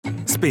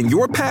spin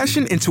your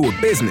passion into a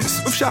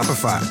business with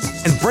Shopify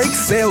and break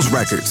sales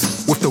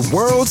records with the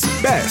world's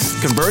best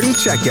converting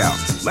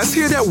checkout. Let's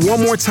hear that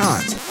one more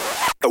time.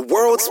 The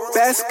world's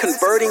best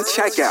converting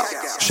checkout.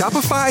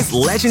 Shopify's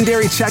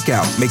legendary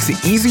checkout makes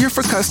it easier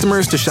for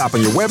customers to shop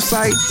on your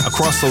website,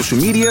 across social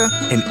media,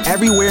 and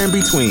everywhere in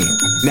between.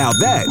 Now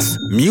that's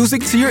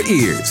music to your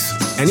ears.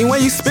 Any way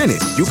you spin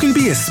it, you can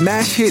be a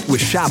smash hit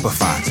with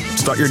Shopify.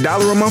 Start your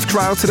 $1 a month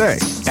trial today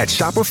at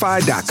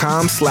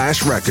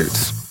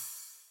shopify.com/records.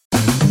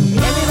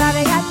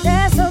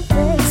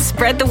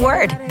 Spread the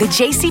word. The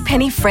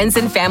JCPenney Friends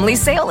and Family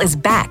Sale is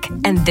back.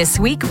 And this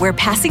week, we're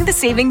passing the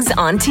savings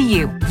on to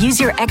you. Use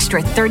your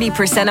extra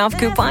 30% off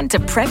coupon to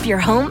prep your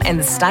home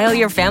and style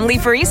your family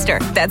for Easter.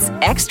 That's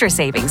extra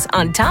savings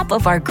on top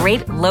of our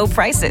great low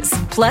prices.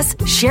 Plus,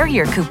 share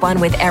your coupon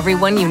with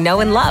everyone you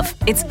know and love.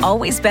 It's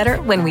always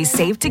better when we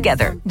save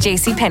together.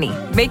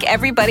 JCPenney. Make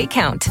everybody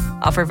count.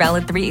 Offer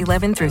valid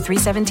 3/11 through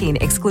 3/17.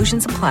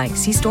 Exclusions apply.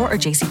 See store or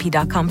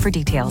jcp.com for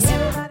details.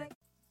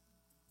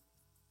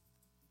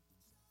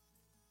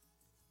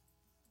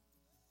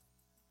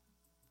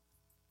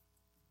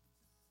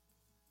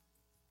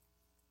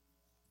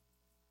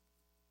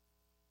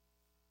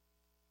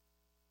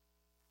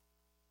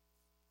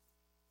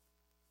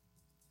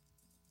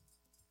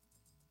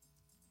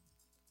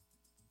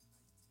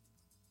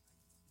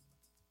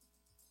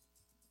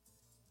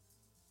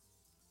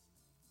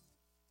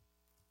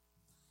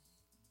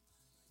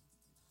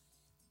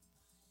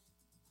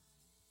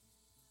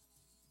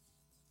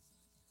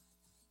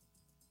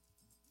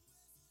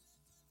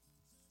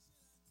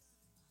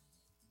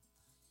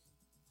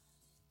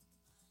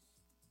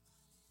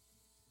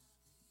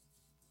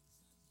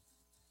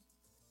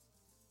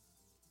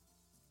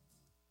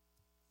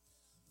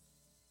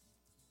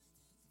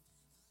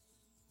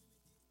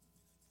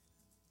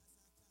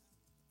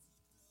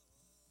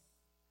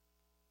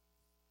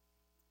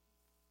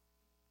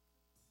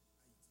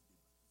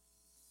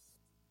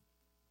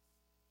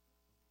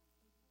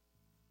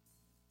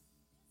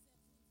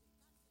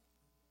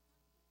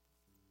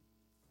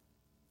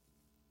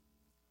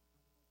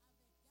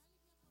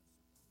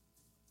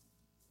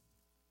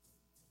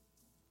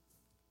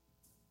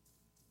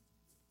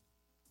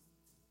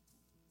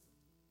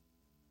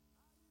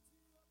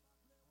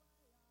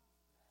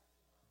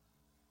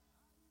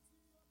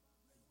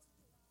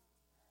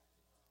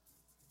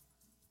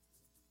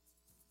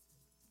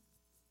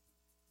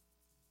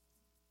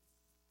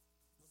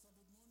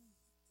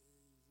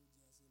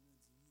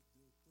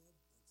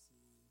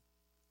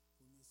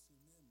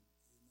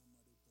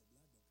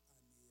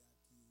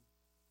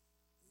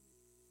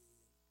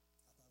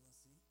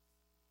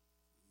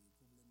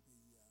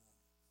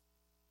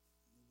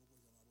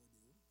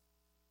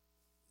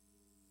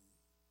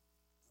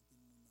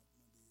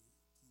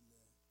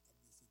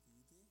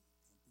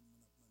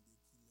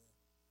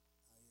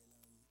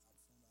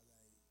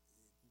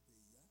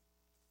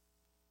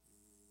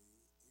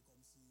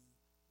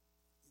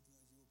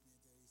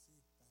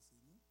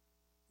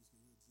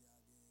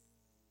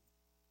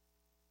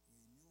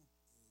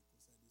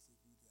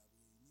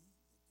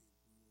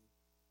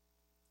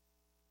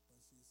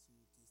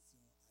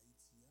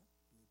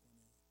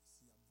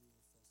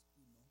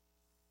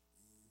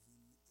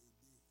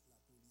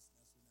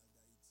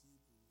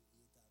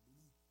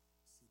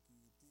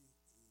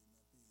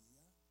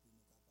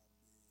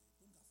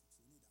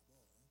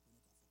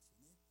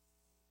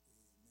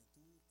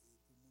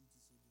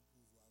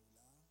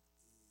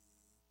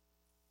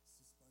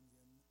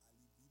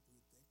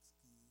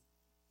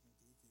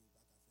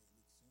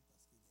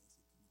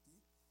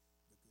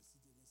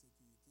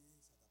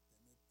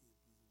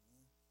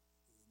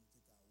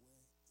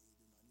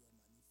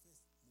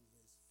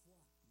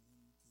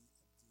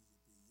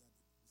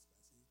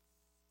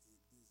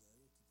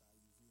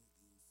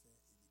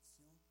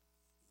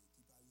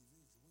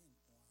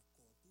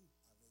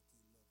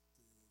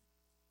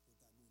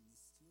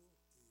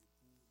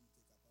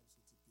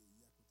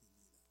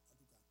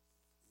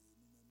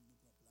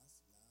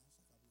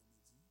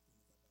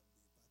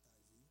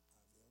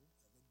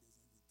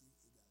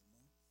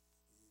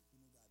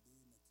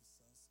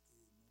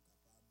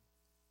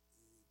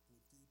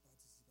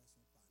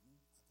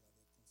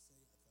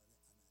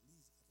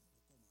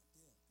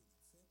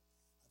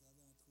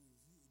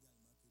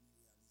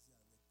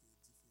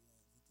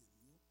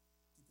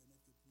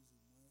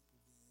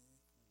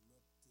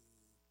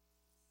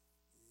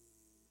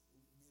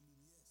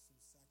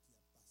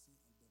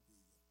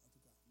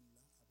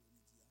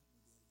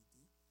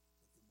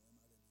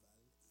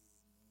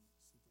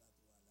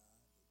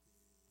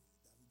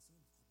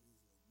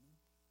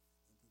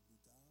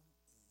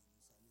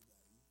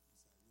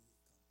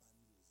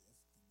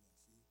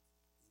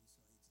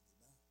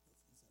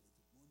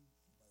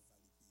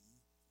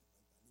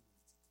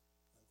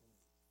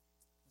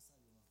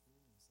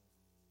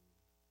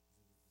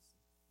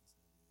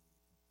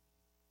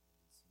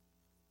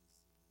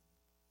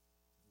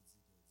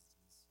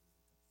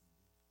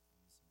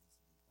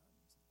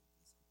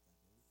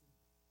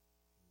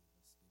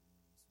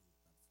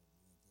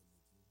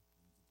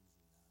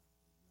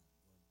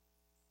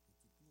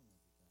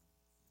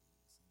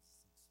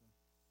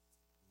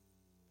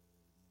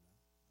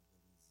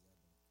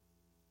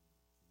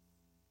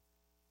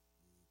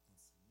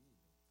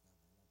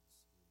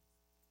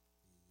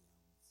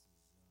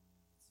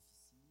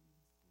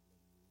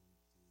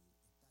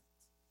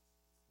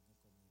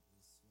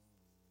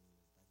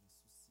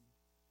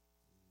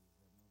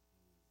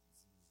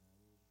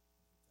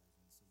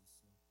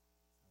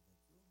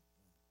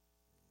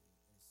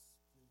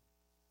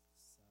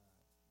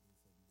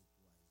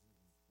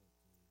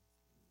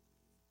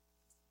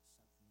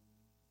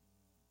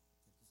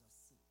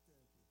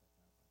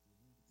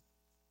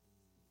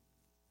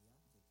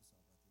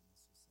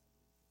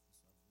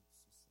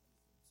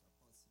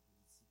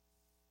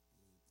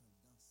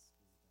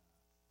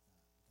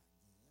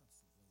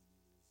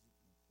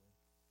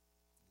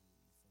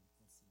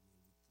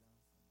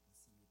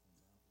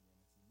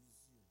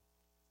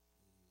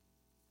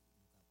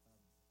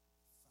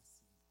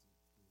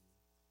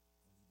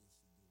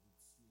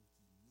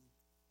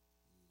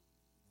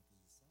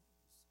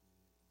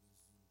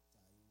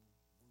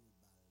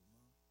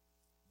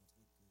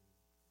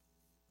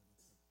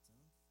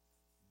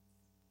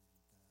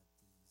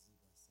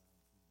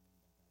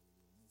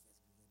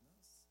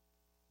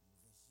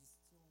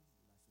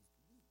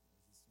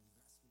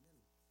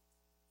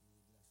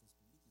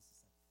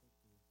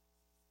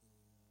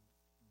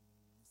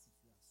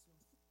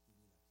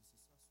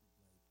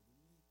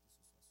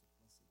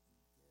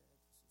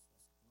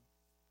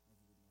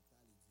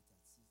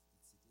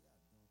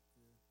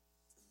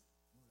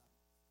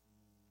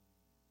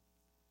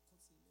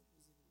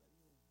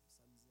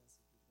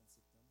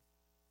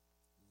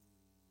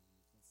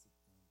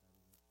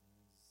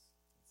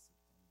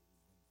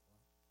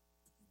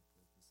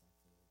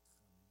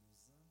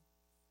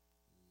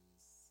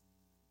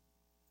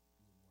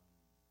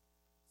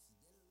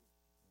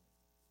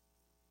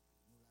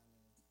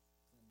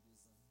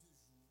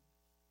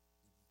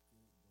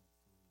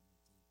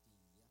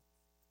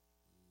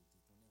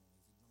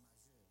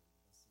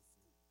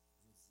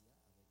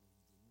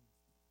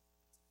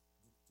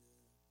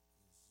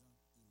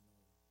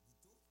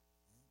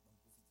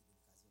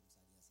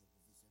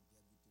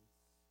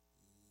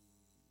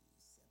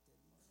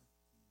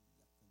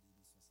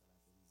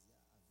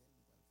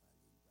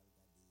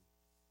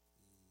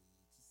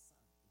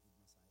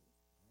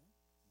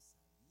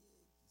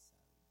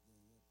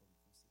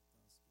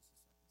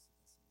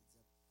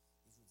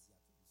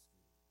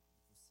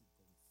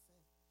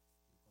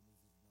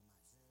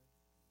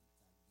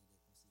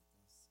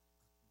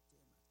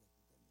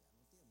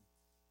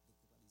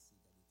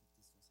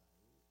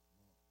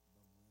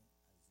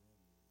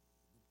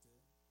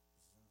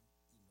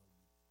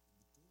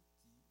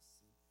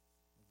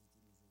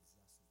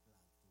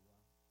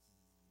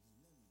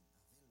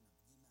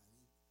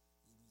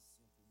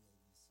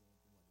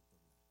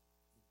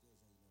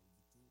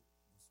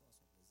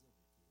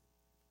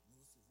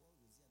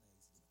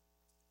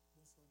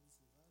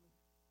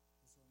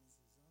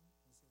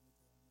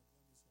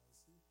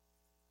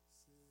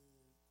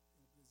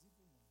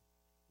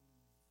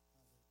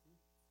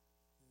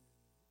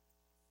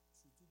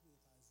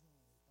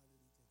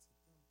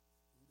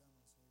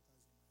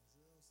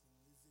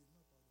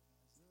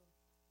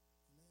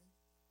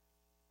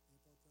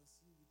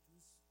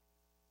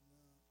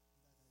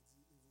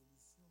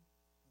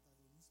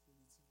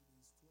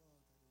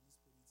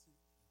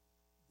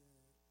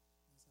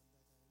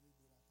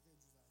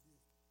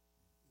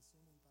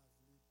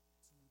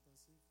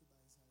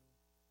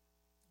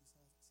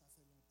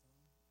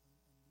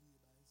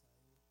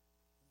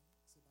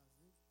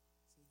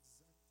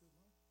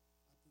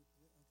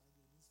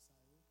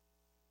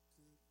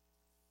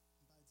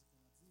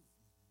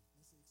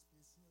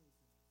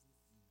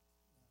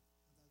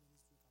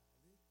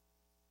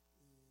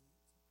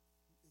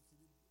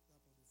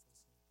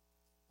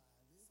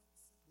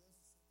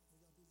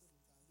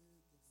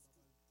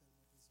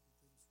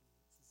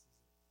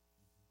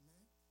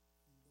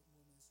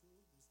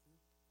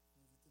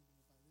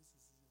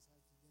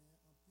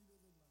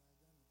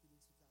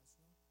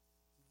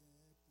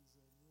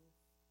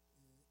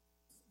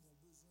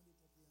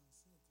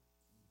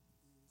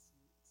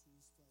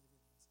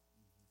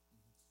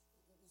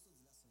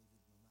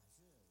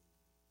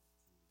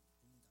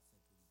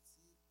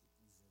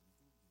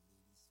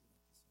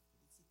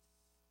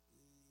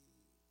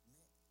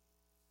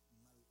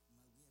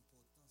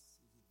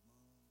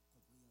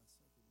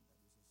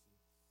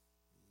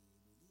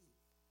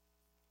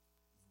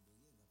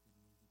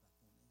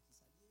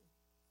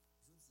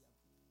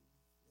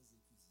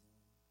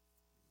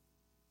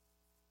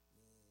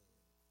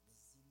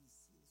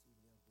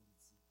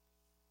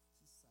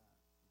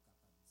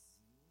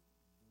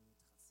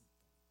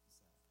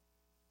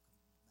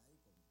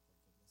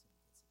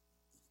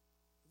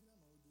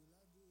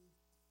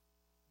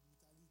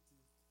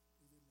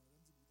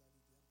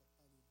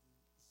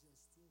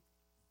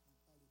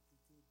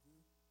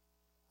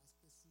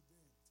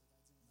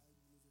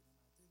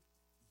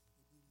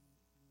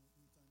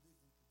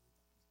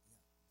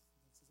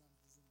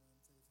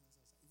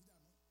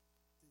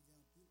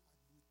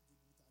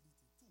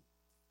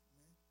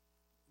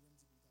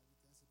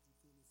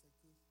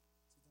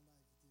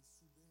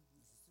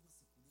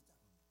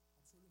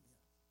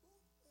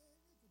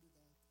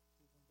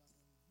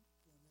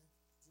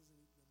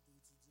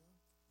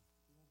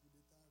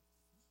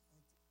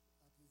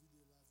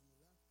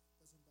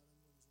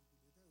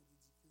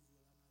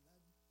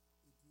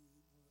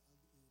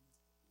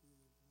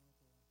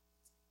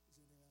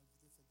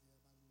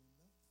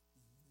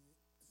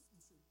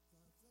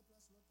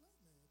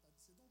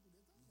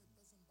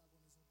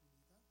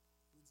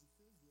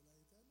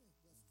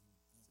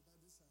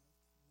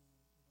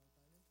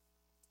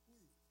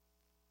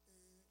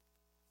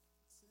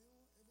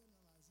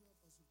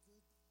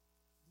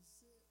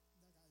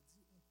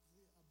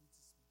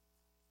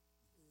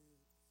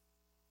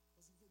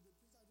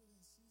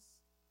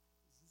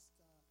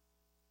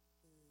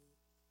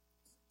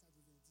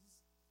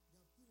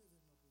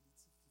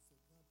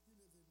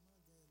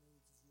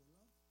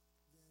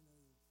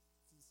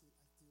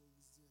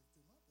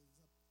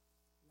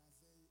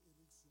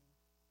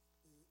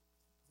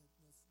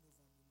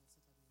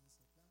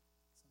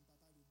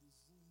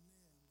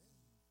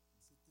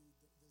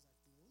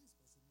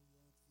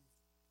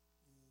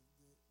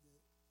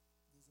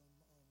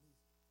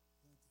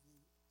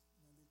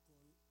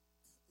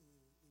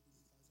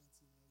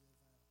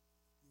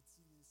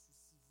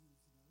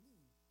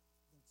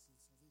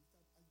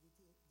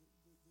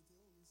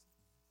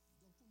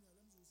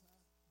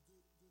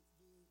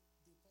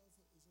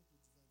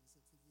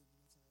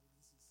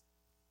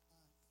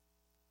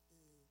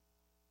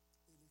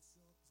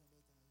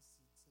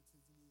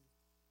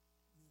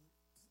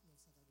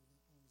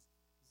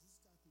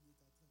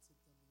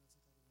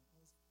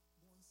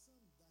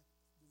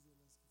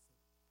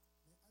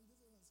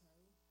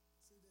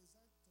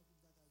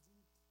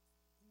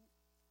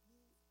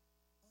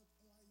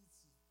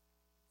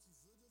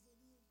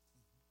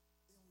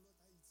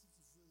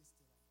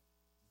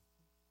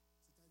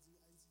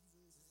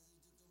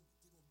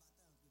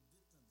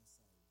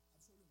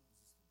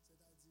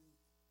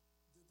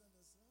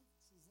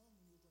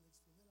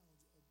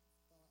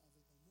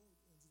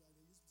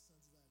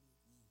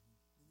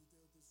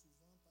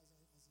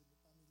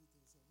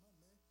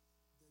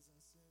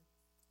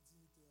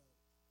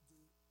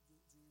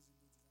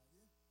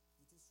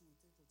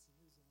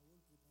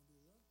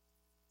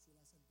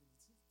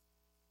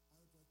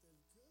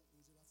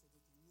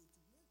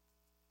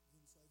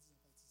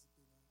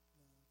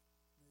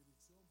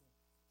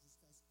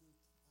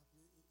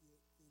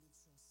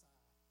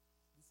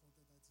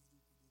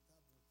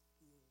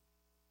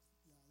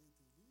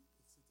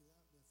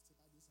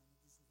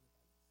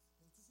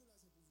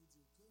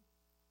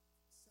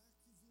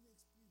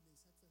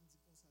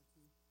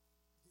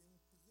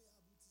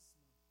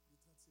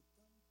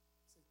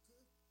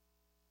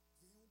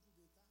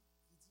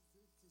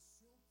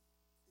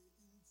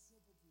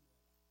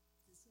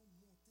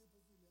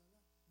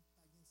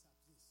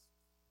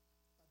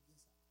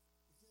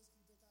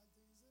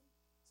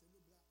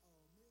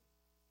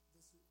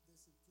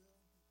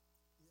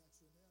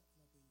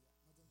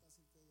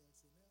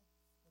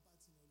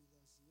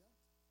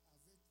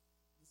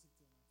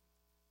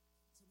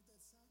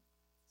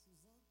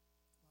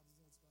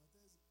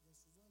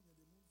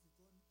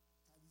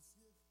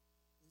 pied,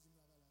 le régime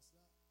Lavalas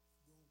là,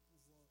 donc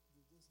pouvoir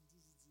de gauche, nous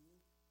toujours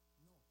dire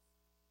non.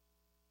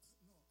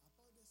 Non, à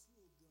part des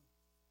slogans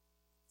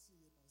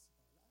tirés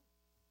par-ci par-là,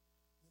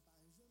 mais par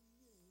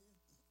exemple,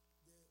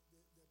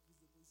 des prises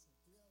de position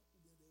claires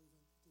ou bien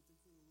des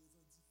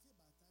revendiquer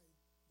bataille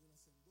de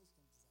l'ancienne gauche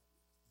comme vous avez.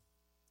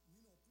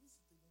 Ni non plus,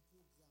 c'était un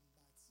programme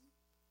bâti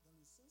dans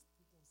le sens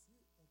pour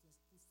construire,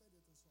 pour faire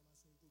des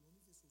transformations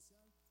économiques et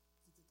sociales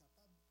qui étaient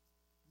capables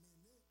de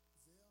mener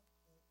vers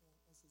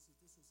une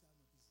société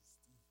socialement plus juste.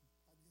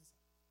 Pas bien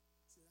ça.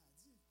 Cela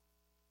dit,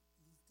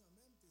 il quand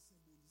même te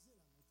symbolisé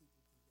la montée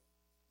populaire.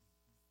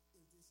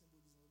 Il te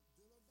symbolisé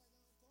de l'autre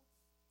bagarre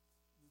encore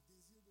le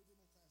désir de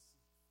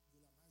démocratie de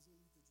la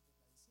majorité du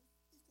peuple haïtien,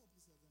 y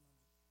compris certains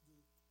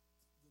membres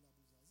de la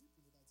bourgeoisie,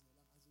 pour ne pas dire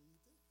la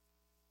majorité,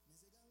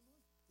 mais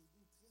également des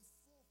groupes très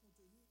fort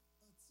contenu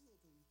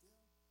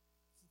anti-autoritaire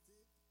qui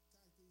était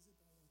caractérisé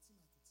par un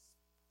anti-matoutisme.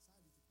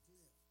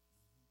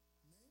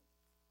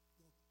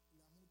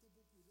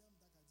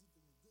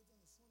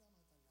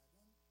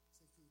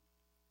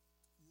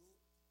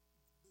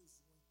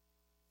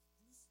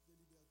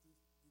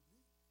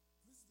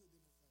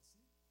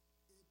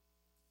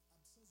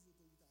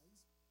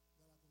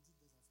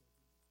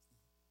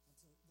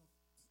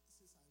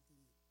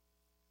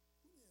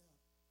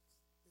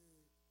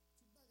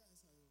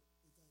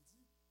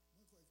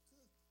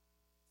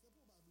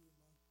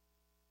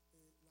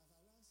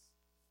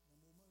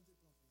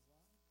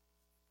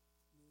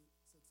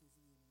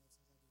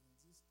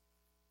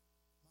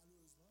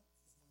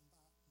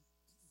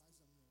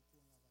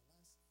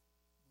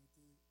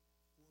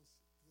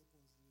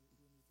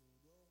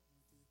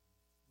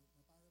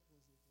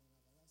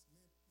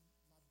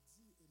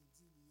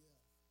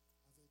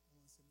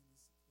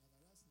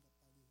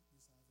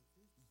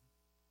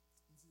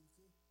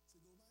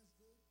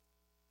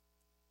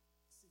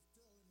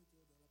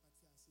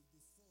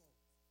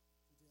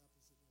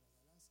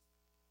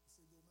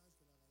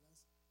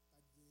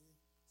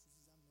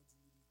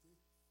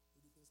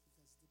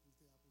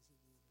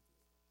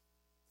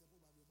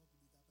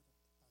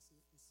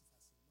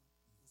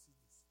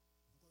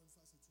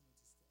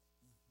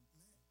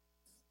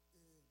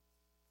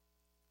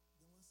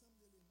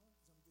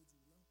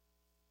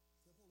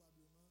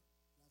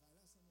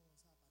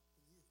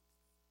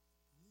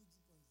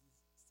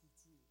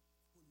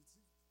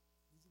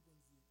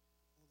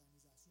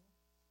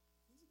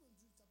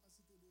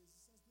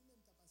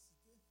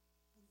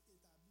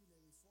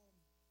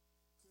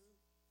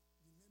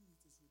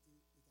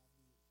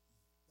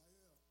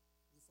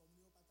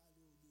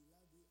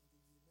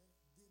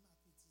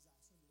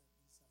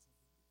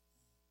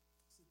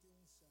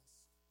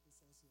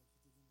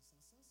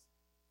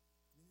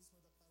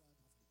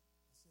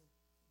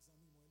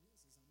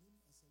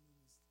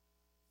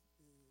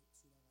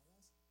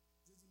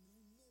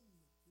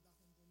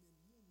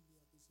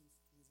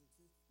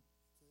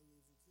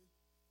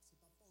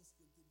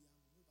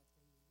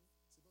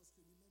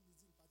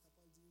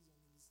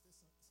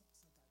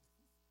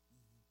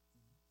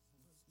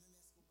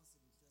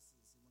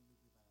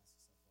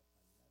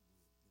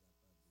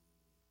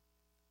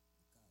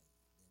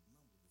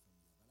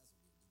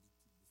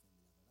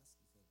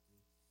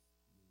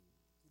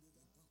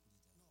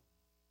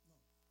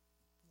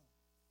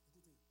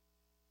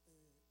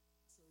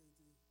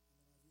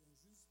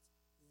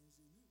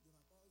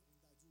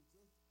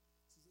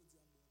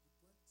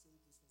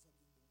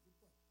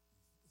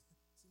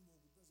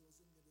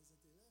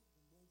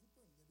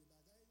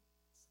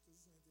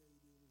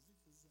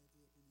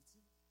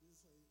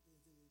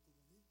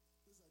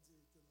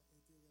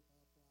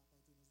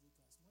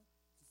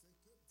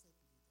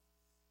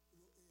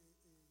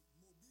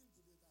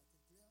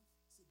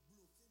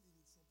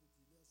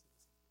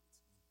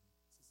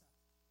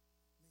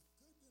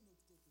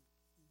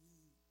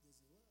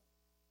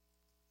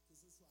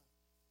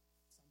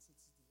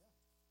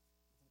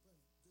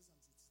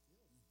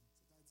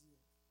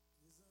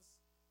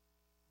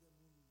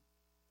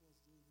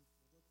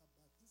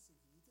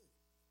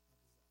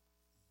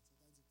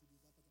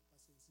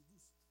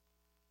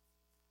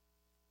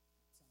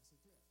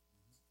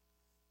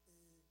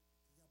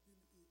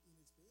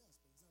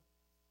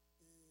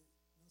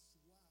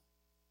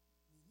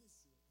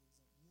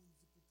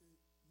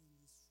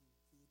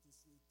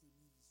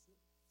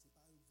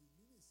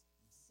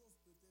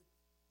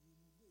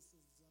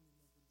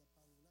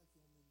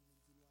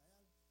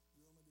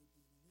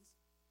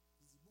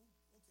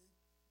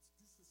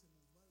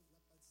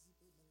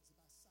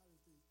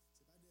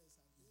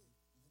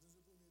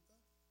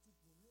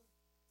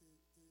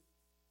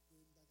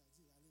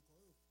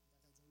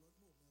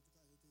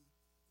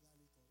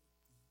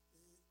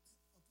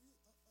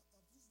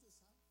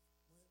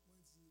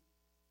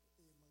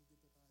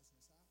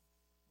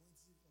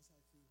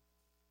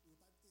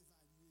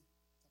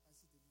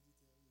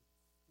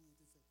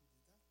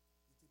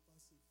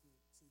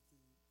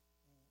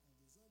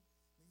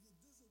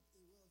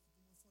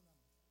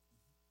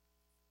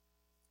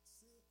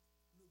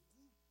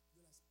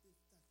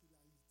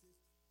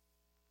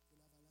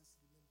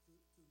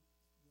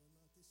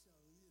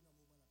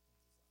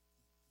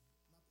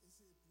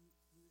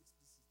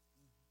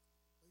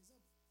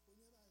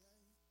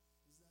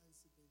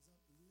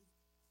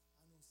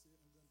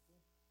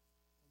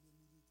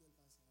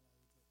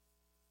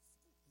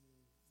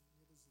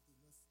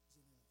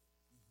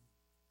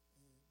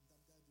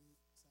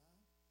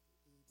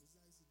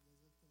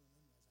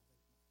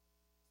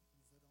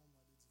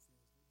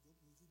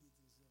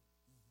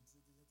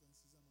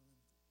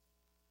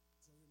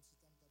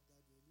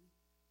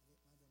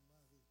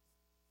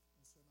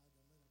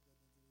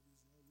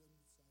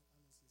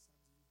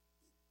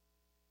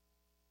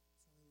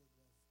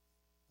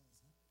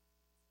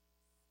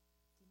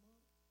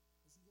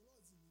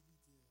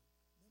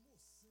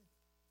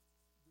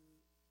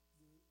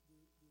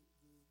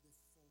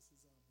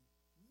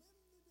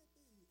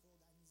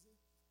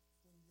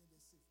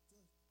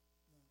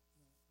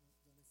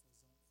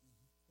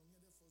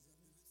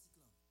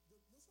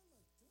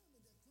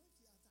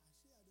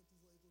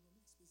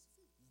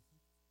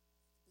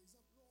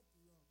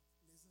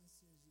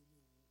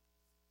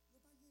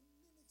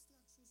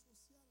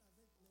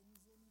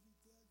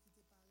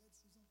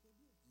 sous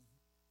Jean-Claude.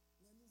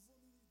 Les nouveaux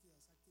militaires,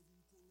 ça qui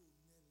une colonel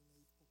dans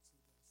l'époque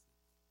ségrégation.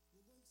 Il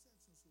y a une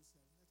section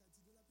sociale, il y a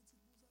dit de la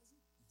petite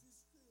bourgeoisie,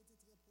 puisque il était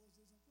très proche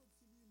de Jean-Claude,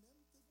 qui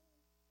lui-même, il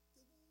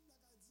a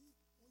dit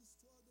une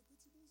histoire de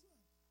petit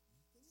bourgeois.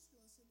 Tandis que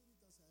l'ancien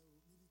militaire, c'est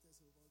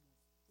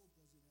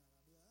comprend général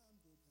Abraham,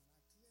 comprend la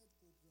Crète,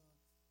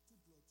 comprend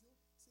tout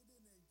l'autre, c'est des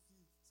nègres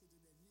qui, c'est des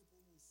dernières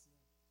promotions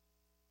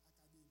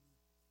académiques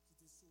qui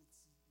étaient sortis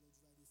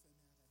lors du de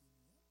fermer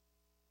l'académie.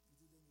 C'était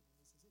des dernières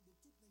promotions. Donc,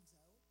 tout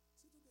nègres,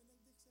 c'est tout des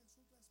nègres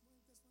d'extraction classement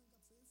qui a fait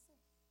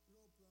effort. Là,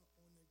 on prend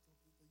un nègre comme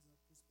par exemple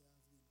Prosper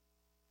Avril.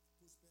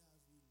 Prosper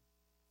Avril,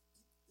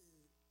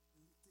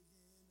 tu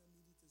gagné un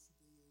militaire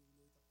supérieur,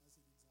 il a passé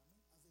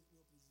l'examen avec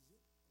leurs préjugés,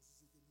 parce que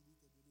c'était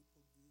militaire de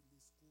l'époque de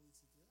l'ESCO,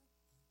 etc.,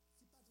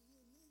 qui n'a pas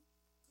rien que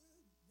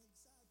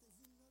ça a été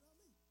venu dans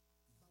l'armée.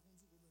 Par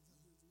contre, comment ça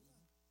peut dire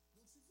là.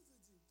 Donc, ce qui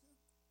veut dire que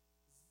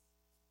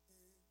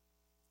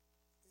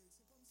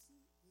c'est comme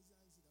si les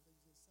Haïtiens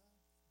avec ça,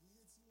 ils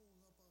retirent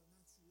un rapport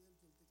naturel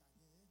qu'ils ont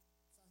gagné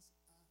face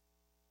à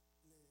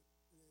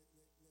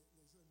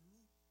les jeunes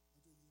loups,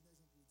 entre guillemets,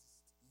 jean-claudistes.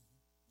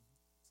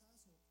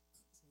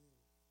 Ça, son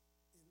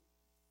et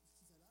ce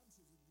qui fait là, M.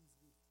 veut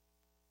livrer,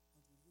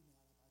 entre guillemets,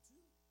 à la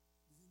pâture,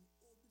 il vient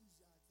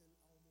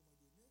obliger à un moment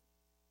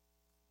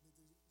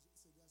donné, mettre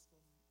ces gaz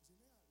comme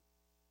général.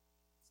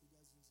 Ces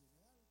gaz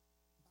général,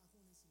 par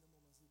contre, si le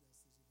moment c'est gaz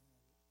général,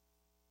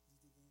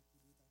 il était un coup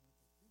d'état dans le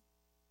pays,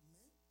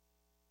 mais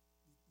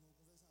dans la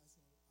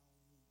conversation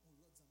on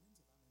l'autre amis,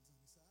 c'est pas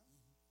même ça,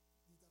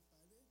 il t'a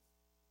parlé,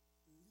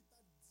 il n'a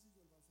pas dit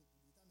qu'il va faire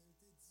coup d'état, mais il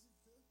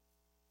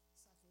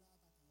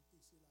t'a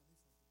dit que ça là pas empêcher l'armée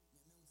de faire coup d'état. Mais on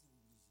s'est obligé,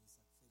 ça fait,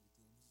 il était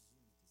obligé de mettre ces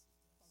gaz.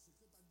 Parce que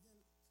pas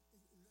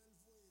bien,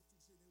 l'elvo est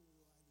tout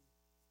généraux, il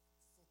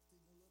faut que tu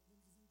aies l'autre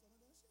monde qui vient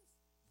commander en chef.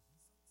 Il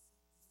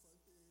faut que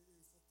tu aies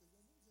l'autre monde qui est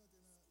dans le quartier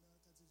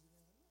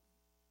général là.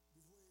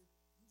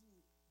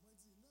 Moi,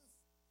 je dis 9,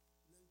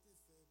 là, il fait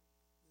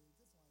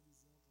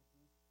allusion pour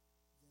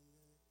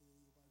gagner,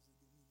 il va jouer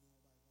domino, on va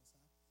comme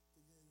ça.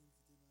 Tu gagnes une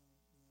qui était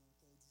dans le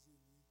corps du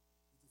génie,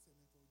 il était fait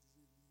dans le corps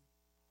du génie.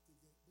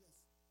 Bref,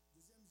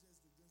 deuxième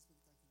geste de grande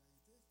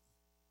spectacularité,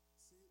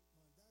 c'est le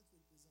mandat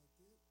qu'il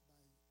présentait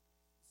par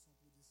son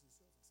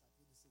prédécesseur, enfin sa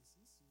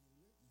prédécessrice, si vous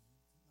voulez,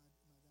 Madame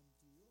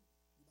Touyo,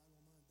 il a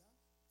un mandat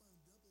pendant la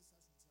prestation de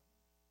serment.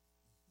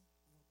 Alors,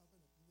 pas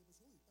pendant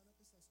la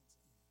prestation de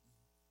serment.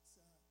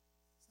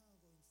 Ça,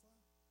 encore une fois,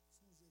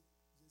 sont gestes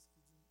du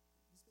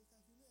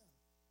spectaculaire.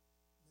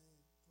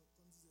 Mais,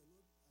 comme disait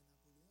l'autre, à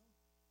Napoléon,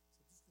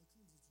 c'est plus qu'un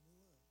crime, c'est une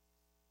erreur.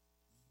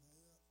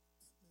 D'ailleurs,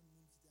 même le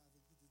monde qui était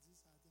avec lui te dit,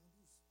 ça a été en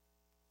plus.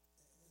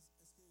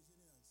 Est-ce que le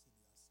général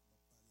Segras va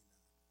parler là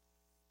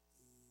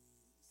et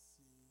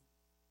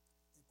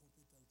c'est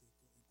incompétent et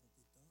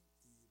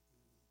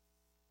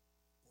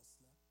pour poste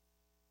là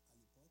à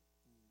l'époque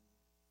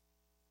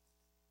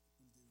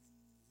pour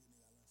devenir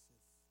général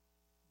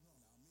en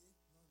chef de l'armée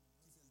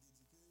qui fait le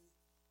dédiquer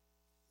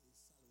et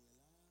ça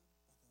là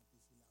pas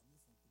qu'empêcher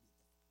l'armée font coup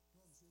d'état.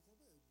 Non, monsieur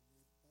Compé,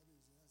 pas de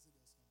général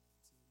Segras quand même,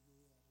 c'est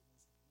le la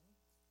promotion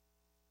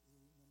et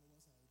au moment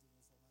ça a été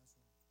une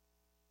formation.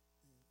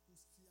 Pour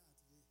ce qui a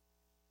trait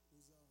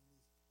aux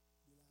armées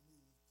de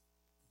l'Amérique,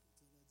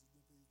 c'est-à-dire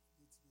d'un pays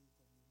retiré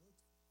comme le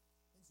nôtre,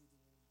 c'est une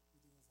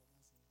formation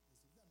respectable.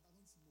 Par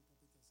contre, si nos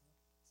compétences,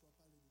 soit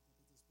parler de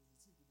compétences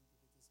politiques ou de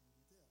compétences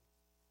militaires,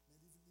 mais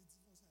il dit comme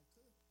ça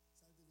que,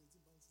 ça devait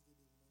dire, bon, tu te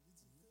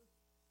déroules,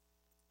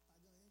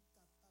 il dit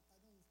que pas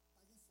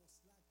de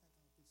force là qui a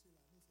empêché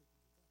l'armée de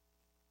faire coup d'état.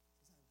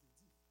 C'est ça qu'il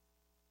dit.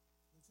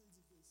 Donc, ça veut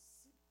dire que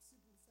si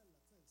pour le faire, la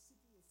faire, si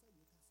pour le faire, il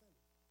y a qu'à faire.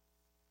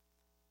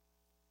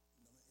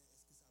 Non, mais est-ce que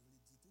ça veut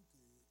dire tout que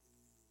l'État pas impliqué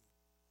l'État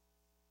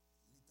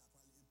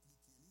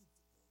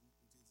ou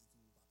tu dis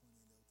tout, par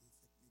contre, il a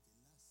fait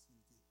l'État là, s'il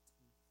était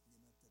tout,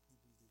 il y a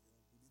peut-être pour le faire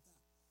un coup d'État.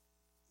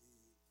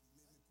 Mais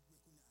qu'on a qui s'est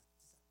passé,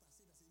 parce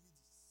qu'il dit,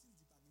 s'il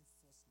dit pas une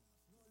force là.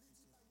 Non, il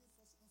dit pas une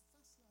force en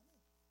face là,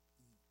 non.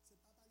 C'est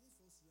pas une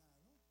force là,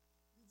 non.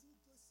 Il dit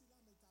que si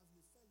là, mais tu as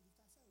voulu faire, il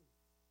t'a fait.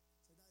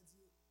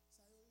 C'est-à-dire,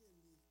 ça y aurait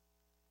les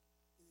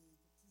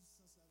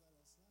puissance la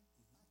valence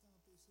là, pas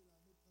qu'empêcher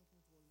l'armée de prendre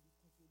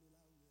contrôler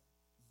là où il est.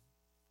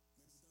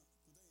 Mais pourtant,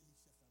 il est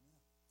chef l'armée là.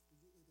 Il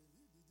dit qu'il a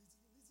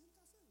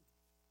fait.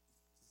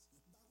 Pas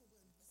comprendre.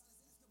 Est-ce que le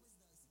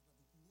président c'est pas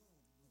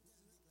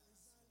beaucoup moins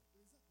dans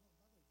quelle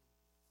déclaration?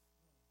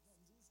 Non, pas comprendre. Non,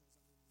 je joue sur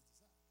ça, il dit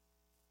ça.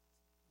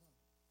 Non.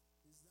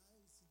 Le président,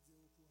 ici,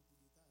 dit au courant coup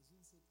d'État,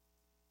 joue sur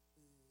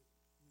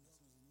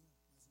Nations Unies.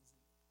 Mais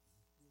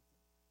autre chose,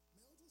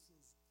 le a dit que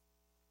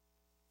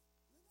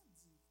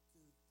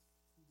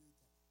coup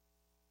d'État,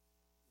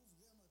 ou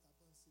vraiment tu as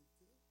pensé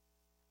que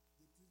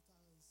depuis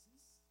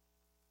 1946,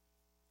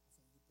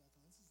 enfin depuis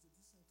 1946, depuis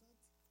 1950,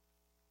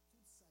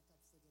 tout ça qu'a fait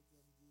en termes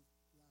de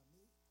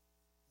l'armée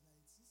en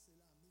Haïti, c'est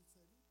l'armée qui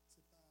fait,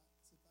 c'est pas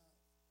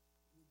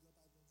le grand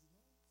patron du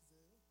Nord qui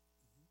fait.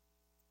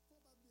 Faut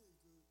pas oublier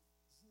que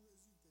je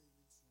résulte à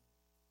l'élection,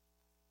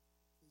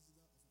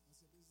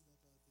 ancien président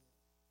Carter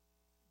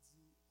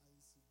dit à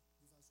ici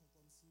de façon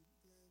comme si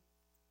très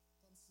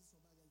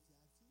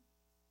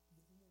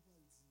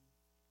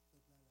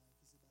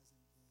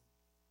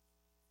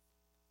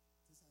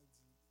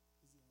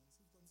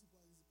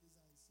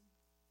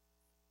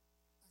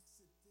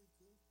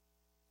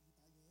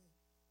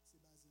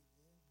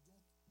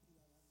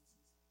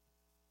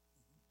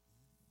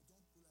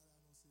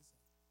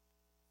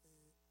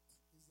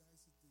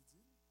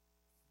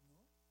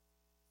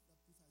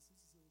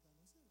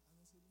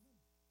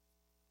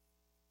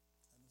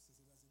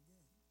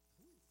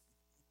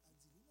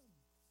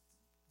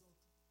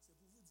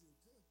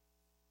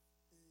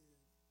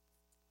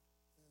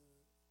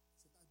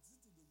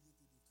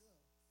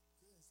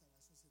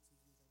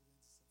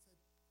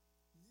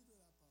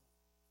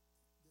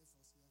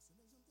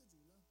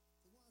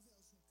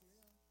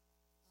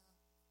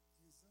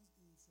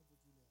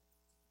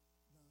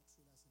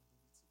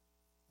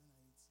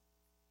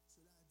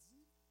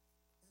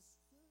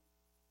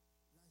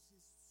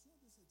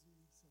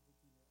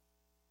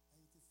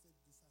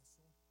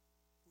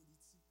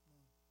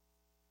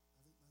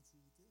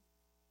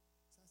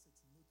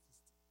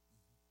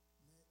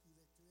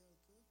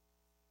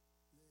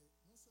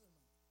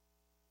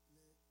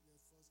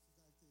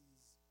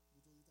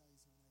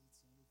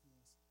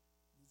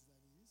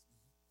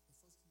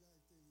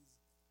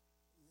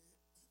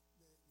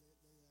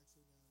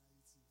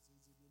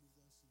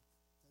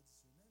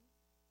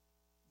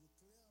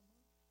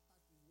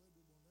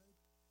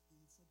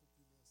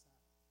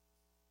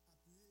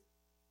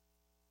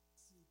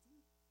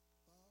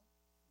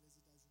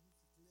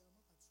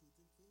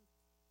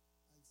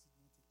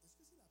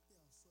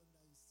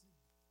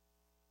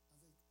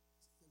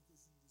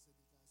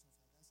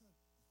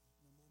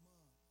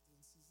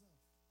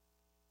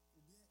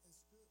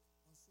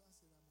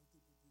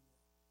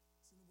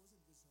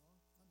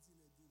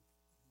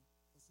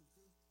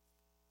que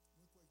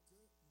moi crois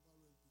que nous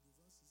parlons plus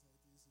devant si ça a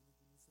été essayé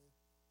pour nous faire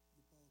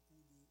le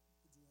parcours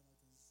durant la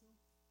transition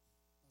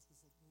parce que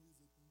faut que nous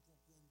arrivions pour nous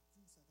comprendre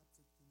tout ça qu'a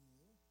fait pour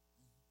nous.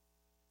 Dans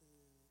pile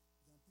bail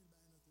dans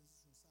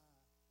transition ça enfin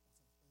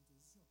pas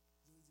une transition,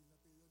 je veux dire dans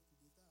période coup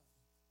d'état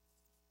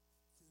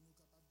que nous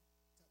capable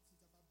qui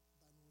capable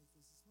de nous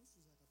réfléchissement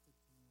sur ça qu'a fait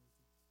pour nous.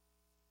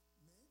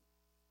 Mais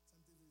ça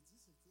me veut dire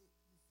c'est que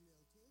il est clair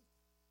que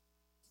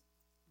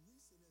oui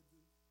c'est les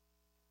deux.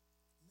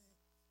 Mais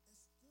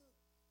est-ce que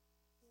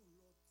pour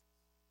l'autre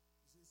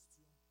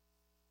gestion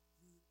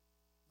plus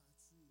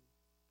mature,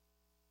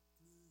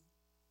 plus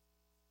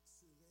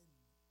sereine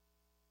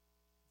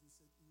de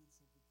cette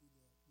éruption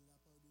populaire de la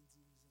part des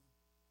dirigeants,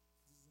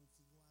 disons,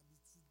 qui ont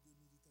habitude de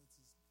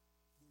militantisme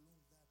de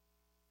longue date,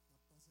 on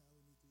va penser à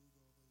René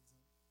Théodore par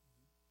exemple,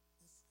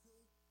 est-ce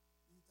qu'il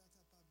est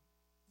capable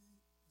de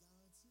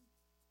garantir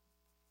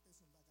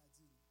personne ne va pas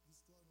dire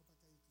l'histoire, non pas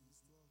qu'à écrire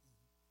l'histoire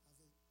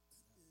avec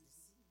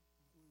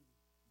oui.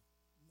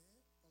 Mais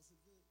parce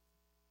que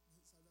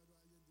Salvador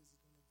Allende des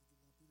économies qui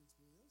ont pris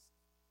l'expérience,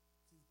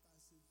 qui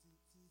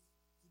passe,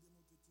 qui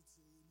démontre toute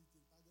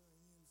sérénité, pas grand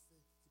rien le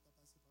fait qui pas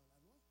passer par la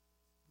loi,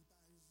 il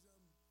pas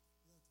jamais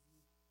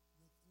rentrer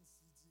dans un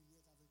conflit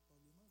direct avec le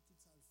Parlement, tout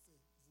ça le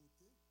fait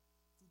voter,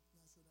 toute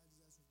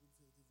nationalisation pour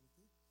le faire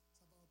voter,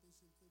 ça va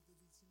empêcher que des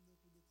victimes de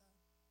coup d'État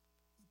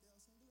hyper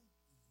sanglant.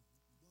 Donc, on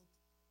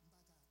ne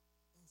peut pas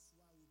en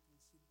soi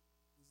reprocher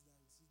le président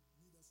ici,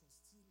 ni dans son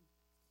style,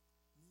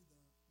 ni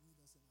dans ses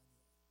manières.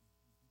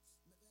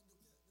 Mais docteur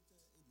Enol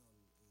et Jean-Noël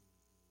Bouteau,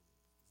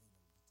 vous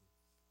m'avez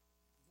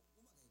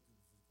que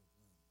vous voulez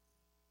comprendre.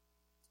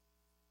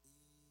 Et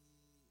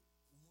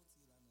vous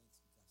montrez là dans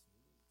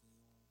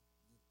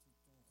l'explication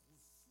qu'il y a tout un refus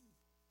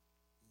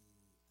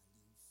à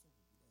l'éruption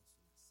populaire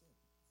sur la scène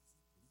politique.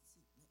 Mais ça,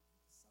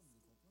 vous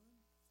voulez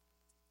comprendre.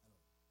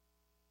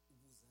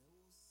 Alors, opposants,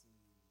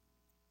 c'est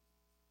les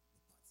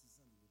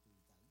partisans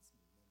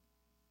de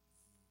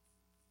l'autoritarisme,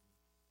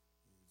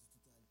 même du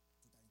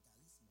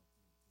totalitarisme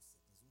pour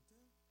certains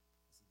auteurs.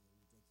 C'est des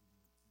auteurs qui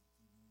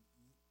comprennent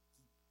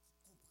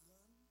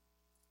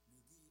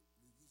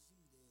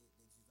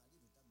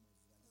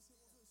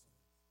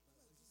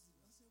le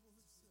régime des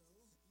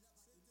Duvalier, notamment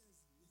Duvalier. C'est professeur. C'est professeur.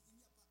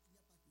 Il n'y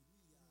a pas que lui,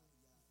 il y a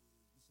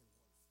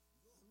Michel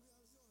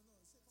Rolf.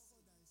 Non, c'est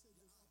Papaday, c'est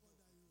de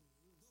Papaday.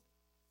 Donc,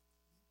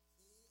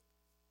 et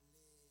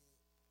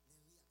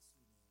les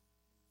réactionnaires,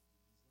 les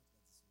bourgeois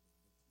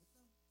traditionnels. Donc,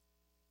 maintenant,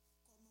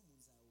 comment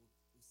Mounzao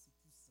aussi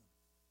puissant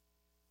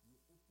nous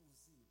opposer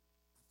après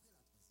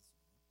la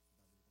transition,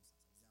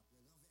 ça veut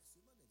dire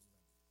après le renversement des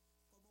Duvalier,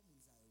 comment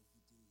Mounzao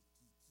qui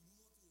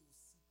montre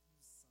aussi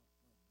puissant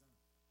dans la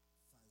phase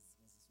de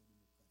transition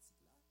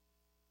démocratique là,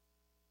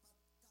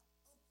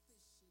 pas qu'à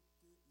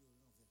empêcher que le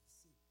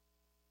renverser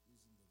le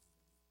régime des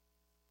Duvalier.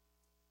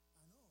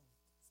 Ah non, il ne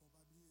faut pas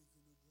oublier que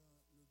le grand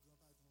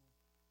patron,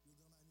 le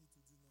grand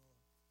Manitou du Nord,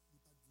 il n'a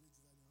pas de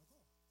Duvalier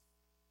encore.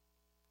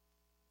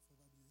 Il ne faut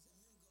pas oublier ça.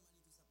 Même grand Manitou,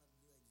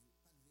 ça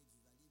n'a pas de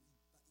Duvalier,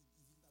 il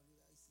vient pas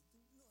vouloir ici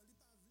tout. Non, il n'est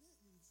pas venu,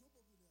 ils sont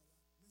populaires là.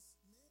 Mais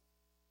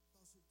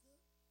parce que,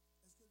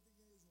 est-ce que tu as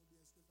raison ou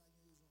bien est-ce que tu as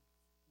raison?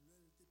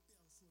 Il était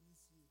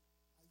personnifié.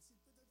 Haïti,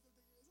 peut-être que tu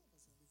as raison,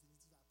 parce qu'en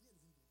définitive, après, il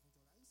vient contre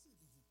l'Haïti.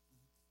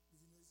 Il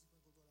vient ici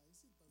contre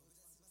l'Haïti. Peut-être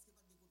parce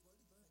qu'il n'y a pas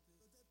de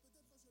contrôle. Peut-être parce qu'il n'y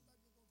a pas de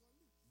contrôle.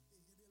 Et il y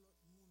a des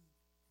autres monde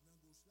dans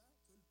gauche là,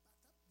 que le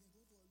patap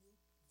de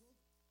contrôle.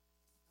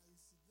 Donc,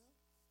 Haïti là,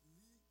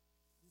 lui,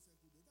 il fait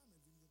coup d'État, mais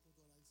il vient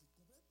contre l'Haïti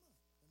complètement.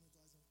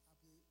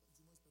 Après,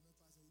 du moins, pendant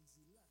 3 ans,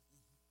 exil là.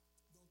 Donc,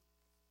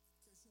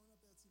 question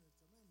pertinente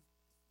quand même.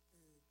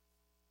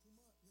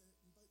 Comment, il y a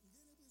l'impression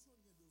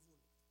qu'il y a deux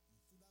vols.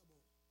 Tout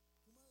d'abord,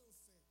 comment on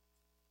fait pas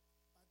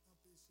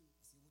t'empêcher.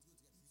 Parce qu'il montre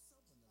très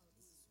puissant pendant la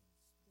transition.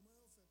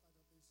 Comment on fait pas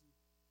t'empêcher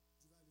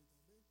du aller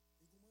tomber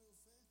et comment on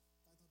fait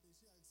pas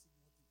t'empêcher à essayer de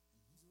monter. Je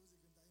veux dire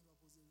que Mtaïn doit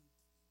poser une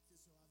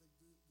question avec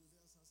deux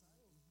versants ça.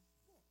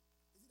 Bon,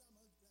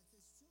 évidemment, la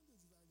question de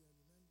Duvalier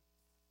lui-même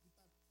n'est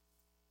pas potable.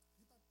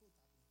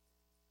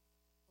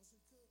 Parce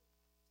que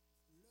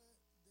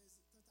des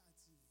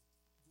tentatives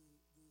de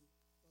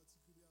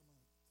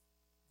particulièrement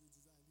de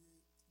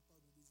Duvalier,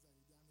 des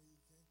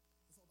Américains,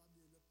 il ne faut pas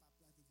oublier le pape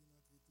là qui vient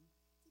entrer tout.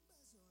 Toute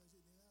nation en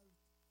général,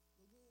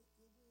 il y a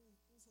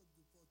une sorte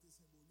de portée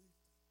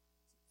symbolique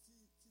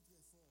qui est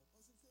très fort.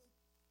 Parce que,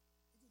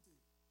 écoutez,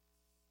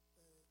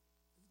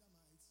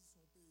 évidemment, Haïti,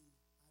 son pays,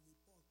 à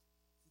l'époque,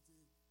 qui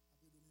était à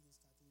prédominance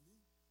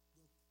catholique,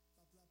 donc, le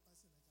pape là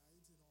passer dans les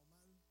Caraïbes, c'est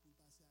normal pour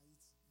passer à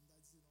Haïti. On a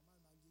dit c'est normal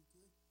malgré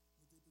que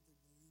nous étions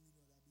peut-être dans 8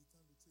 millions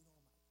d'habitants, donc c'est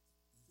normal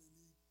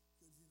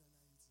que vienne en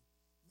Haïti.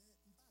 Mais je ne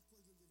sais pas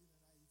quoi que vienne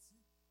en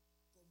Haïti,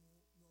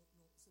 comme non,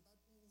 c'est pas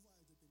un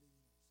voyage de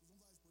pèlerinage, c'est un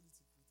voyage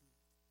politique.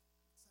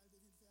 Ça, il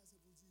devine faire, c'est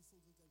pour dire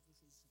qu'il faut que quelque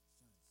chose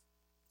change.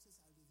 C'est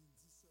ça, il devine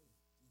dire seul.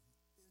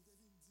 Et il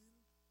devine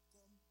dire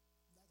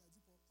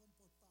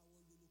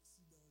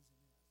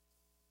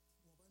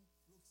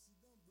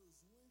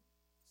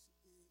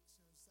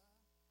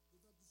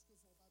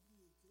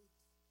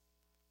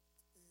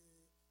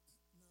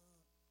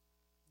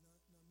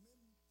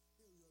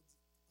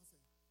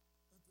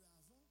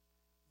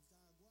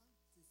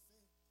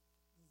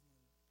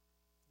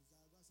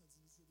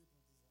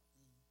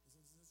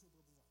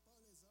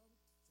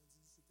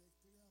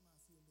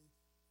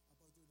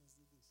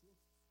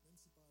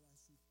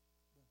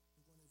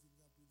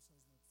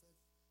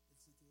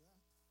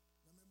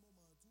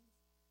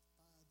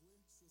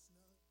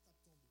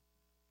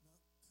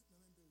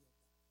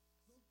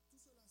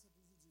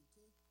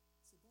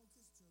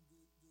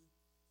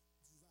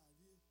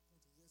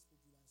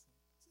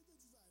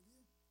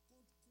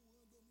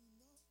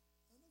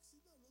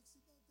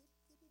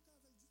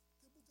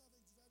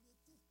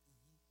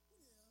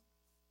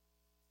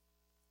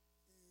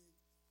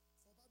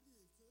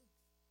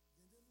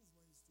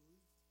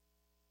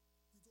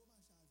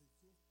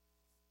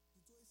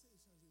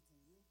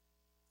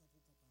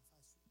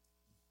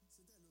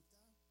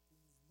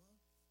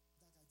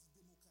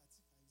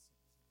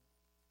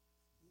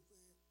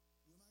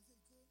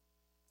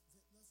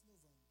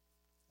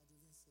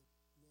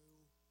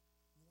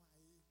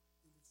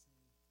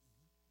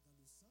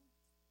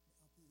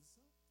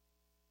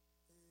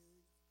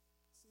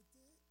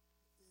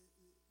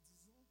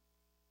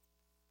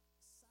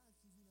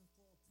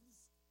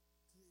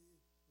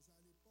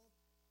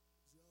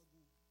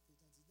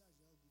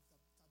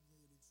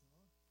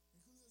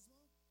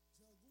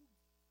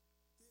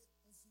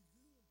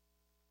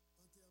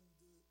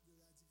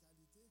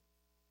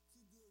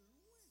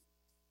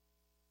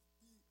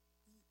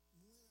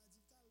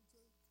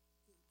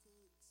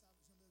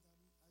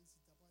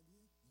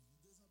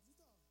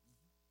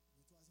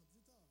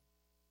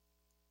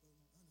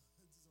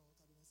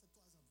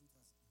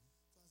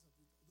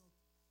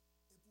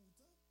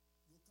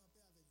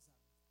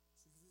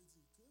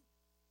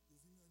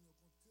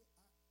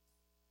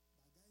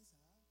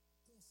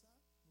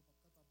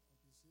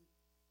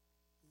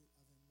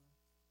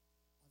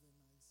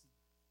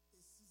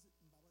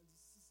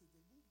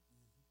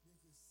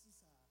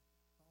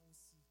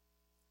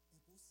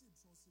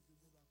principe que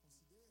nous devons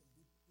considérer,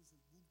 pour ce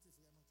groupe qui est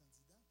vraiment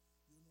candidat,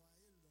 il est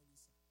noyé dans le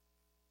sang.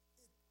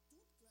 Et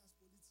toute classe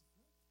politique,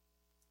 non,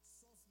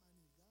 sauf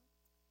Maniga,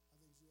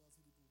 avec Gérard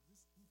Philippe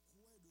Auguste, nous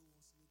croyons de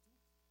on tout,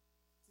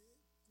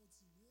 t'es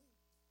continué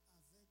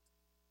avec,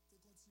 t'es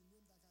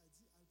continué, t'as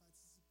dit, à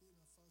participer dans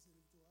la force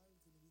électorale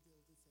que le militaire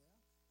a fait,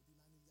 et puis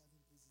Maniga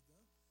vient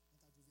président en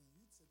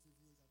 88, 7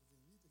 février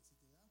 88,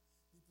 etc.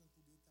 Il prend un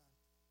coup d'État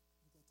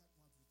 4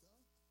 mois plus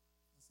tard,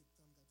 en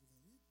septembre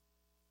 88,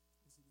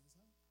 et c'est bien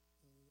ça,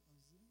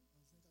 en juin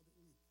 88,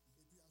 oui.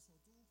 Et puis à son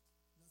tour,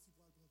 Nancy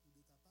Poil prend un coup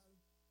d'État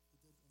pâle,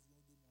 peut-être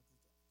environ 2 mois plus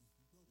tard.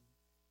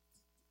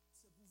 Donc,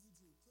 c'est pour vous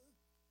dire que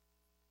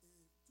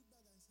toute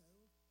bagaille ça,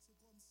 c'est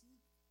comme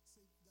si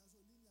c'est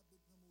gasoline, il y a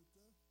peut-être un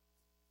moteur,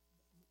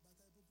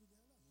 bataille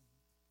populaire là.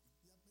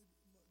 Il y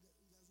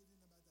a gasoline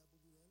dans la bataille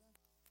populaire là.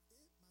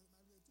 Et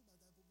malgré tout, la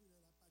bataille populaire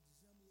n'a pas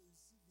jamais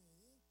réussi à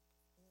gagner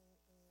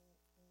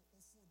un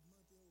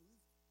fondement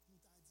théorique pour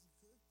t'a dit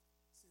que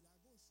c'est la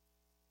gauche.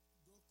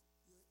 Donc,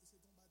 c'est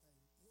une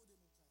bataille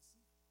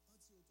pro-démocratie,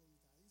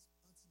 anti-autoritarisme,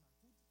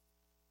 anti-macoute.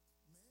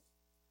 Mais,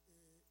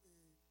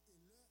 et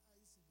leur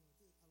Haïti,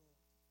 alors,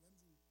 même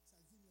jour,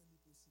 ça vient l'année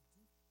possible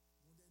tout.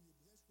 Mon dernier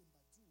brèche que je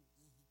ne dis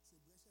pas, c'est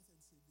brèche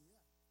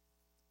FNCDA.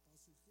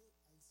 Parce que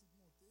Haïti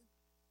monté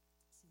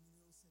sous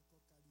numéro 5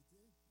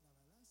 qualité, la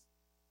balance.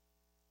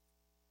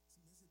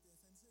 Mais c'était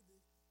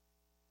FNCD.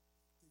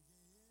 Tu as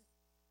gagné,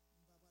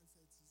 on ne va pas le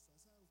faire soit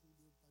ça, au cours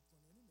de pas de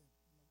connaître,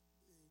 mais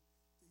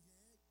tu as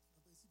gagné,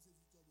 en principe, c'est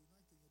Victor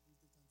Benoît qui a gagné pour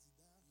tes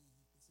candidats, etc.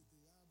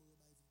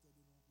 Bon, Victor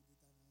Benoît en coup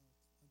d'État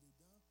en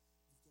dedans,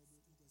 Victor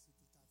Benoît,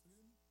 c'était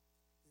Caplume,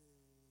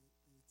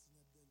 et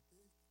Tinette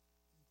Delpé,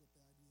 on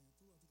perdu un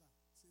tout. En tout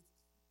cas, c'est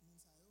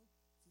Mounsayo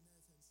qui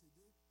n'a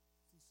FNCD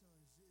qui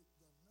changeait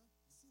d'ordre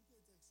sous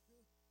prétexte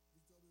que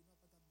Victor Benoît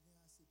n'a pas bien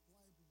assez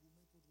poids pour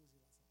gommer contrôler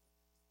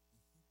la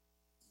fontaine.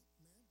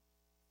 Mais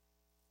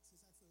c'est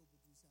ça que fait pour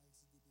pousser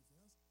Haïti de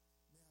préférence.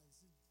 Mais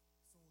Haïti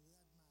sont ras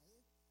de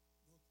marée.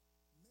 Donc,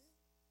 mais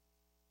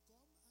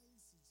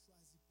comme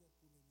Haïti choisit pas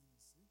pour le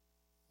ministre,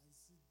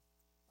 Haïti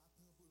pas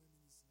prend pour le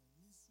ministre,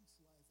 ni sous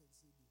choix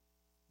FNCD,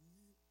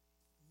 ni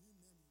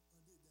même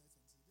en dedans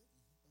FNCD,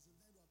 parce que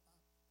là, il ne doit pas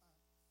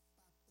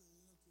prendre que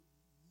mon FNCD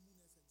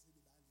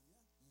balayé,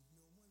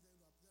 mais au moins, il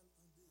doit prendre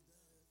en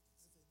dedans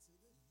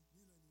FNCD,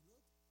 ni l'un ni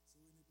l'autre, c'est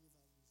René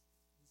Préval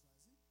nous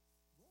choisit.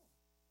 Bon.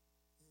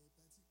 Et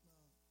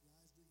pratiquement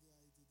l'âge de guerre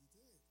a été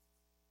déterré.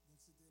 Donc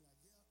c'était la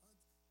guerre entre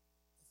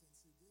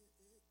FNCD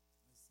et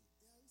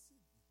Haïti.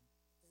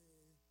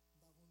 Et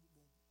par contre,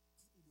 bon,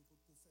 ou de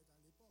prophète à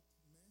l'époque,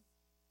 mais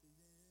il y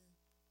a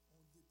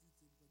un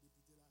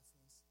député de la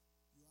France,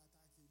 il a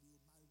attaqué,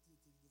 il a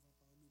maltraité devant le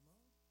Parlement,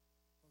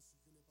 parce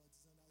que les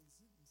partisans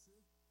d'Haïti,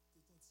 monsieur,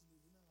 qui continuent de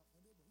venir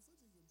apprendre. Bon, il faut dire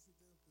que monsieur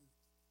était un peu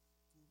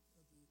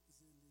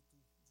zélé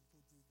tout du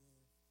côté de.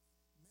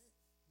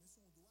 Mais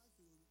son droit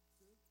que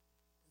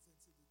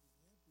FNCD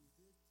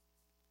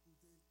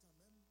pour quand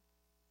même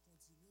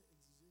continuer à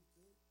exiger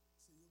que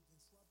c'est un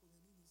choix pour les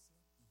ministres,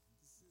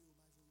 puisque au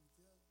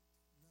majoritaire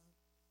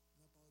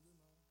dans le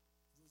Parlement,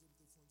 Joseph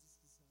te fait une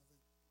discussion avec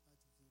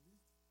Patrick Kelly,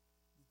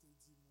 il te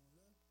dit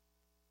là,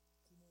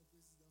 comment le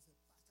président ne fait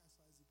pas qu'à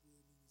choisir pour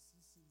les ministres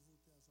s'il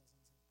votait à 65%.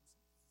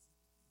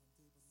 Donc, parce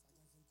que pas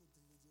quelqu'un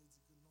côté dit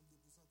que le nombre de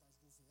pourcentage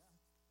qu'on fait,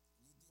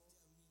 les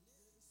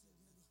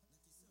déterminés sur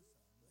la question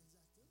ça.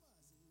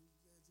 Exactement.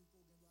 C'est dit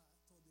qu'on doit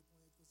attendre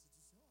pour la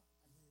Constitution.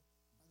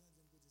 Pas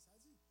grand côté ça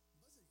dit.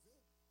 Parce que,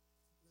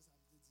 là,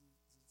 ça me dit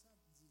ça,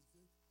 me dit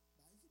que,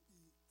 ce qui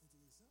est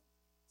intéressant,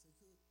 c'est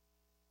que,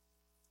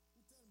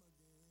 ou tellement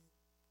gagné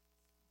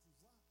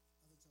pouvoir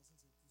avec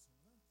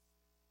 65% là,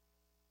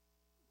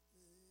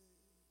 et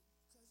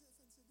craser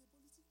FNCD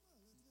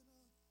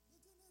politiquement,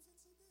 rentrer dans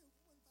FNCD,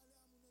 on parler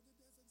à mon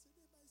de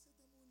FNCD, c'est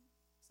un monde,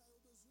 ça a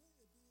besoin,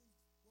 et puis,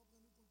 on prend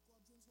nous compte quoi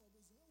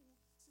besoin, ou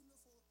s'il le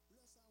faut,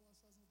 le savoir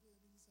choisir un peu le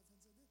ministre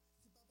FNCD,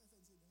 qui ne peut pas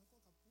FNCD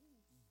encore qu'à pour,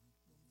 donc, c'est ça.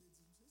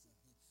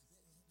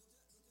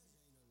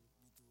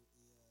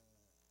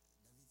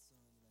 Docteur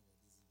Jean-Inol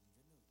Mito et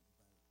Davidson, il a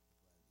des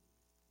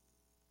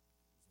je ne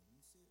pas aller, jeune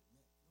monsieur, mais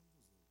on me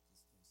pose une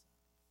question ça.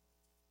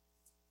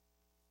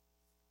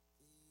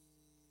 Et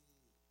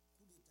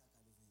coup d'État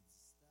 90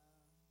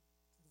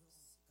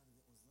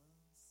 91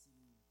 ans,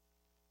 s'il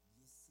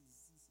bien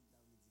saisi, s'il l'a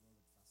dit de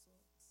l'autre façon,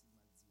 s'il m'a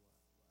dit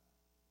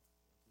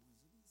corriger,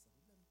 c'est un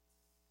problème.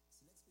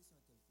 Si l'expression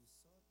en quelque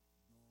sorte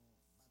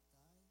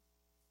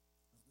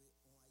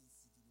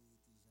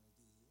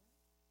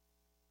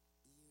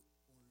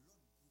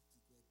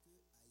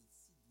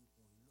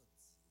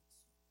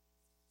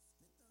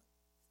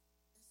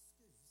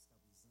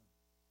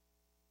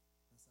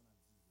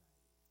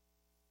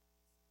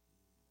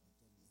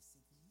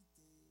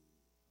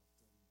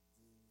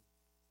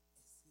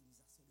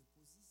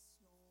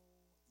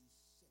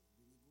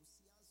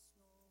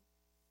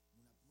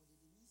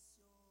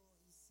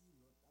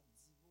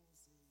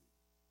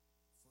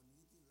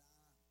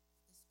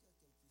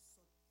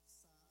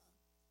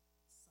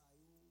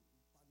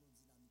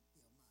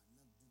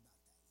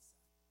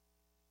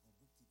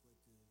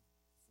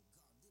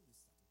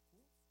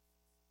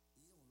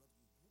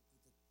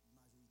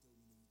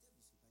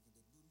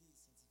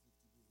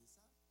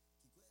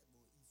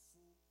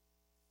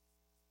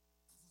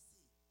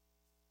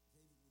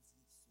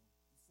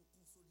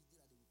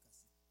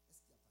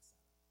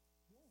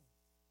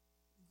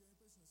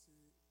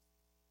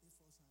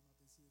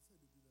commencé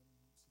à faire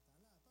depuis le chita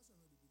là, pas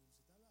seulement depuis le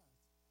chita là,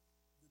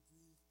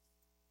 depuis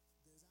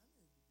des années,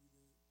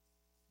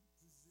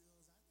 plusieurs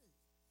années,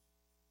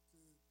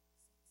 que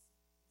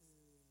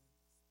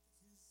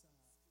crise ça,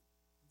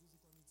 toujours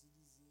qu'on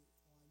utilise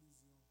en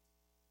allusion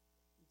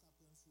ou qu'à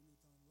prendre sur le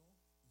temps long,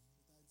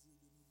 c'est-à-dire de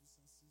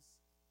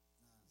 1806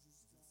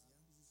 jusqu'à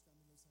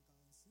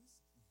 1946,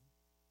 pardon,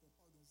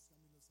 jusqu'à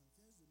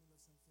 1915, de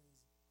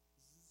 1915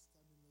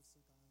 jusqu'à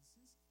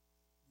 1946,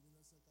 de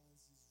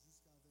 1946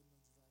 jusqu'à avènement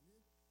du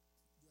Valais,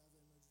 de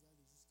avènement du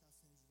Valais jusqu'à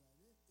fin du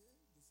Valais et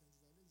de fin du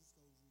Valais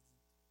jusqu'à aujourd'hui.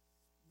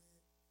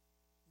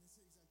 Mais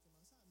c'est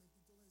exactement ça. Mais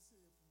plutôt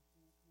essayer pour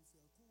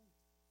faire court,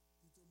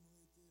 plutôt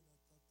m'arrêter dans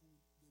le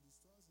cours de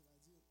l'histoire,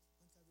 c'est-à-dire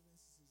en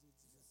 86 et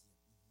aujourd'hui.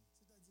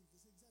 C'est-à-dire que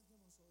c'est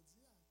exactement ça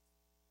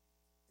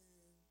qu'on dit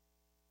là.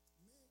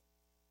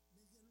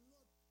 Mais il y a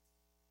l'autre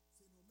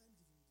phénomène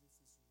qui vient de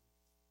greffer sur lui.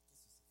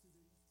 Qu'est-ce que c'est?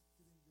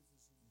 Qui vient de greffer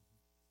sur lui.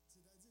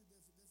 C'est-à-dire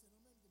des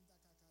phénomènes que nous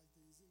avons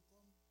caractérisés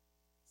comme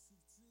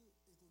structure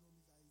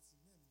économique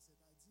haïtienne,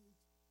 c'est-à-dire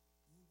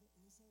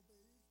nous sommes un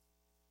pays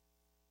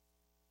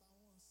par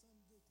un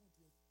ensemble de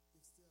contraintes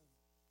externes,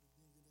 ou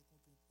bien des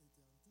contraintes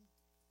internes, tout,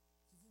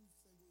 qui viennent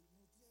faire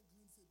une très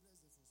grande faiblesse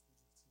des forces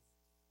productives.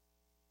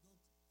 Donc,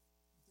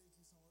 j'ai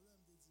écrit ça en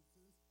l'air, je dis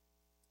que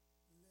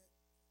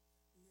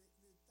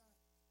l'État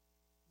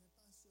n'est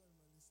pas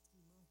seulement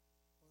l'instrument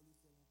par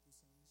lequel on peut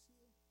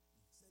s'enrichir,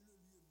 c'est le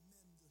lieu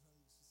même de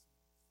l'enrichissement.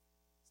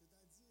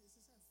 C'est-à-dire, et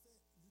c'est ça qui fait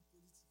lutte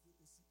politique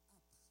aussi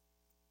âpre.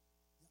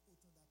 Il y a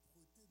autant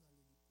d'âpreté dans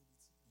les luttes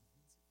politiques.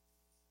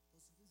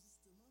 Parce que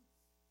justement,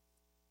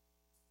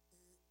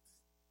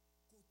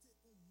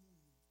 côté au monde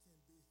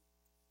Kembe,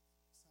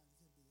 ça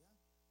Kembe,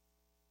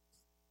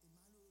 et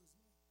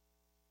malheureusement,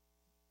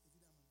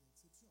 évidemment, il y a des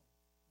exceptions.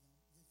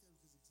 Il y a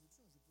quelques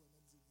exceptions, je pourrais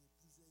même dire qu'il y a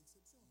plusieurs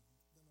exceptions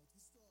dans notre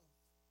histoire.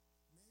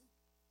 Mais,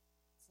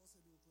 force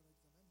est de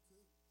reconnaître quand même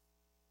que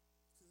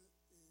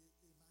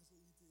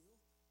majorité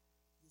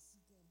de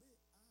succomber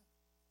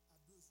à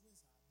besoin,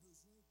 ça a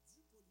besoin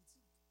du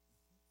politique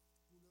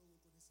pour leur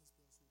reconnaissance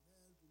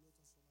personnelle, pour leur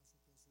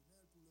transformation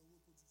personnelle, pour leur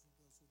reproduction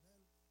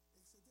personnelle,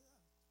 etc.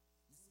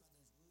 Mais c'est pas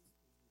dangereux.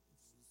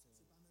 C'est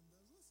pas même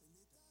dangereux, c'est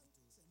létal,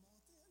 c'est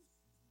mortel.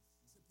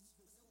 C'est plus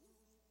que ça. On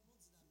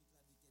dynamique là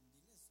de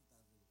Kendele sous ta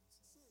vie comme ça.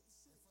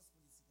 C'est force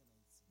politique en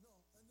Haïti.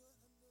 Non, on a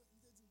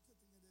dit qu'il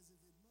y a des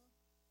événements,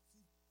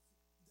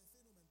 des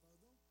phénomènes,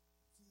 pardon,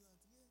 qui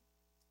rentraient,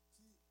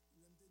 qui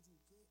l'aiment dire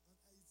qu'en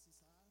Haïti,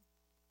 ça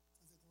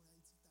avec en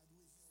Haïti, tu as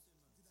doué.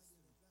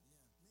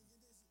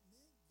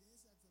 Mais il y a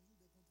certains jours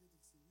des contraintes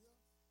extérieures,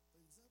 par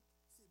exemple,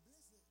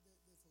 faiblesse des forces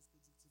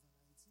productives en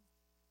Haïti,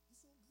 ils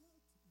sont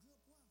grands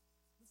points.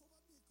 Mais il ne faut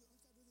pas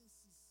oublier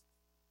qu'en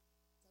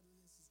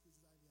 86 que je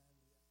vais aller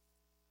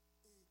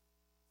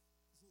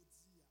et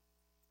jeudi,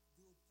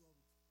 2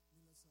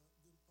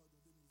 octobre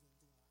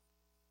 2023,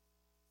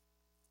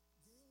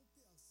 il y a un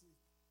percé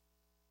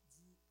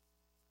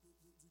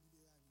du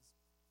libéralisme.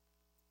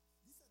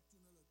 Il fait tout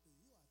dans notre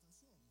pays,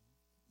 attention.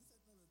 Il fait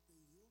dans notre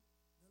pays,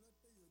 il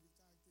est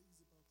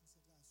caractérisé par la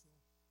concentration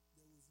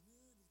des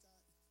revenus,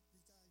 il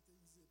est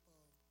caractérisé par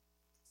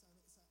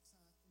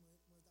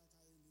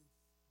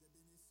des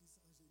bénéfices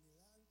en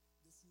général,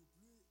 des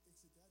surplus,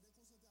 etc. Des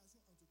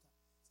concentrations en tout cas.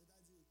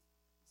 C'est-à-dire,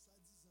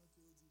 soi-disant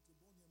que bon, il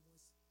y a moins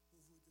de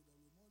pauvreté dans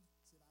le monde,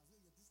 c'est pas vrai,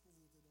 il y a plus de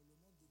pauvreté dans le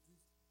monde depuis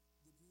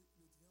le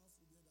triomphe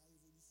ou bien la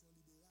révolution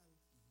libérale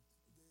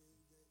de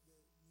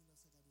 1990.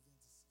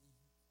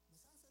 Mais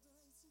ça a fait en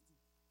Haïti tout.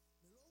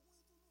 Mais là, au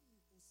moins,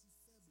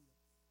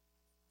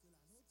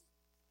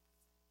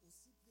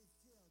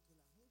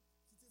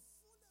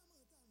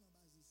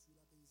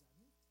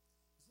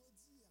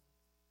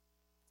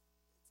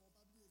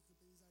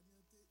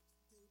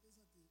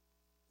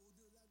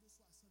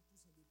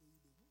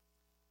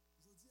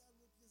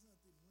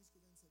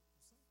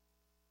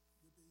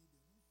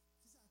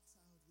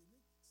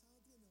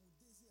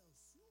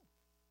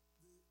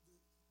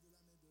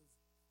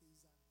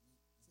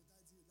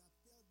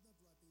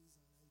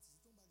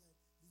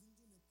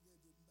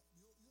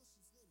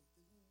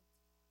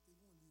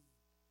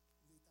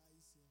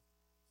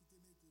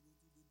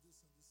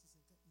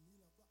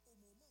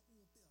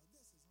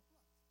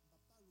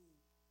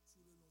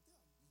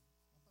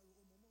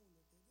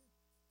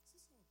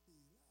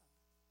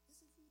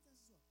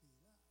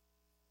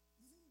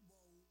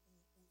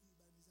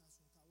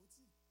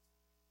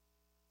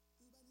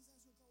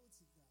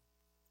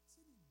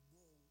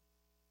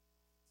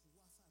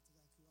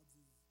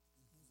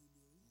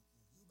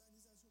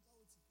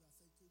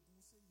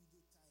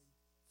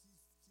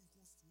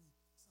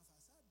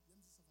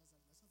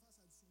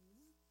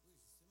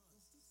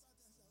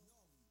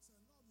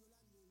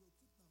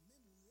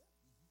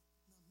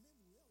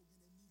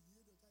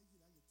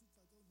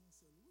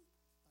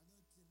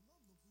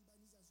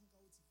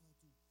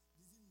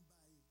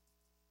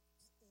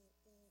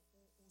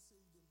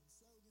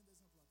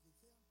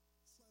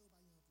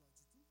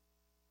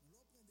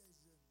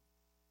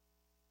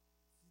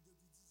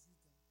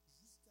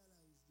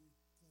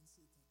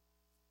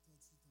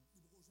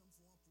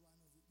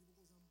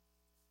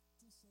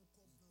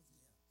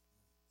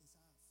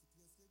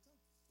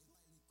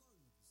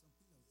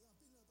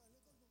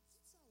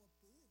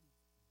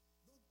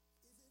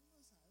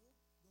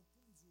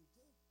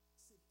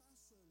 c'est pas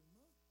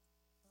seulement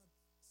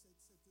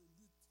cette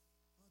lutte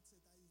entre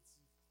cet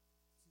Haïti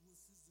qui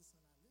refuse de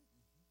s'en aller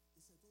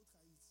et cet autre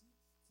Haïti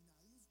qui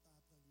n'arrive pas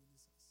à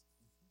prendre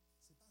naissance.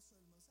 C'est pas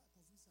seulement ça,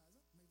 conflit ça,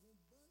 mais il y a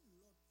bon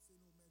l'autre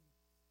phénomène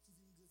qui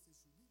vient greffer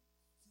sur lui,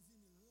 qui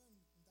vient rendre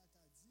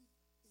Ndakadi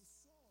et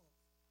sort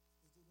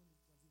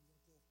économique vient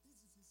encore plus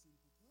difficile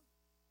pour prendre.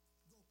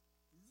 Donc,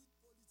 lutte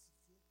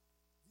politique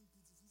vient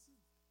plus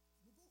difficile.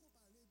 Nous pouvons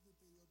parler de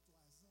période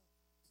 3 ans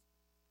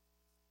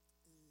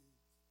et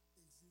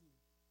exil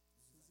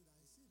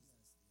président ici.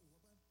 Vous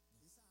comprenez?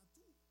 Et ça a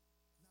tout.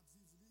 Nous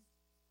avons vécu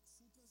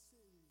sous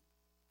transfert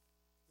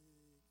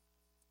et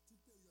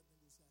toute période de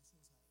négociation, ça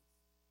a.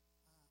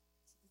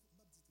 On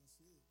va dire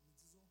transfert, mais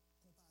disons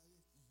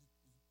comparer.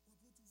 On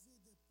peut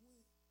trouver des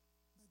points,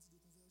 pas dit de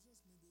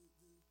convergence, mais de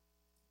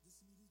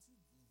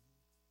similitude.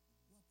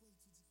 On peut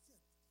étudier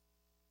quête.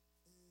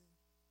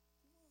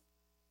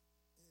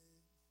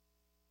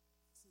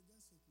 Comment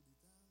c'est dans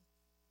ce coup d'État,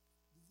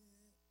 il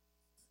vient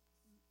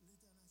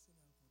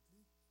l'international contre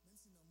lui, même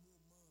si dans le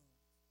moment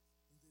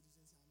l'intelligence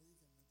américaine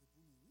était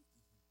pour lui,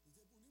 il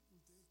était pour lui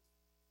pour faire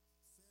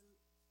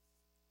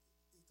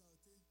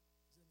écarter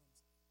jeune homme.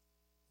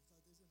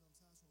 Écarter jeune homme,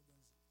 ça a son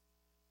danger.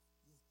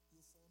 Il a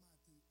formaté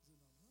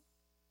jeune homme,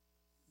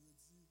 il dit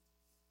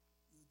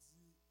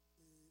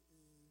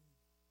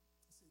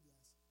c'est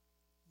grâce.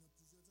 Il y a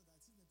plusieurs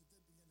tentatives, mais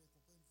peut-être qu'il y a des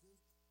comprendre que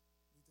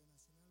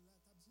l'international là,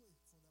 t'as joué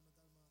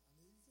fondamentalement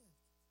américain.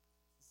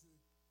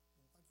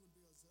 Bon, pas trop de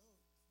période,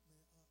 mais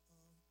en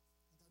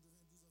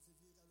 92, en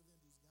février 92,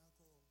 il y a un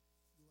accord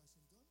de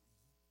Washington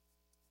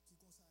qui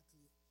consacre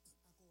accord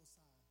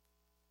ça,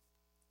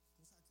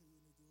 consacré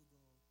René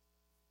Théodore.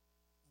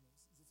 Alors,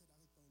 c'est fait avec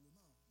le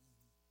Parlement.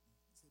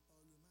 C'est le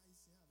Parlement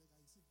haïtien avec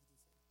Haïti qui te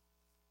fait.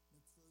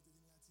 Mais pour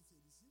devenir ratifié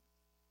ici,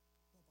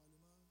 le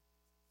Parlement,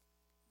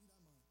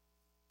 évidemment,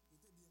 il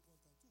était bien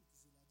content tout,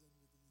 puisque la donne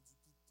du Python,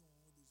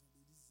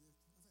 des gens d'Élysée.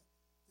 Enfin,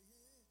 il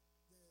y a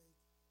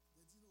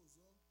des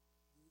dinosaures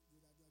de la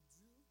droite dure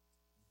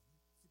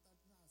qui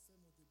partenaient à faire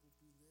montée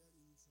populaire,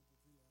 éruption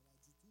populaire, là,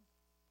 du tout.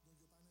 Donc, il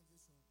n'y a pas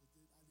d'impression.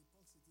 À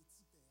l'époque, c'était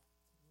Tipéa.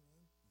 Tipéa ou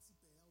le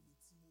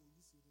Timoris,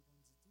 c'est ce qu'on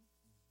dit tout.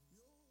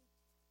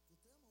 Ils ont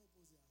clairement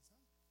opposé à ça.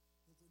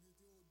 Donc, on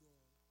était au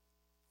dehors,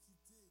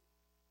 quitter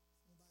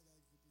mon bagage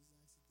avec le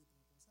président, c'était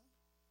comme ça,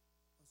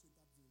 parce qu'il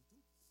tape le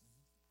tout.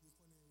 Donc,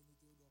 on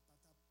était au dehors, pas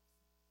tape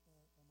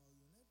en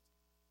marionnette.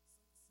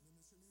 Mais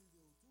M.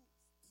 Militaire autour,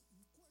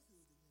 il croit qu'il y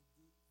a deux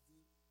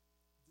inquiétudes.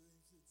 Il y a une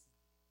inquiétude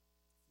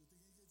de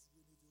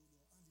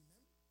Théodore en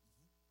lui-même,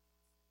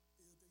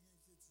 et il y a une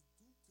inquiétude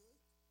tout que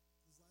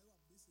le pouvoir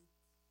a baissé.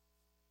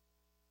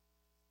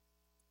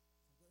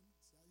 Vous comprenez?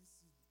 C'est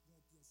Aristide,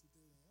 bon pion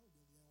souterrain, ou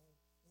bien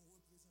on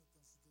représente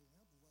un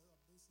souterrain, le pouvoir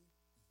a baissé.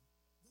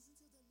 Dans une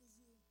certaine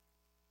mesure,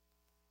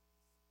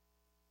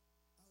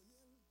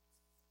 Ariel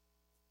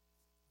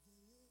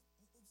gagnait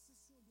une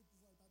obsession de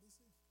pouvoir pas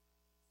baisser.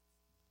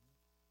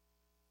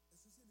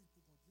 Est-ce que c'est lui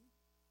pour contre lui?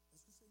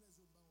 Est-ce que c'est les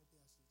autres bancs au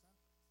PHTK?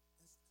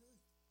 Est-ce que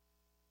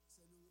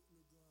c'est le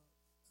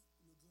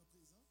grand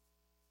présent,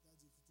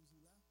 c'est-à-dire qui est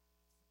toujours là,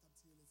 qui a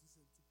tiré les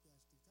ficelles tout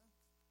PHTK?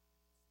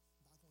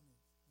 Bah qu'on est.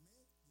 Mais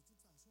de toute façon,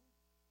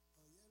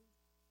 Ariel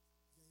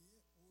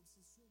gagnait une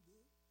obsession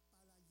de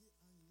pas laguer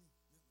en rien.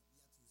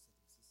 Mais il y a toujours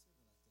cette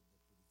obsession dans la tête des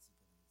politiques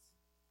en Haïti.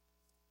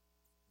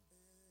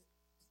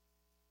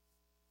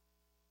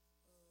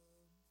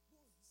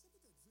 Bon, c'est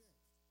peut-être vrai.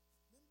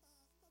 Même pas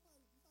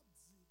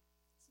dire.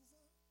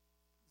 Souvent,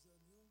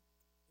 jeunes,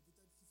 et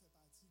peut-être qui fait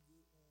partie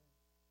de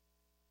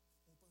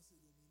on pensée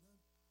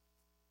dominante,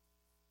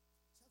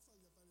 chaque fois que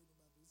je parle de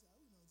ma politique, ah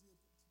oui, non, on dit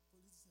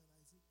politicien en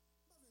Haïti, je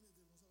ne vais pas venir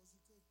comme ça aussi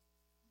que,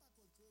 je ne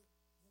pas que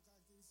mon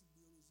caractéristique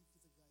biologique qui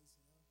fait que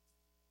haïtien,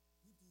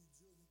 ni plus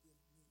idiot,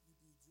 ni plus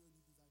vaniteux,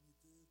 ni plus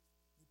gagné,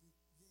 ou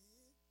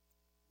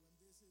on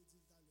essaie de dire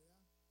tout à l'heure,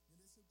 il y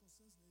a des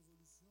circonstances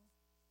d'évolution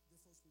des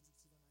forces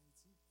productives en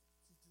Haïti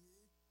qui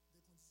créent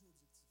des conditions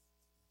objectives.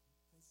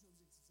 Conditions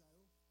objectives, ça,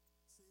 c'est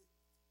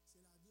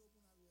la deux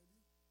pour nous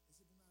aller, et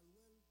c'est pour nous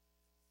aller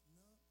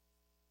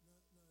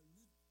dans la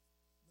lutte,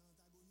 dans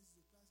l'antagonisme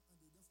de classe en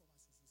deux formations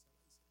sociales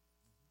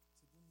haïtiennes.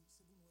 C'est pour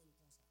nous aller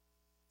comme ça.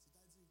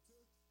 C'est-à-dire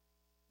que,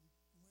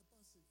 moi, je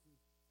pense que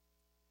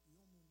il y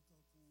a un monde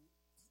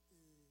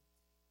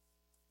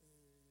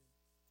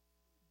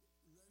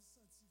pour leur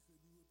senti que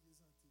nous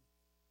représentons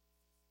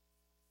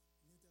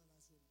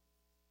l'international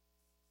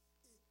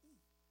et ou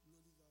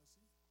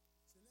l'oligarchie,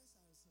 c'est là que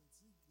ça a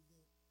senti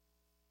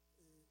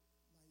qu'il y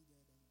a Maïda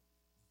dans moi.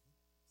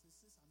 C'est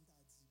ça que je t'ai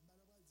dit. Je ne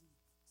vais pas dire,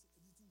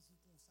 il toujours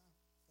comme ça.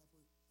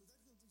 Peut-être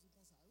qu'il est toujours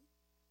comme ça, oui.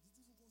 Il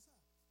toujours comme ça.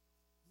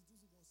 Il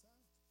toujours comme ça.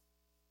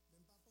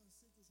 Même pas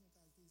penser que son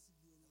caractéristique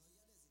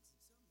biologique. Alors,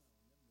 il y a des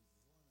exceptions,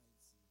 mais on aime le pouvoir en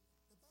Haïti.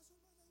 Et pas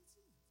seulement en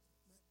Haïti.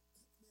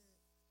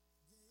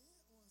 Mais il y a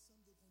un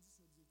ensemble de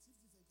conditions objectives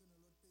qui fait que dans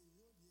l'autre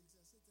pays, il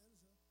exerce tel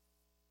genre.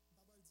 Je ne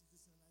vais pas dire que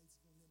c'est en Haïti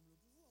qu'on aime le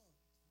pouvoir.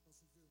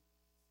 Parce que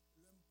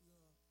l'homme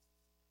prend.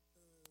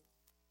 Toujours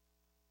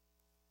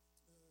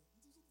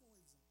prends un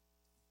exemple.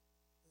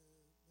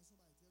 Mais ça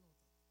va être très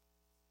longtemps.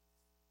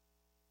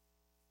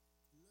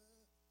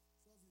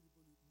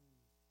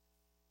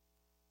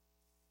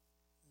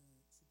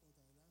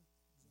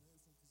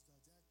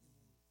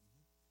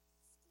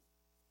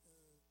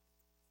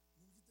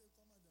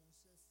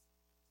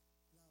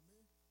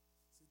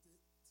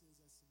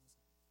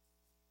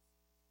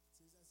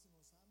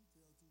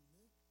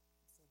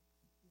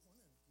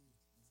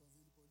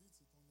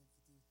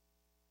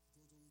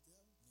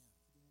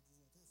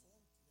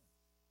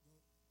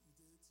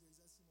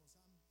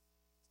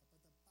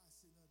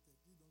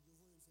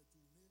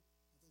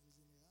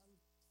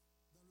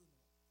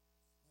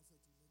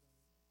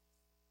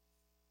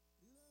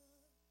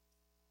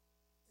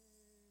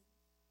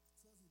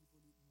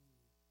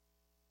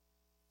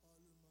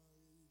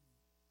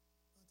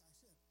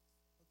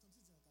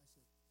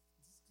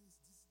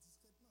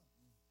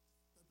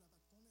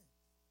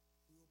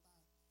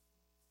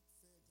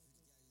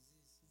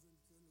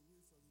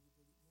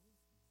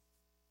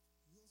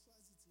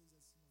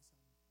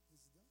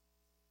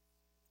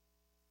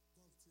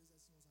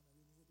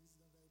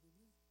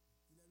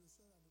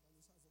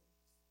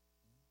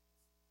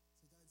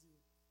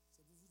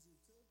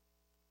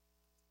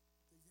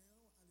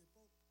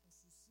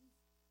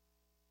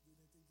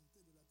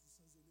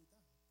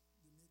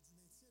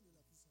 maintien de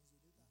la puissance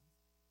de l'État.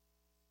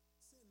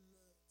 C'est le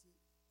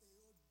et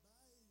autres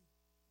bail,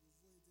 vous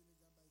voyez les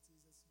gars bail très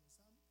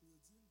responsable pour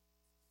dire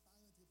pas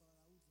rentrer par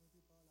la route, rentrer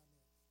par la mer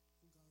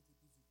pour rentrer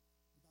plus vite.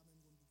 Il pas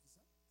même pour qui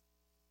ça.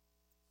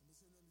 Mais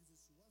c'est le livre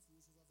sur il faut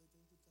recevoir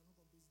 21 coups de canon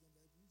comme président de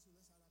la République, c'est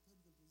là ça la peine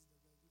que le président de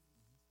la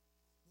République.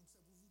 Donc c'est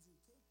pour vous dire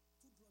que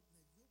tout l'autre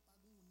nègre, pas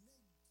de nègre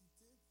qui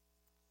était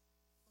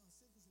pensé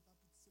que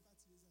c'est pas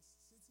tirer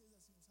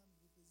responsable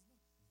du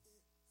président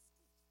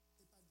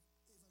et pas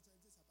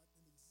éventualité ça pas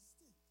même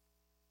exister.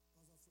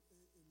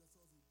 Et le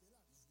Florville était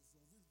là, parce que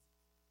Florville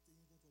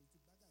tenait contrôle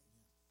toute bagaille.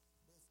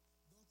 Bref,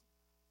 donc,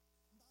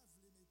 je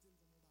ne vais pas mettre comme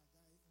un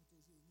bagaille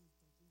ontogénique,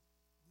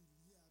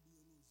 lié à la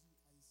biologie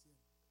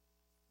haïtienne.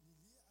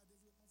 Lié à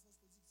développement force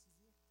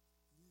productive,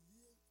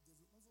 lié au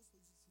développement force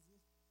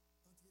productive,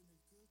 entraîner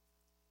que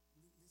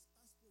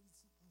l'espace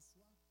politique en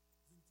soi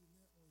vient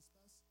tourner en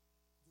espace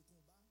de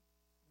combat,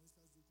 d'une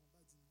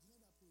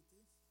grande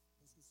âpreté,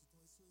 parce que c'est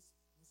non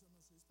seulement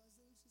un espace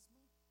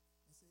d'enrichissement,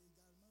 mais c'est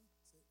également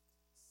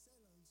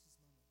c'est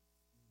l'enrichissement même.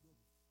 Donc,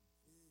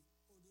 et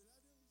au-delà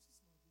de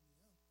l'enrichissement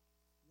criminel,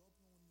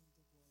 lorsqu'on a une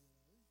temporelle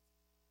là,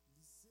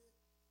 lycée,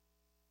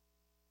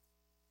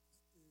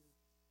 il ne faut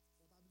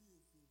pas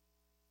oublier que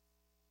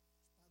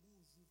pas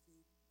bon jour que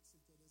le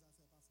secteur des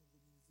affaires pas font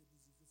communauté pour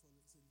dire qu'il faut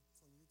l'arrêter.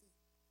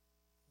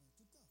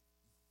 Tout le temps.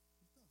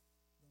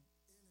 Donc,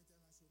 et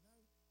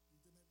l'international, il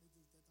te met tête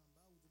en bas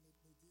ou te met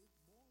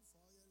bon, il faut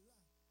Ariel là.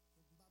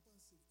 Donc, on ne va pas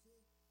penser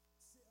que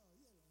c'est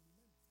Ariel en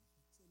lui-même.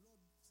 C'est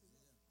l'ordre des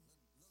choses. Et dans le sens,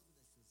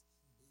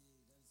 en fait,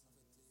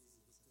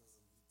 docteur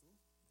Vito,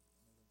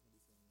 on est en train de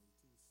faire un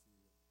retour sur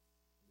le coup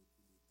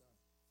d'État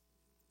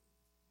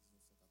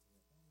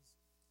 1991.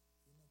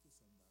 Il y a une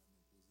question que je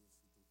vais poser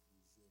surtout pour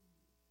les jeunes.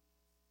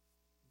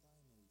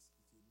 Nous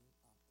expliquez-nous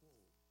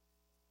apport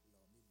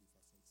l'armée de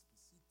façon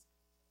explicite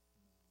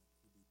dans le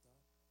coup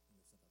d'État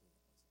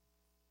 1991.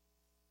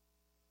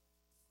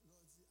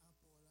 L'on dit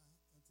apport là,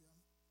 en termes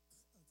de façon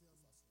explicite, 1, 2,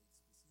 3,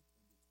 et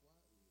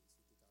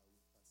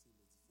c'était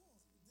qu'à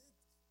passer les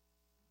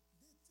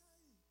différents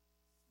détails,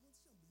 moi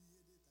j'ai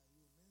oublié les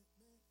détails,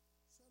 mais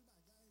seul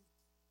bagaille,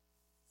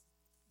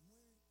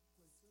 moi,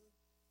 quoi que,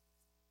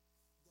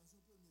 dans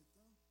un premier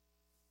temps,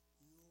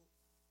 il n'y a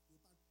pas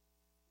réussi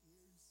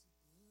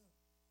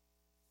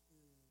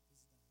pour le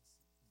président ici.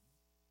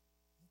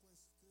 Je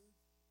pense que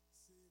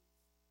c'est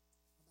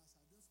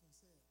l'ambassadeur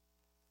français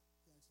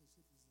qui a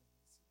cherché le président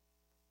ici.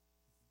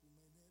 Pour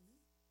mener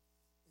lui,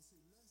 et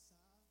c'est là ça,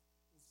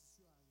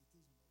 officieux a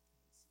arrêté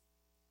Jean-Bertrand ici.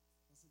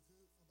 Parce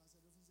que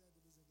l'ambassadeur français a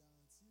besoin de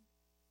garantie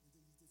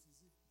l'intégrité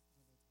physique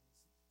de Jean-Bertrand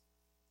ici.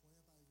 Pour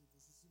rien par exemple,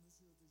 parce que si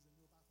monsieur était jeune,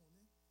 il ne pas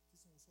connaît qui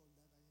sont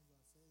soldats, rien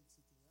doit faire,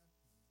 etc.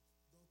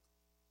 Donc,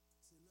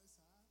 c'est là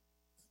ça,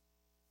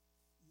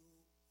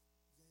 il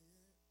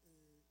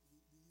y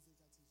a gagné des rives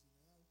quartier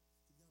général,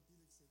 qui a un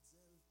pile excès de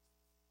zèle.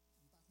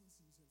 Par contre,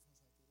 si Michel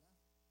François était là,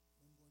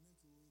 même connaît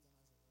que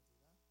l'état-major était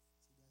là,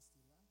 c'est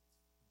Gasté là.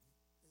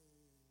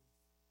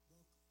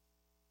 Donc,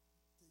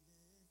 tu as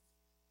gagné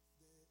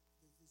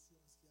des questions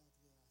qui a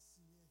trait à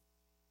signer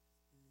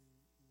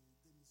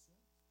des missions.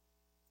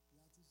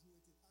 Il a toujours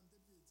été, à me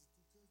dit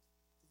tout que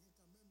tu as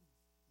quand même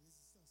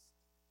résistance.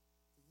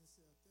 Tu as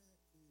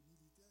certains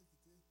militaires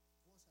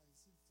qui étaient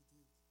proches à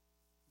ici,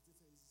 qui étaient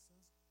fait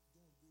résistance,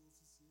 dont 2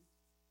 officiers,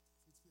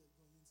 dont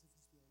une c'est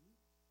Fritz Pierre-Louis,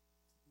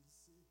 il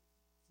sait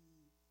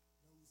qui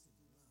dans le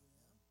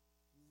Saint-Denis,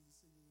 où il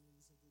sait que le Saint-Denis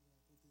a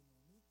côté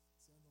nommé.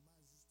 C'est un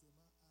hommage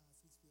justement à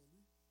Fritz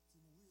Pierre-Louis qui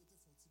mourit, il était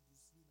fait un petit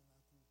bousserie dans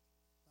la cour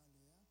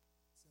Paléa.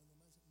 C'est un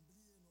hommage,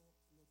 oublié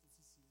l'autre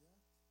officier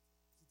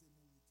qui était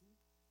mort et tout.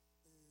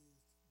 Et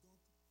donc,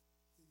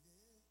 tu as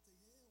gagné un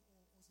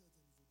certain niveau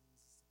de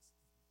résistance.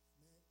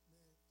 Mais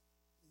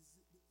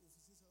les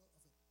officiers, enfin,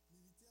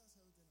 militaires,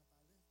 ça a été dans le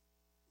palais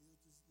et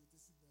ils étaient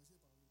submergés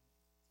par le monde.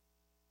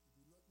 Et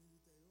puis l'autre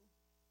militaire,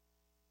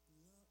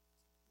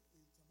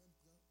 et quand même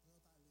prend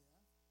Paléa.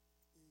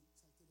 Et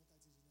ça était dans le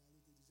quartier général, il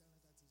était déjà dans le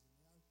quartier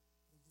général,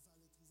 donc il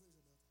fallait trouver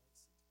Jean-Bertrand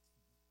ici.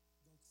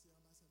 Donc c'est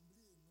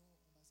l'ambassadeur, et non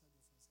ambassadeur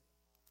français,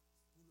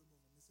 pour le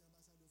moment, mais c'est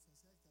l'ambassadeur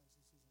français qui a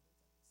cherché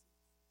Jean-Bertrand ici.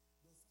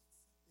 Donc,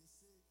 et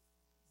c'est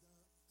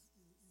dans, il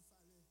fallait qu'il était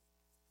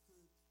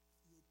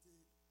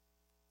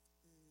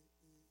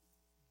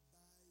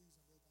bail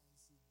Jean-Bertrand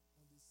ici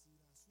en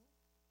destination,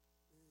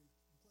 et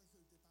je crois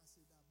qu'il était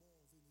passé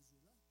d'abord au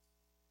Venezuela,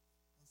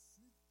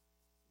 ensuite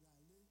il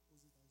allait aux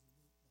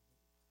États-Unis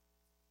d'abord.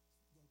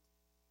 Donc,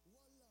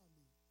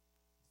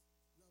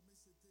 l'armée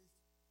c'était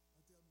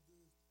en termes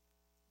de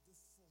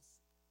force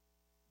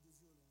de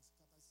violence,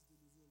 capacité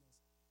de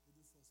violence et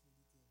de force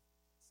militaire.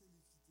 C'est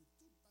l'équité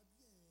tout, pas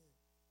bien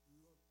l'autre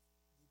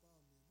groupe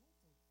armé, non, au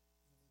contraire.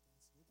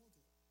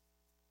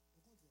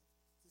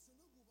 C'est ce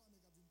groupe armé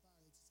qui a vu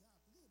paraître, c'est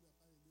après, il a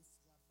parlé de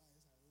frappe, c'est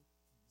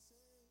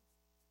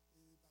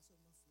pas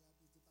seulement frappe,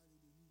 il a parlé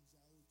de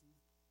ninja et tout.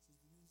 Les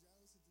ninjas,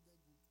 c'était des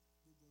groupes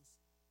de gosses,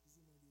 plus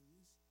ou moins de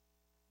riches.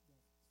 Bon,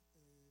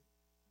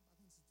 par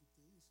contre, c'est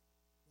tout riche,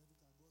 mais en tout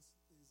cas, gosses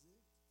aisés,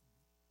 qui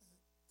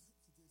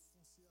étaient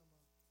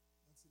foncièrement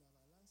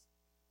anti-Lavalas,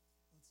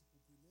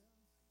 anti-populaires,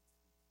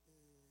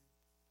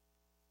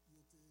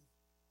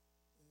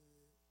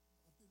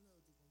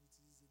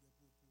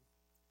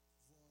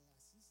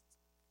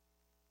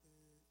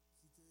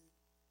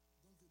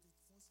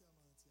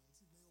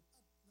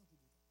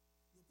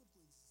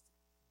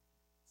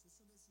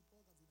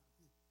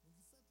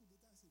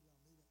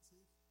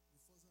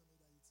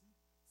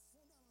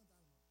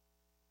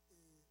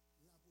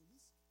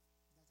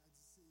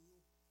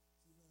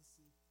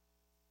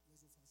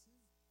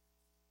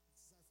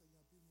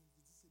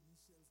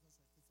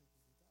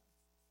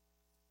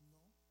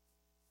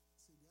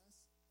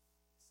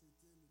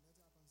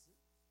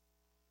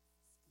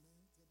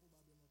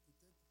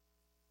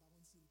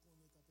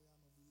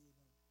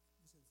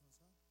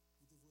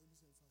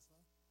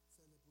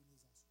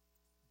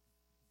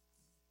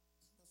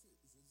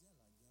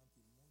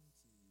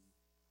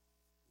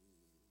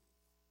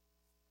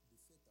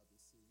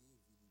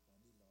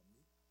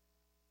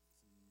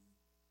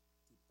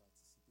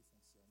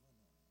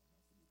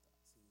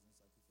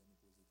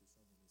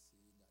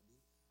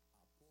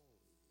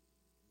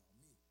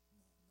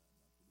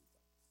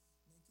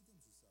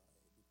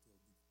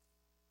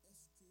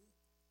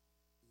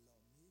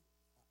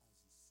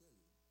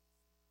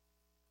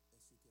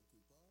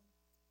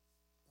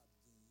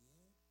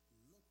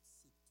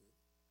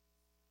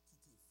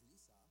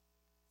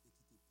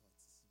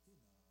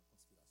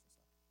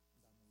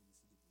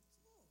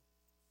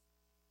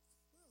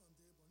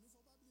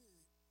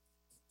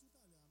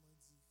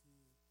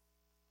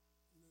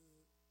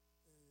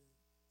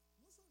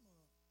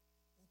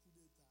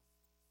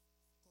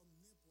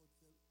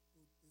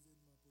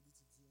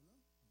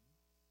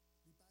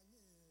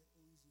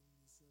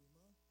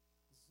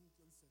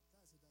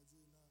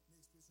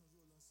 opération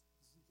violence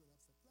jour que l'a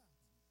fait là.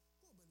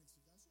 Quoi bonne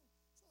explication.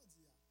 Ça on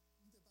dit,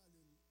 on t'a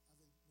parlé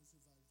avec M.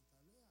 Val tout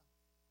à l'heure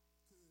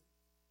que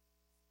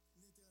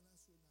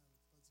l'international,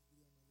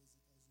 particulièrement les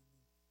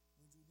États-Unis,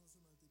 on dit non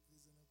seulement était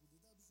présent dans le coup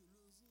d'État, puisque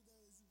le jour des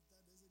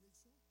résultats des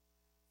élections,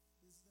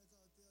 le président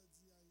Carter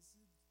dit à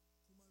Haïti,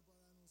 comment il peut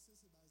l'annoncer,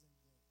 c'est pas un gain.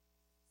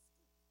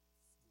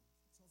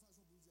 Son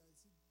façon pour dire à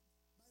Haïti,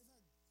 pas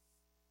vague.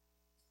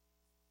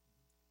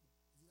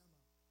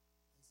 Évidemment,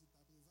 Haïti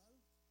pas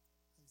préval,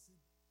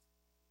 Haïti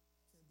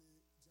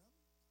Kembe Jam,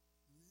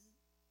 lui,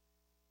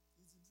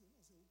 il dit, monsieur,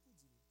 non, c'est au coup,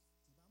 dit,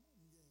 c'est pas moi,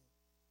 il gagne.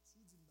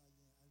 Si vous dites,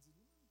 il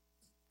dit,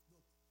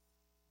 donc,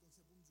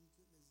 c'est pour me dire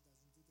que les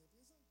États-Unis étaient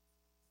présents.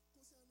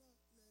 Concernant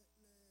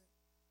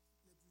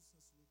les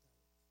puissances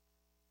locales,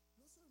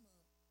 non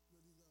seulement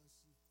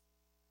l'oligarchie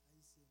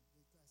haïtienne,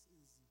 les classes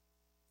aisées,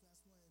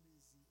 classe moyenne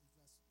aisée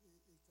et la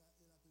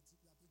petite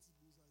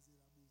bourgeoisie et la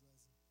bourgeoisie,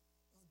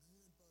 en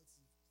grande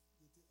partie,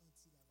 étaient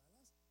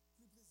anti-Lavalas,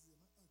 plus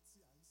précisément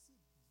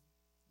anti-Haïti.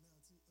 Mais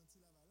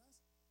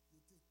anti-Lavalas,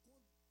 était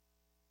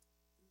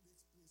contre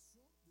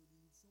l'expression de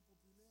l'éruption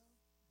populaire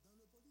dans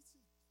le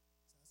politique.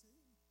 Ça, c'est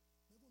une.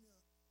 Mais qu'on a,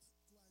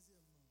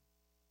 troisièmement,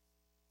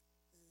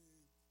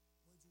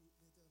 moi je dis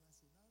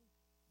l'international,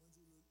 moi je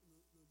dis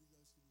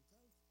l'oligarchie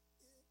locale, et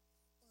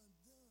pendant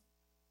période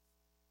coup d'État,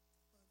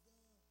 on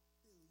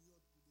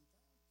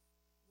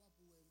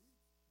pour aller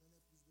donner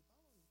plus de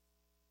parole.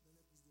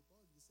 Donner plus de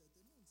parole de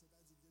certains mondes,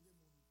 c'est-à-dire que les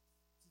mondes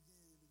qui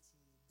gagnent l'élection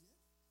bien,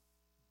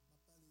 on va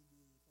parler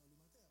de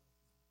parlementaires,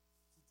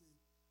 qui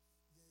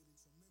gagnent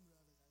l'élection, même là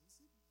avec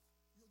Haïti,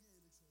 ils ont gagné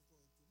l'élection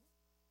correctement,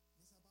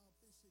 mais ça n'a pas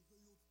empêché que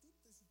ils ont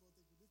tous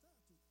supporté coup d'État.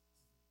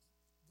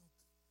 Donc,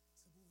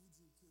 c'est pour vous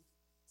dire que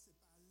c'est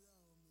pas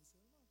l'armée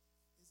seulement.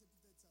 Et c'est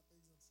peut-être ça, par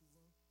exemple,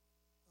 souvent,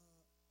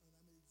 en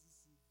Amérique du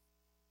Sud,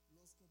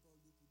 lorsqu'on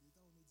parle de coup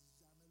d'État, on ne dit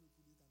jamais le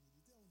coup d'État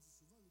militaire, on dit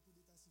souvent le coup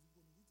d'État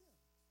civil-militaire.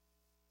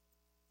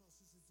 Parce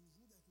que c'est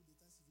toujours des coups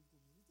d'État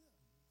civil-militaires.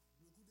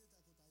 Le coup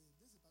d'État contre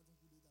Haïti, ce n'est pas un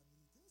coup d'État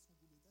militaire, c'est un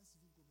coup d'État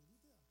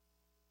civil-militaire.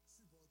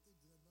 Supporté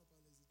grandement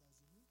par les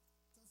États-Unis,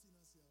 tant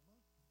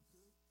financièrement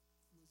que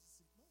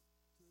logistiquement,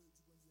 que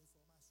du point de vue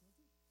information.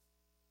 Tout.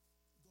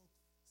 Donc,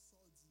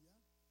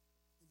 Sordia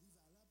est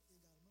valable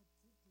également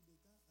pour le coup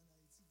d'État en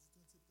Haïti du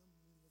 30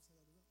 septembre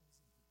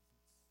 1991.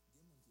 Il y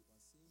a des gens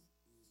qui pensent,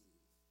 bon,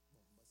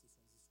 c'est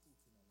son discours qui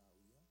est dans la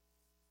rue,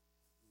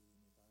 et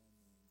nous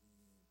parlons d'un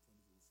point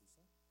de vue sur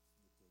ça,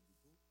 Dr.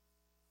 Dupont.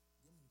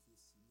 Il y a des gens qui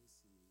estiment que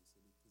c'est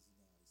le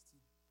président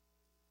Aristide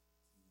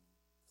qui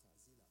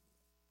crasait la mer.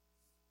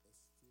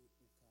 Est-ce que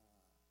au cas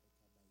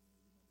un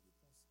élément de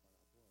réponse par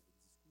rapport à le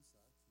discours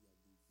ça qui a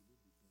véhiculé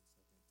depuis un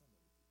certain temps dans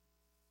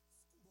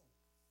le pays?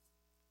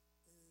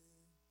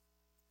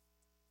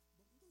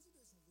 Bon, une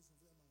considération que sont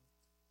vraiment de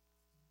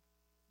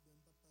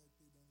ne pas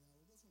être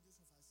dernière, une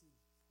question facile.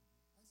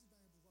 Ainsi pas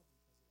un pouvoir pour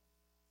craser la mer.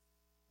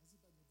 Ainsi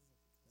pas un pouvoir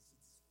pour craser la mer. Ce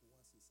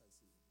discours, c'est ça,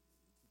 c'est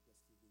qui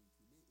presque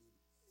véhiculé et...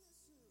 Bien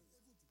sûr,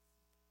 écoutez.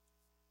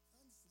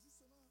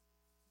 Justement,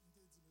 on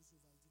t'a dit, M.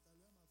 Val, tout à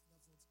l'heure, on a fait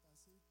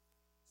passer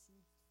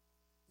sous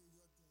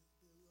période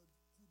coup d'État,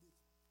 c'est-à-dire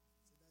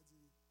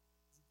du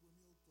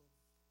 1er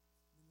octobre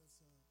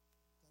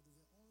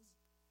 1991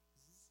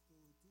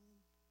 jusqu'au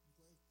retour,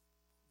 du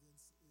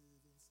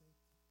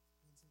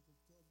 25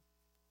 octobre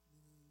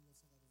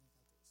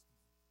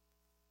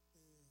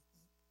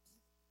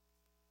 1994.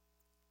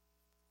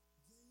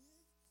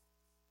 Gagner,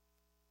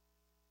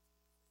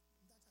 d'accord,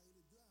 il y a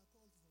les deux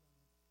accords qui sont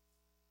fondamentaux.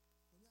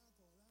 Le premier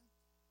accord là,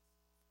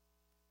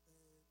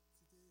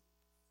 c'était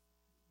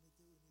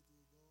Météo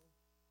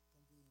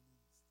comme Premier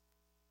ministre.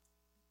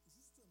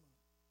 Justement,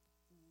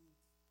 pour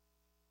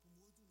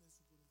me retourner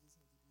sur la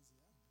question qui était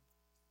posée,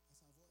 à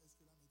savoir est-ce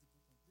que la météo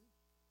pour complet,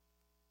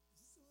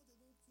 justement, il y a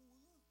un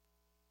courant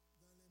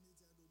dans les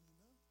médias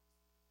dominants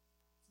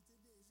qui était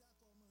déjà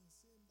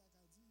commencé,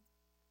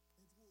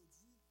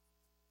 introduit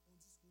un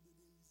discours de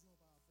dérision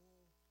par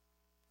rapport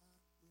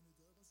à René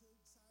Théo, parce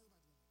que ça n'arrive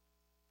pas très mal.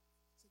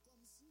 C'est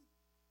comme si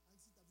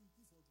Haïti a vu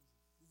plus fort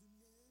toujours. Il vient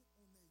gagner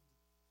un aigle.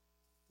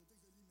 Côté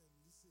que lui-même,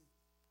 lycée,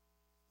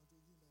 entre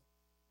guillemets, la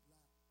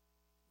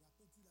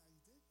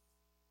popularité,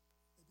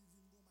 et puis il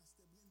vient un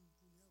master brain comme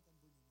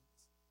Premier ministre.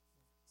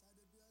 Bon, ça a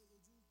depuis là, il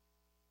dit,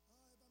 il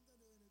pas me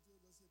de René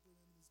Théo, c'est le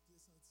Premier ministre qui est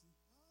senti.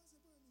 C'est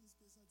le Premier ministre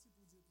qui est senti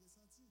pour dire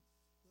pressenti.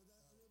 Le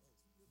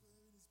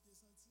Premier ministre qui est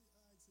senti,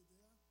 etc.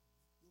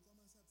 Il a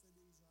commencé à faire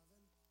dérision avec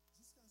elle,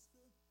 jusqu'à ce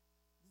que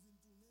il vienne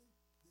tourner,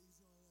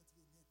 dérision en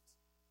rentrée nette.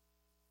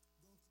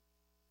 Donc,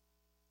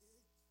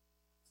 et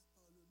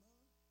Parlement,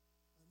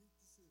 en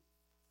plus,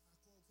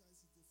 accord qui a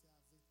été fait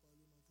avec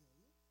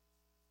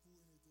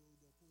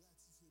parlementaires pour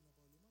ratifier dans le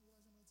Parlement, il ne va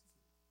jamais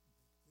ratifier.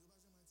 Il ne va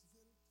jamais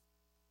ratifier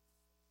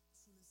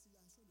sous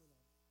l'instillation de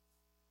l'armée.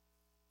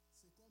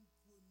 C'est comme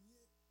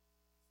première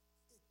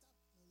étape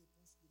dans la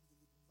réponse de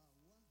Baroua.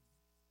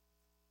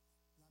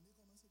 L'armée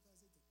commence à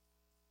écraser.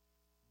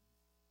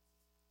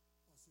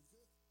 Parce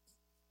que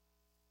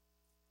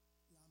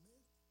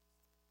l'armée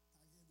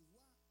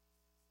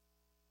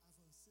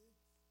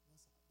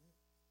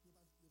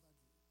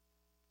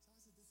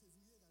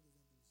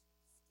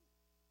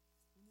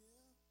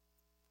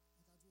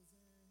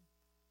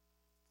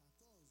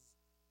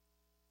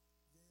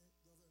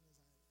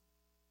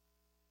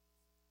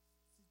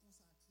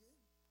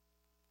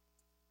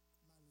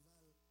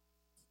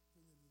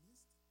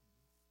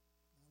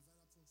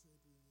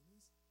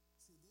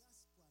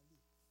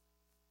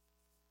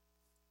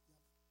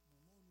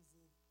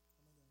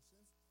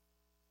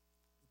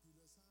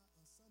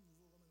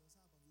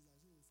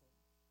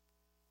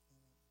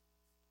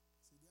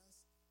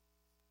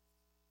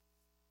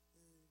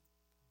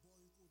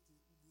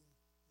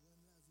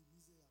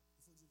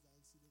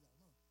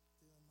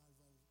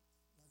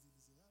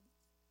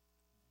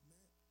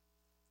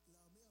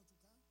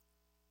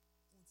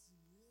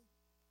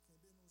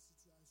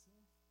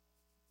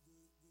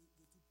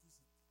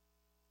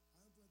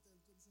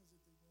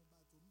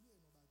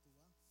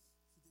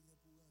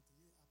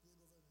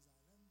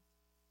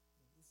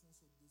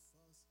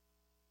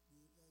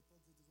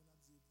côté qu'on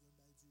a dit bien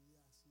bail durée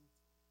à chaud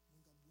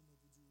mon cap gourmet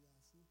pour durer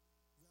à chaud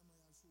vraiment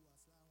y a chaud à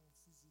là on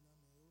fusil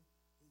dans mais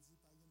et dit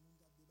pas gen moun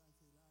cap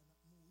débarquer là n'a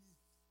mourir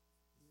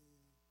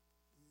et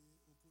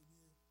au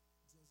premier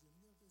janvier j'ai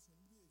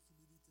l'impression qui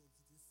militaire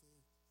qui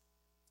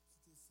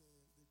te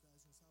fait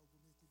déclaration ça au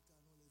premier coup de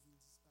canon les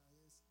villes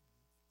disparaissent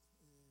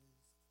et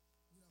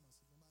évidemment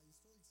c'est pas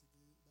historique c'est que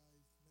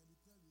mais il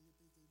prend il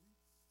répète lui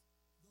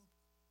donc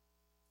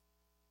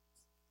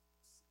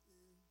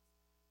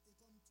et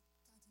comme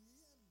quatrième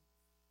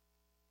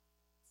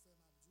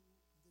fait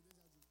Mabdou j'ai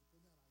déjà dit que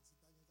premièrement c'est pas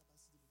une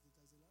capacité pour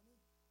décaser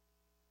l'armée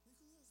mais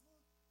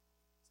curieusement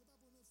c'est pas la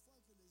première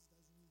fois que les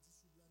États-Unis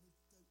dissout l'armée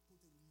tel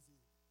côté rivé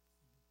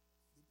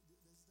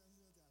les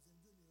États-Unis ont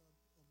 22 millions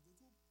d'hommes de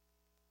troupes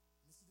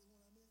mais si devant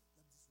l'armée la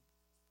dissout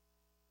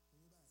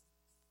premier bail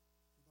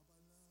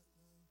le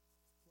papa là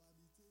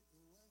cohabiter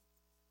et ouais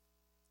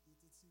il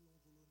était tiré un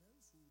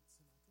colonel sur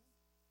Sénateur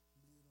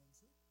oublié non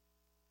monsieur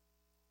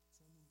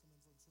son monde quand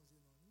même faut changer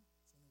non lui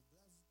son est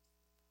brave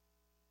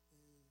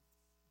et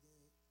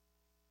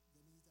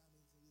des militaires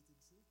américains qui étaient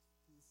monsieur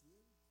pour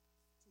fuir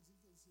c'est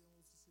dire que c'est un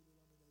officier de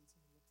l'armée d'Haïti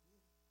nous va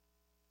tuer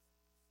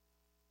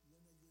le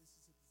nègre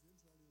si c'est pour fuir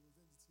tu vas aller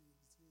revenir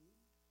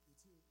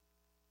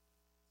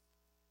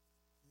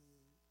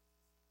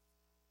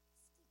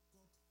de tirer et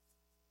donc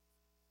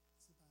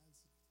c'est pas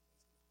ainsi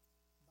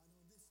bah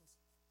non défense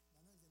bah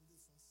non il y a une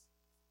défense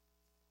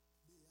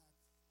béat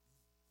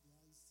il y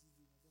a ici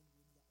de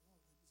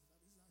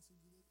non c'est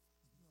pas besoin de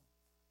sécurité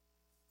non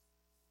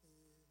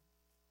et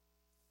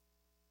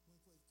moi je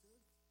crois que est-ce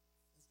que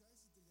si tu as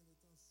une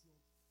tension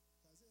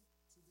casée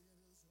si tu as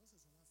une tension c'est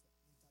son affaire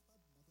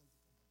mais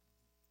capable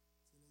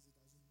c'est les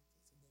États-Unis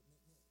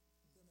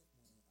mais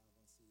permettez-moi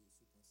avancer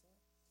ce point ça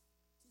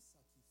qu'est-ce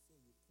qui fait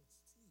le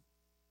construit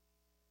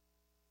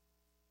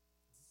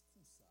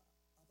discours ça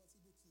à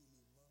partir de quel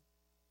élément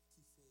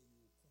qui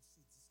fait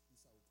construire discours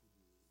ça autour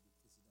du président ici parce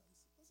que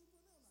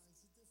premièrement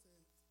c'était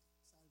fait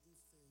ça a été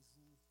fait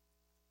jour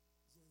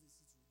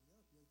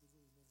investiture il a été vu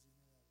le 9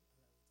 général à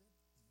la retraite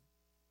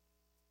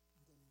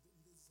comme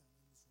il dit ça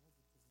dans l'émission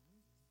pour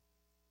prévenir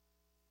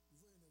il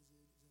voit le 9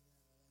 général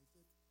à la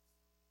retraite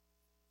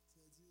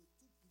c'est-à-dire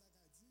tout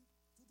n'a dit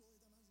tout au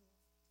état-major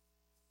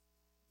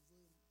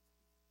et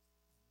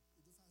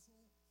de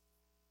façon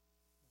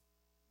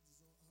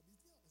disons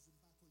arbitraire parce que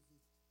je ne pas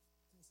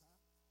comme ça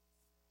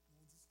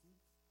mon discours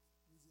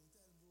vous dites un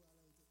tel mot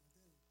à la retraite un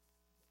tel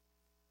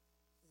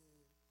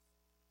et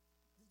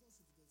disons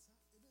c'est peut-être ça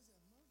et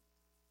deuxièmement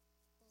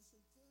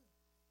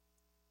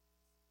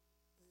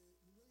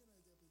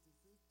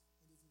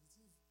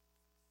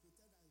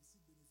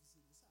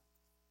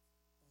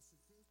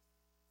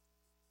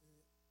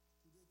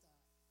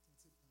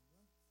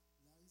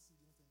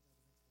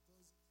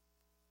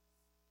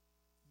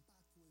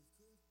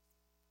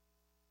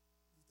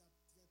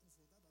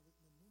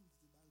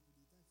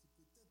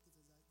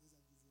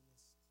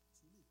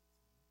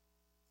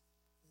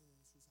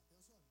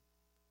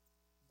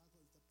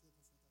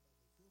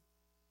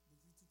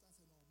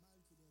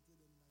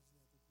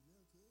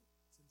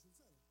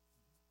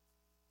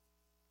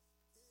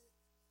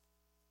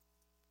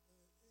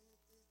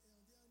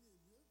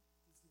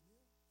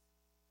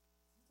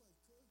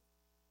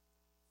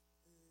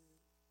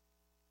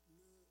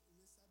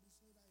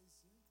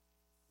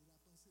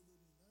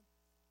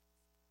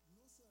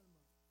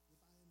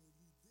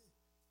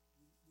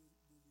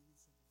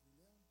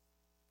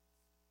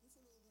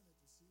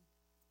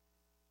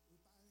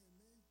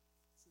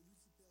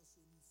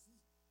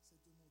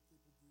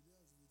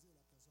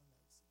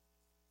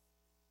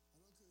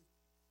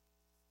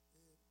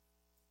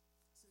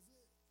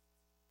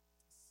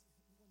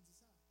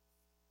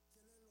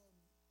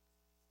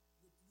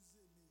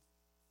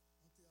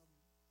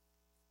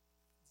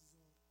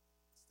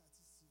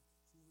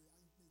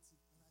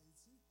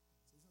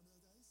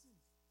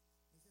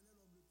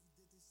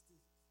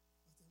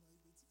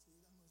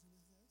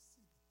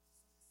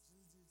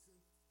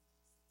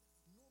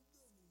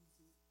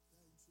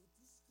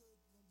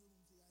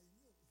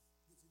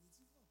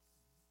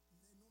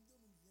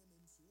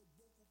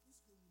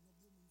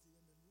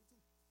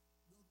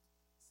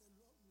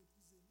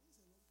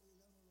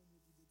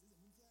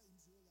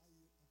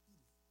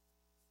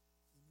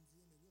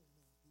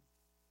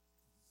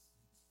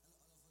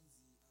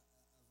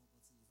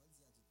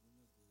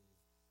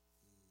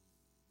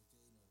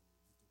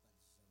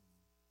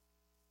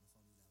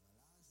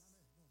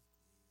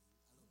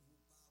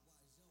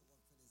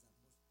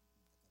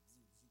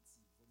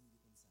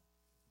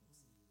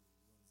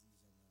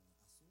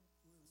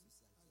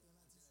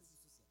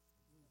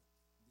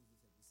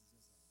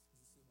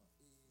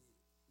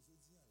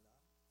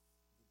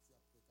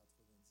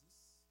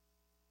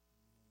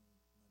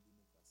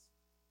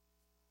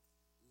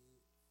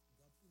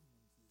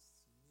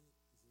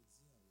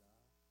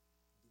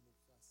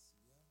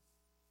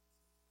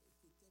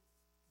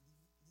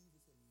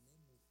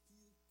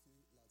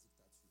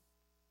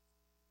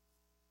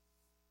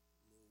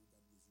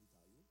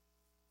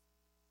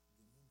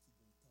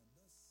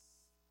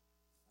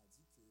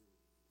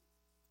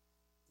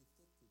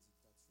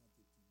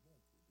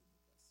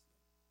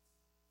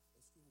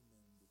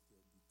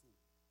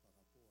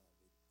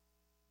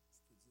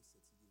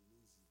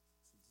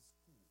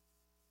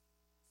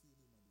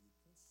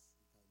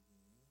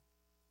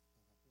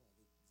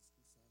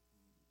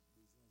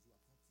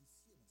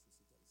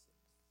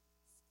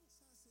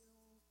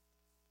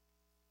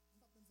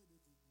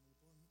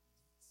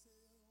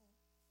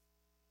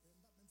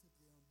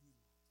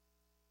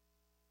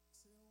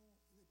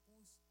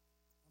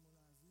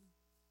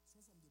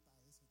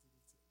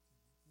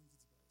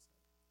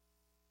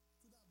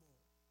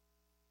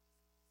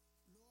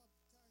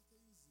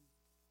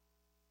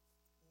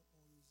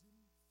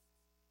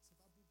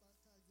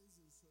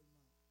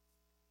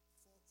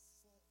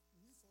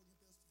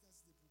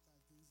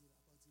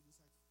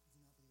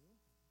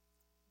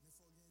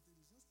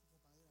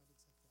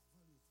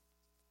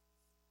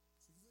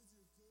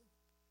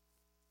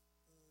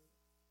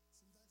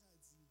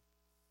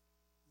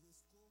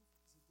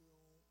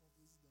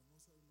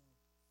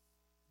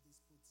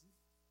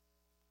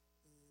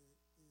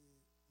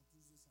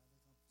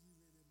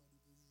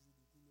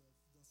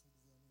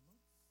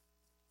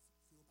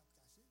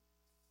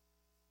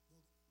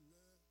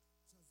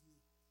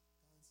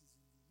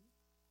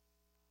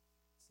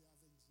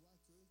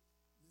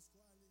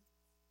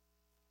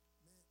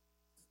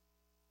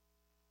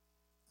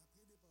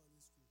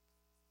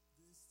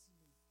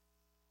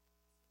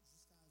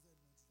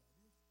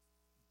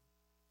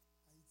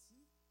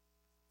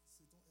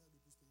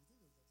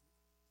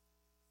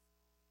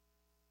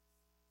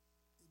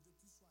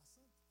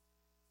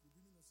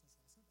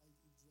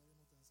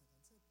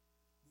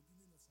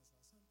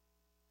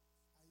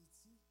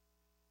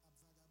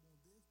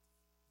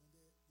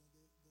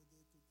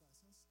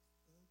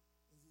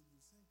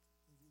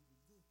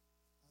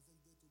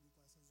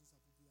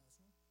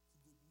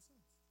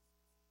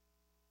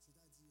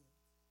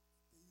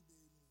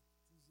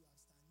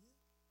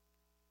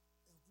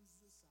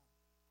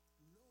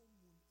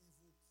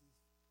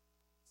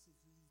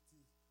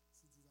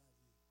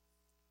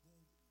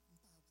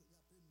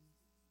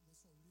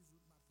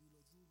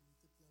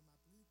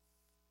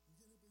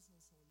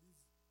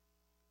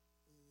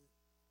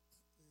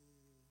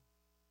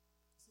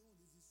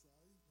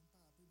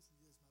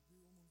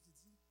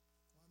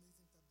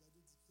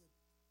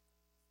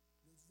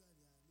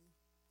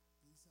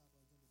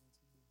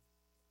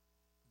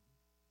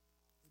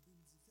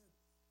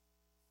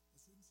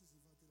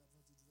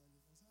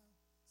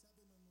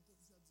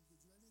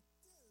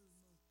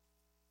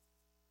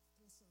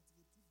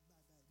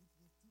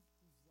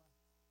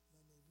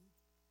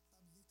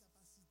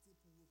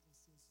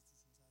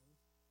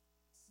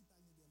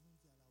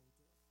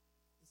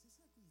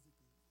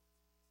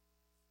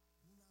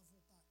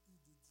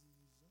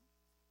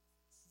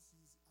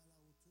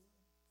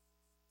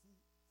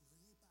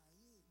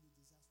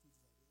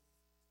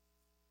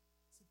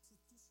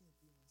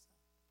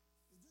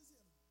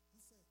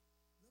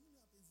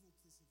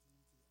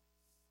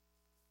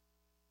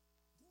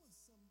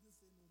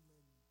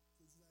phénomène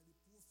que vous allez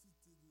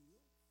profiter de eux,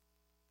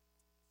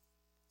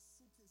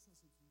 sous question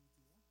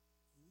sécurité,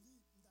 lui,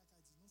 dit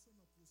non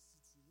seulement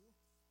prostituer,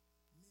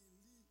 mais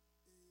lui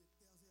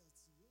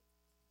pervertir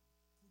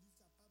pour être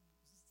capable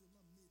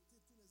justement de mettre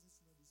tous les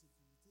instruments de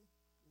sécurité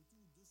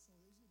autour de son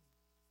régime.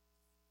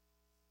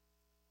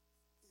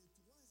 Et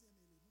troisième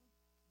élément,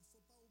 il ne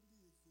faut pas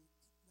oublier que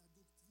la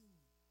doctrine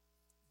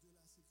de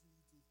la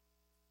sécurité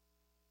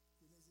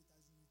que les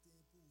États-Unis ont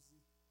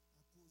imposée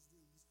à cause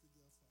du risque de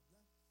guerre froide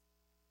là,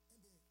 eh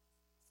bien, il ne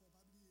faut pas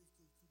oublier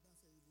que Cuba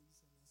fait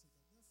révolution en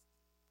 1959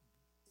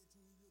 et tout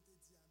le monde a dit à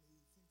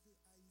Américains que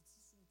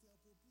Haïti sont terre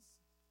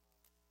propice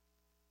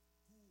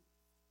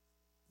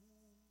pour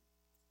une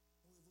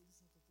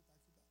révolution contre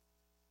Cuba.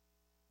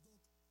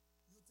 Donc,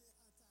 il était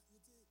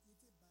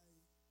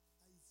Haïti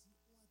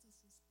une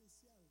attention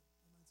spéciale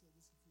en matière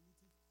de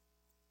sécurité.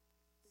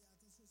 Et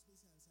attention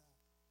spéciale, ça.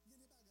 Il y a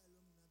des bagages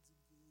là, on a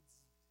dit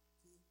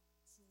que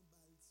si on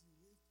balle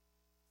tiré,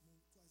 mon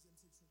troisième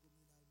section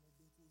communale, mon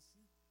bien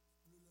cochu,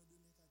 le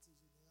lendemain, quartier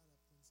général a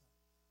pris ça.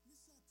 Mais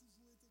ça a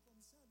toujours été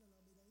comme ça dans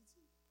l'armée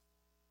d'Haïti.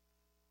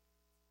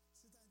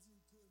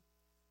 C'est-à-dire que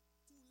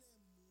tous les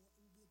mois,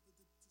 ou bien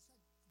peut-être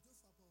chaque 2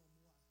 fois par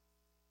mois,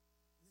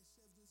 les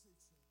chefs de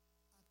section,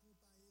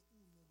 accompagnés ou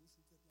non de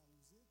Chouquette la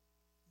Rousée,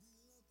 ils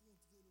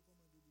rencontraient le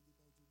commandant du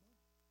département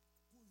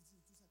pour lui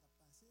dire tout ça qui a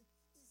passé.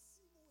 Et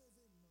si mon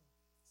événement,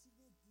 si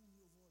mon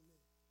pour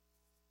volet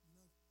dans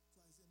la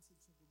troisième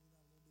section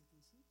communale, mon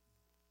Bécochou,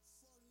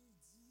 faut lui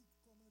dire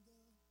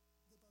commandant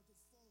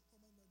département ça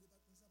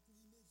pour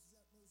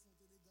immédiatement faire un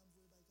télégramme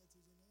pour le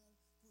quartier général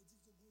pour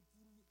dire que gros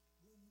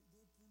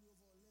pour le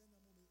volet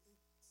dans mon et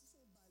si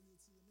son balle est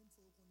tiré même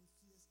faut qu'on ait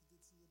qui est-ce qui t'a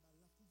tiré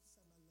balle là pour qui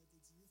ça balle là t'a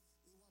tiré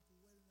et on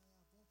pour elle dans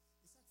rapport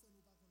et ça fait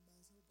nous pas contre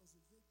balle ça parce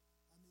que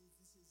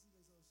Américain saisit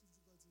les archives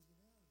du quartier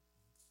général.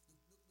 Donc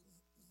Brito bah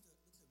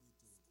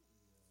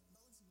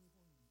on s'y répond Oui, c'est avant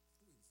ça.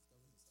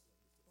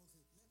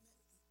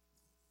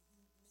 OK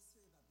mais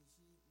messieurs pas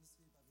péché moi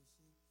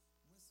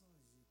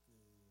songe que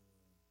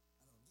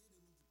alors il y a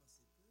des gens qui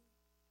pensent que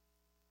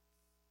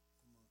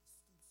comment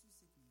structure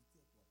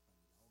sécuritaire pour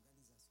parler là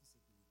organisation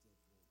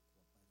sécuritaire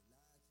pour parler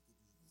là qui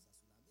était toujours ça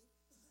sous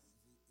la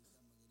baie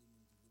évidemment il y a des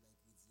gens qui veulent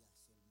crédit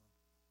seulement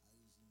à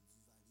régime du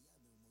Valia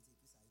mais on montre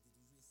que ça a été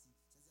toujours ici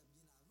c'est-à-dire bien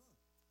avant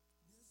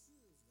bien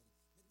sûr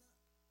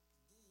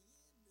maintenant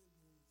il y a des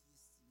gens qui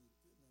estiment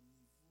que dans le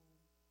niveau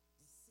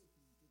de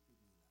sécurité que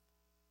nous là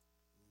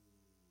et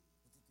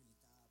peut-être que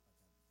l'État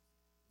pas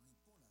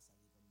répondre à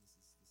ça comme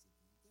nécessité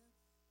sécuritaire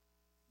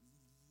lié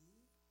à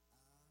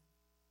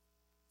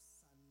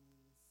ça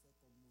nous fait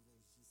comme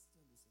mauvaise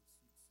gestion de cette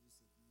structure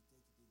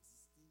sécuritaire qui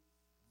existait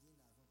bien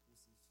avant le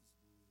processus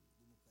de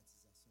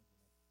démocratisation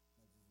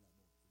qu'on a vu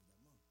là-bas,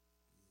 évidemment.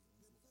 Et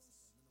on ne peut pas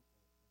s'attendre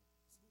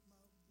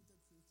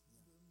peut-être que je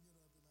vais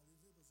un peu mal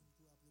élevé parce que je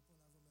pourrais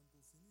répondre avant même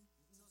qu'on finisse.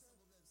 Non, c'est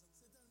problème.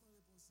 C'est tellement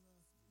réponse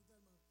là,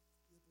 tellement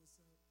réponse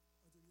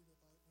entre guillemets pas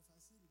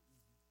facile.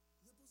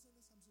 Réponse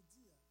là, ça me dit.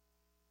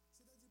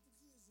 C'est-à-dire pour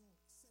qui ils ont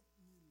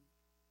 7000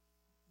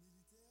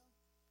 militaires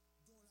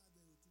dont là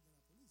de retour dans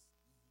la police.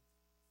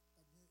 Il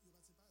n'y a pas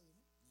séparé,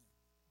 non?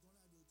 Dont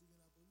là de retour dans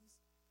la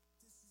police,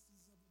 c'est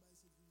suffisant pour la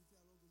sécurité alors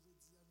qu'aujourd'hui, nous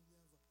avons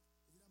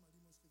évidemment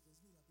dimanche que 15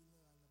 000, après nous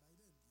avons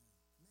Biden.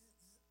 Mais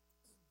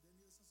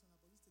dernier recensement de la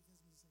police, c'était 15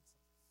 500.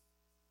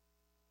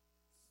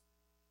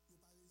 Ils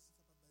n'ont pas réussi à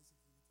faire la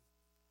sécurité.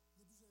 Il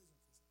y a plusieurs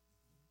raisons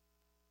pour ça.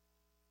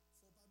 Il ne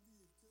faut pas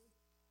oublier que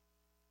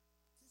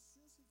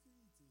question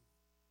sécurité,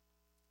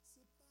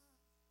 c'est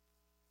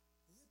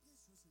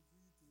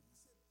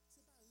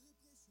pas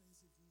répression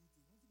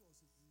sécurité,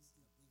 c'est pas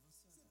répression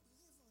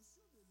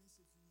insécurité, non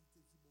qui bon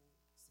sécurité.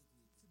 C'est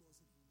prévention de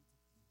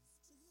l'insécurité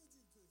qui bon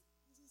sécurité.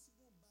 Ce qui veut dire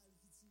que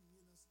nous aussi une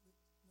balle qui tire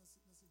dans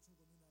cette section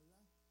communale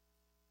là,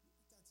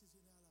 le quartier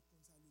général a pris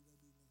ça le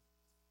lendemain.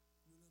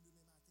 Le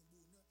lendemain matin,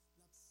 bonheur,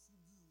 la sous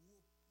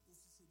bureau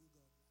officier de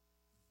garde là.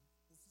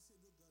 Officier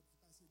de garde qui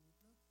passait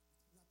maintenant,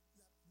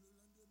 le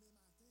lendemain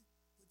matin,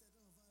 peut-être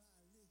avant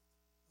d'aller,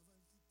 avant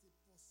de quitter le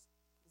poste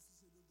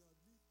officier de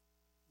garde,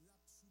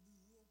 la sous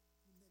bureau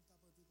pour ne pas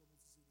porter comme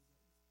officier de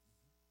garde.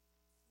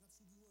 La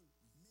sous bureau,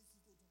 mais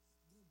qui coton,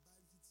 une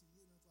balle qui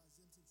tire dans la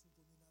troisième section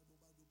communale,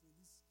 bombarde de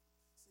police,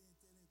 c'est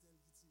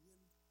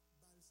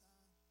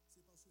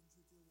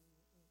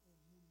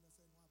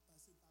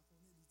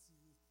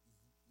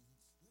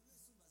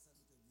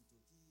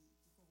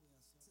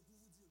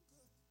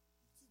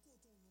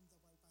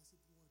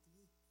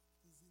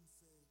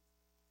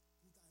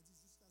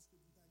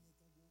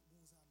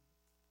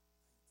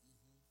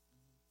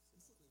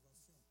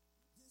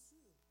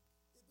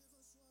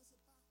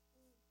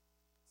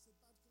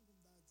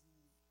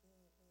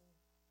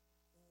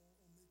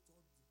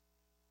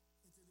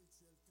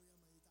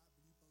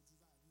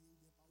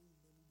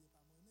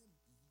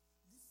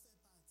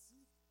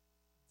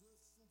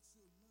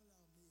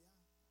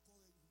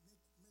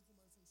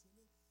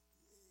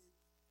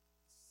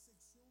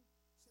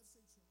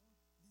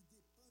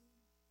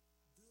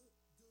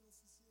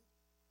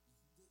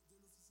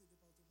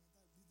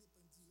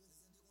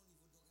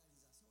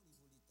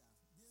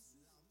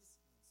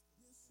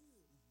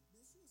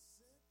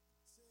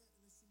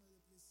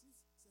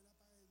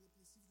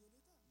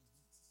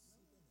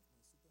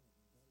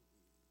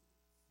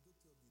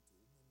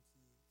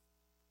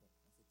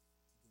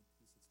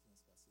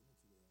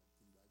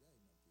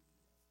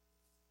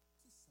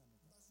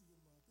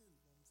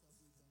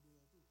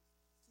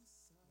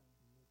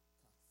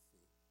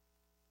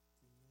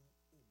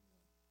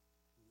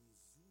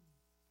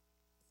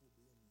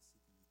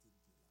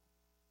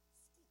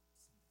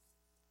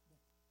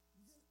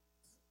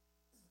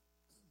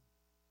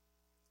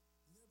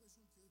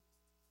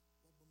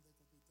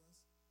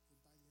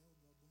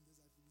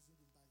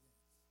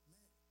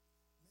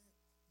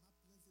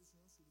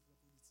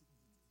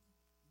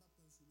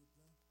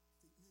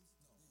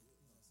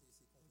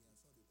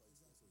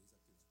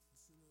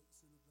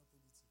le plan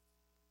politique.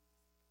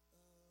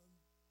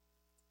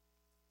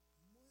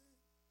 Moi,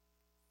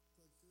 je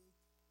crois que,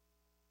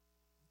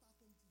 par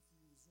contre, qui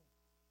raison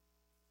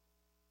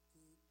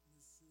que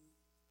monsieur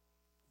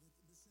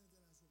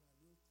international,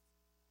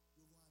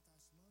 il y a un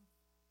attachement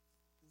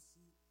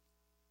aussi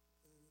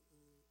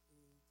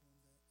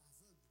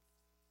aveugle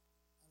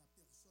à la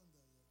personne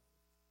derrière là.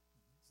 Je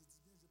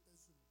dis bien, je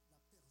pèse ce mot,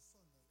 la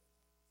personne derrière là.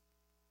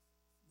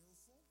 Mais au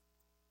fond,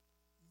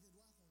 il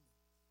doit qu'on est.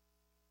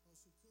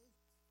 Parce que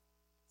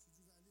sur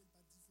du Valais, il n'est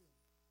pas différent.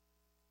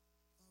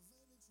 En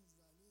 20 élections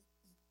du Valais,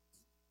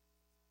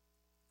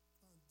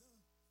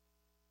 pendant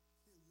la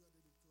période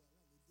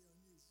électorale, les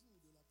derniers jours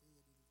de la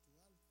période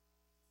électorale,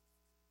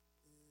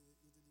 il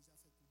était déjà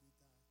fait coup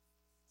d'État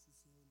sur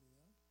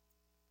Fioléa.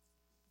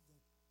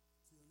 Donc,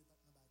 Fioléa pas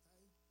dans la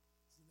bataille.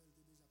 Junel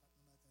était déjà pas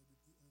dans la bataille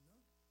depuis 1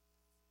 an.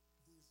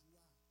 Des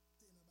joies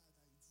étaient dans la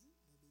bataille due,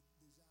 mais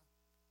déjà,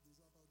 des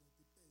joies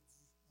étaient perdues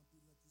en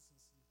pile la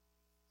puissance.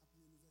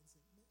 Après le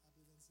 25 mai,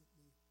 après 25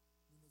 mai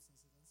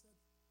 1957.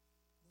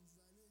 Donc, je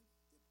vais aller,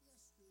 c'était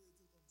presque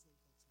comme ça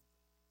le coq.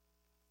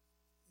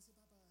 Et ce n'est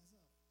pas par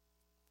hasard.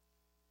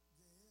 Il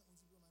y a un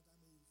diplomate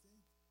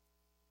américain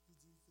qui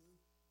dit que,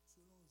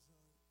 selon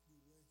Jean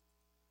Louis,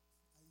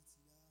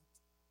 Haïti là,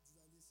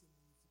 Duvalier c'est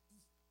mon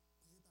équipe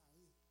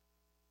préparé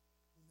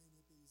pour mener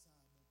le pays ça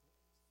à bon port.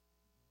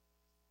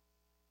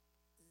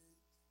 Et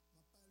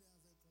je parlé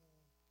avec un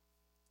membre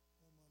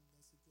dans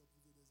le secteur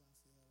privé des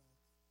affaires là.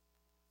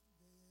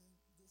 Il y a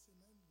 2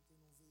 semaines, nous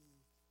avons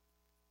vu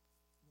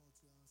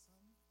mortuaire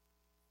ensemble.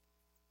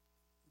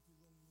 Et puis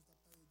nous avons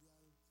parlé de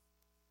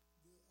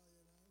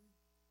Ariel Henry.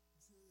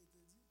 Monsieur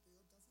était dit,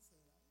 période qu'il faut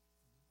faire là.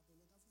 Après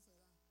le qu'il faut faire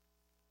là,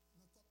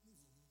 dans top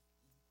niveau.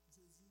 Je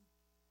dis, bon,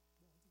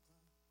 en tout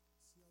cas,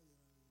 si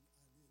Ariel allait là,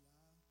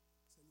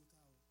 c'est le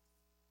chaos.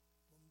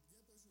 Bon,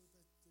 bien parce que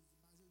la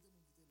majorité de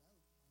mon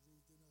qui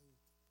était là,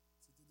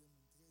 c'était des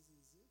gens très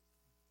aisés,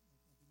 en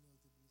plus, ils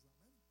étaient bourgeois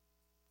même.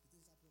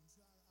 C'était ça pour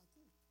monsieur à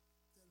coup.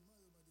 Tellement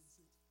il m'a dit,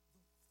 monsieur,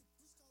 donc,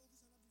 plus qu'à ça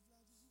n'a plus là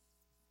toujours.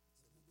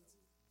 C'est une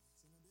bêtise.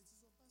 C'est une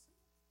bêtise au passé.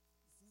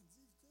 Il faut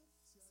dire que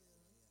si c'est le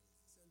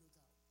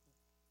chaos. Bon.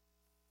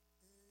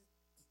 Et, mais,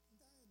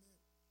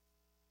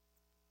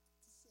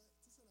 tout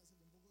cela, c'est bon.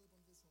 Pourquoi répondre à la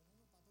question?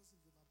 Non, pas parce que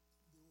je vais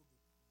déroger.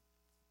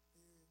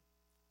 Et,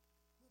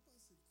 je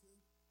pense que il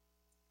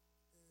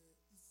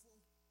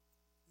faut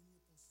une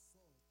réponse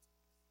forte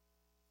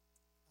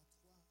à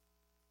 3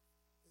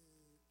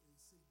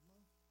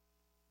 segments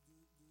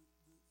qui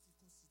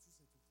constituent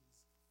cette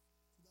crise.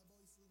 Tout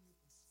d'abord, il faut une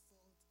réponse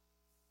forte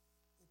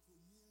au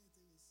premier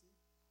intéressé,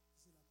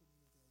 c'est la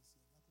communauté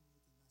haïtienne, la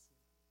communauté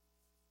nationale.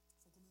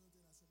 Cette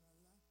communauté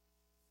nationale-là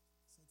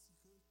sentit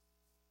que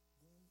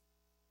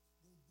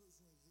ont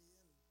besoin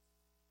réel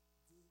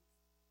de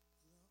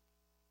prendre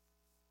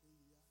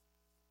pays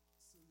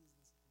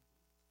sérieusement sous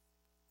contrôle.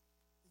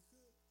 Et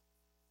que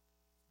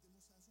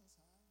démonstration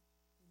ça,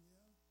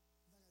 première,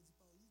 on a dit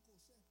par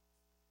ricochet,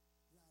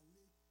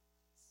 l'aller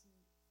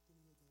sous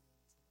communauté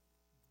internationale.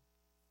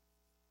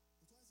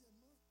 Et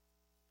troisièmement,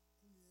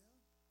 première,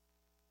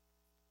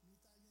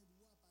 nous avons le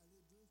droit à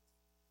parler de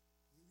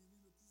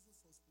réunir le plus de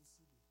forces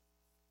possible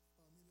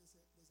parmi les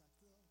acteurs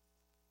pour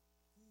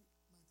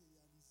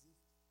matérialiser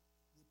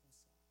les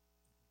réponses.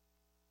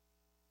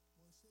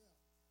 Mon cher,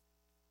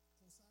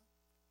 comme ça,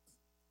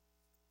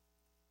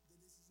 des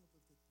décisions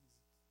peuvent être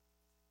prises.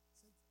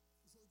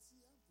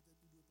 Aujourd'hui,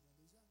 peut-être nous deux prendre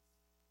déjà,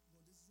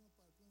 nos décisions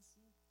peuvent être prises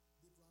sur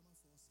le déploiement de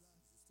force là.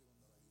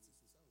 Justement, dans la Haïti,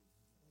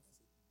 sur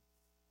ça,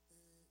 oui.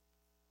 Et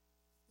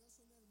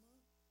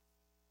personnellement,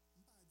 je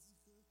n'ai pas dit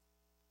que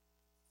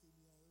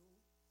Kenya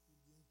ou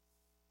bien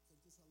quel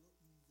que soit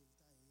l'autre monde de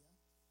l'État pas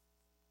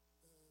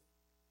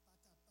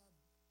capable,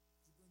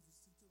 du point de vue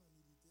strictement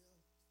militaire,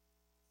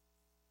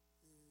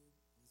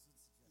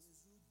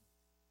 résoudre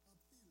en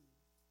pile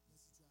la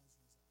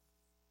situation.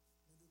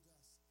 Mais de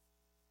grâce,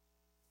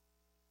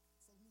 il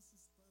faut que nous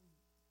suspendons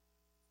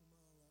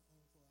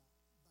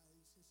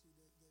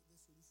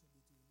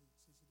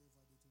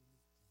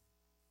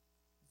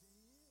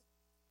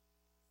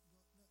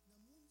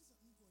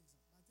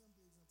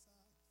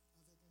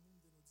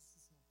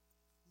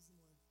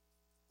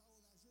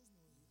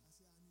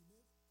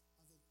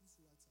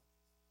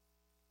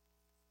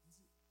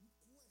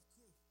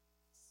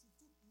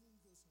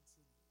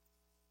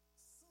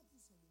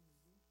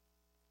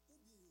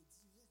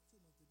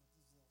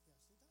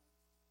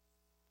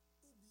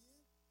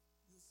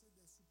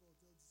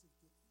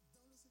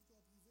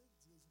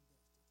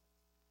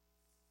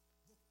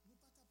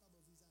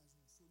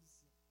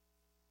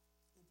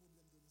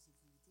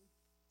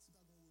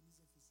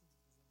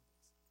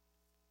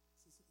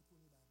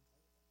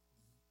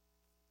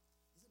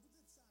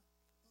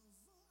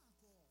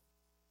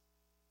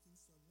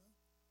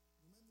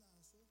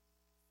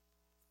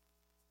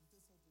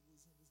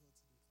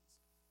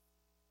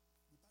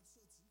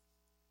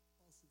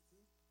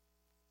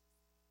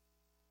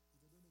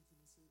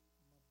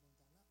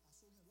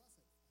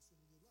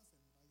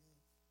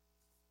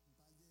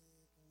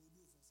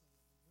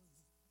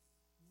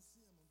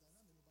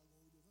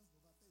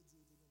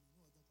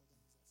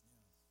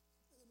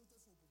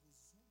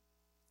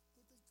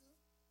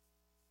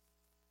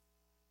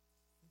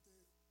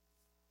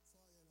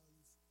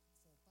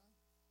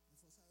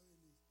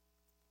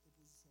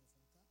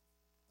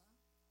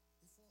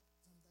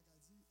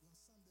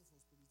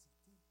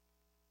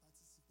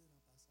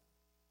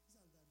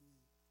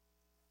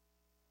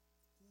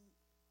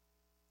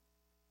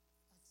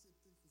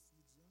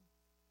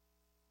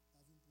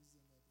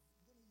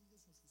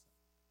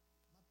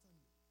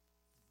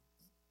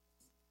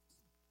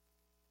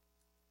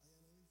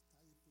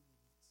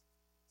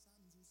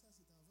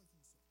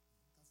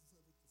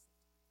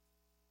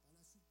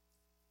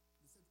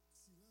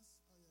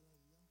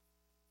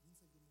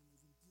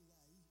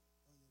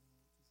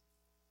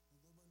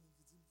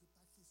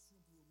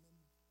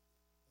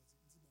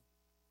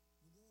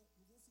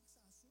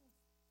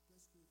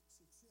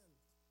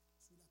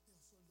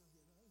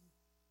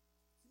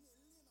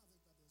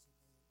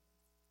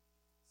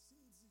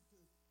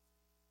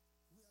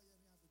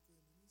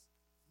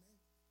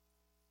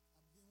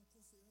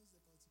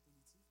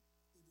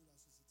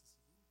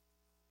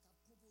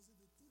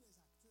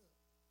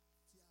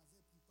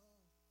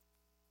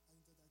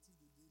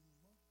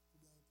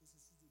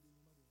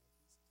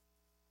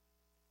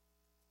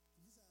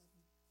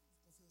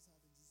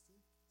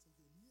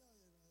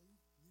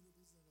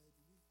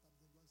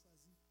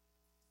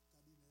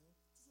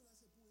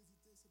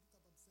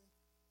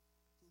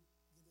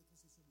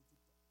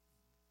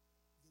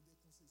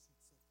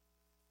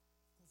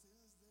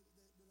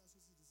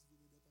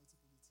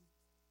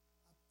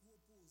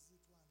déposer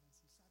 3 noms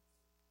sur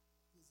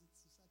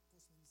chaque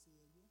poste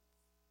ministériel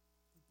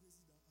pour le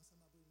président,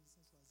 ensemble avec le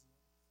ministre choisir.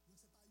 Donc,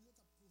 ce n'est pas eux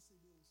qui ont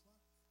procédé au choix.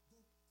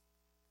 Donc,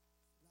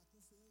 la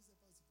conférence des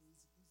partis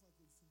politiques, une fois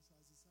que le film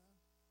choisit ça,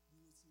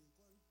 il retire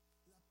l'école.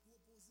 Il a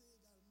proposé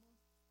également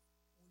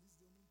une liste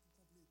de monde pour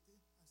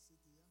compléter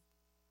HCTA.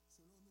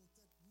 Selon nos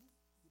têtes, nous,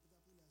 depuis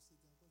après le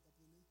HCTA, encore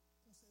après le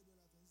Conseil de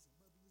la transition.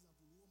 Par exemple,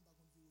 pour l'homme, par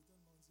contre, il y a autant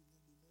de s'il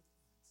vient 2 mètres,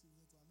 s'il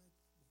vient 3 mètres,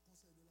 le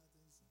Conseil de la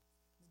transition.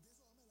 Mais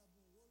désormais, il a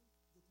un rôle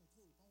de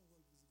contrôle, pas un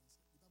rôle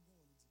présidentiel. Il n'a pas un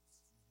rôle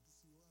exécutif.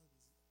 Puisqu'il y aura un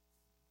président.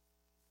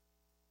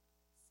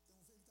 C'est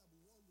un véritable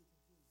rôle de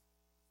contrôle.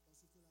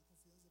 Parce que la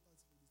conférence des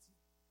partis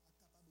politiques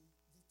a des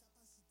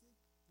capacités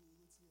pour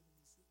retirer le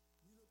ministre,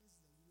 ni le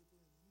président, ni le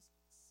premier ministre,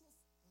 sauf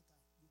en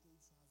cas de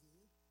corruption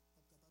avérée,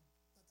 pas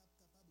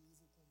capable de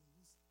révoquer un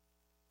ministre.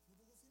 Nous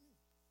pouvons finir.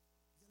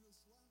 Il y a le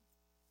choix,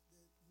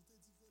 nous te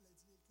dit que les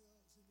directeurs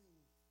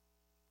généraux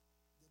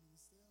des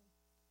ministères,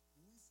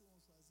 oui, seront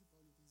choisis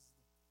par le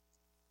président.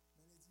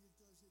 Mais les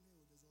directeurs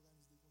généraux des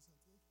organismes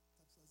déconcentrés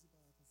sont choisis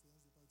par la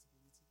conférence des partis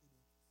politiques.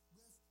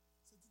 Bref,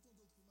 c'est tout un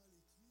document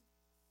écrit.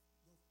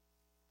 Donc,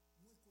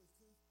 moi, je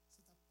crois que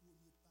c'est un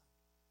premier pas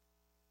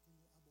pour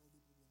nous aborder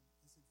le problème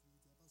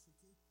d'insécurité. Parce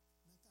que,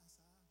 dans le cas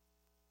ça,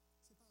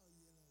 ce n'est pas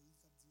Ariel Henry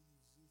qui a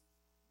dirigé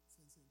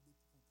FNCLB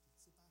pour compris.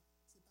 Ce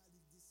n'est pas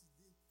lui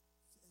décider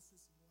est-ce que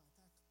c'est mon attaque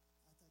là,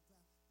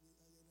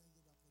 Ariel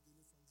Henry va prendre le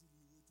téléphone, dire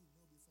lui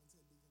retourner, ou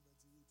FNCLB va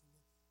dire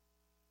retourner.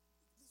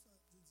 Laissez-moi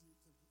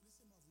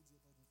vous dire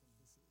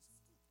pardon quelque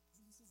chose.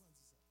 Je me souvent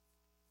dit ça.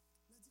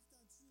 La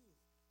dictature,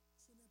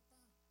 ce n'est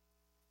pas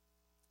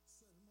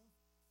seulement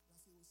la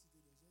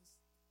férocité des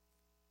gestes,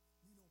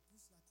 ni non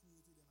plus la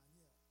cruauté des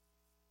manières.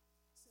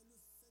 C'est le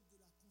fait de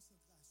la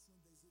concentration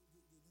de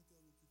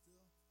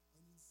l'interlocuteur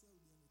en une seule ou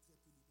bien en très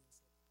peu de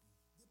personnes.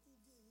 Dès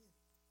pour gagner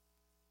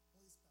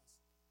en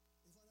espace.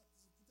 Et voilà,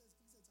 peut-être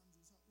que c'est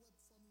samedi, ça, ouais,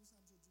 formule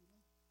samedi,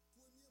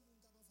 premier monde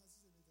capable de faire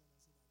c'est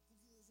l'international. Pour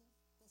quelle raison?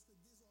 Parce que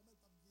désormais, il n'y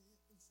a pas gagner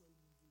un seul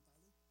monde pour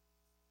parler.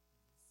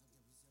 Il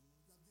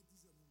y a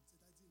plusieurs mondes.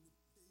 C'est-à-dire le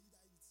pays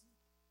d'Haïti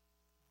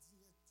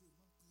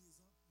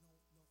directement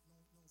présent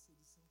dans une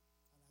solution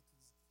à la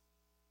crise.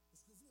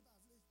 Est-ce que vous ne voulez pas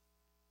voir?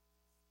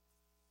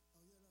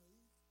 Ariel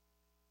Henry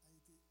a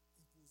été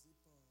imposé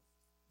par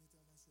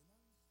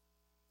l'international.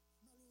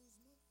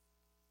 Malheureusement,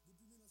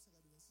 depuis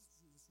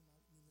 1986, je suis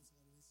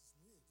 1986,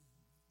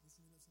 nous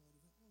sommes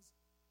 1991.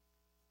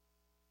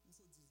 Nous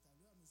sommes dit tout à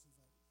l'heure, M.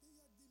 Vallée. Et il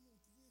a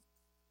démontré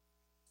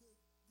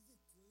qu'il y a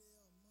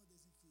clairement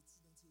des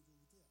inquiétudes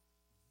anti-autoritaires.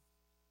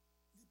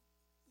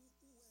 Où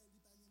est n'y a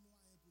pas de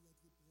moyen pour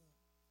l'entreprendre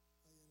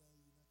Ariel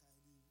Henry dans le cas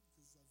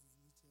que ce soit Vivi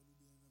Michel ou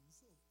bien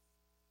Mousseau?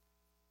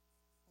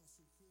 Parce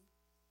que,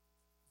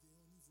 il y a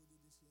un niveau de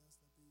déchéance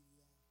dans le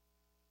pays,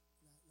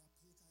 la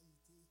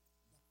précarité,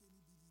 la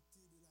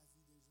pénibilité de la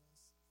vie des gens,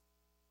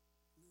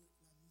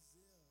 la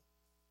misère,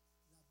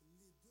 la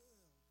laideur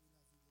de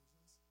la vie des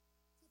gens,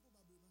 c'est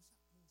probablement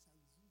chaque jour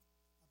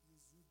à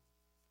résoudre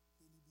la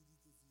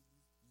pénibilité vieillie,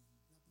 la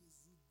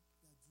résoudre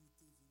la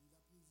dureté vieillie,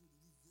 la résoudre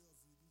la rigueur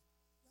vieillie,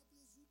 la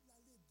résoudre la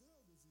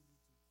laideur de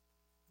vérité.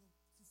 Donc,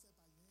 qui ne fait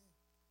pas rien,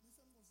 mais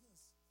fais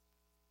confiance.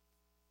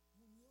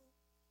 Mounio,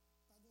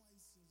 pas d'un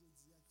haïtien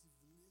aujourd'hui qui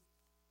voulait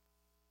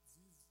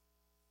vivre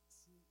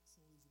sous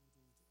son régime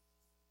autoritaire.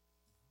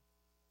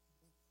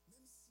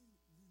 Même si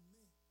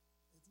l'humain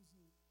est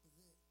toujours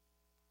prêt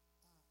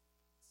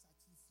à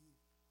sacrifier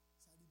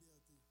sa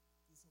liberté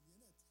pour son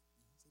bien-être,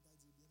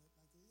 c'est-à-dire bien-être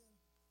matériel,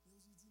 mais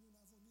aujourd'hui nous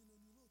n'avons ni l'un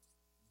ni l'autre.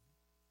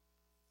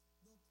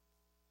 Donc,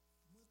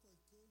 moi je crois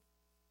que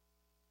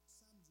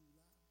samedi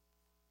là,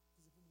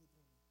 que je peux me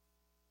répondre,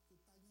 que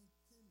par un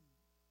thème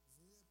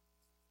vrai,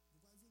 nous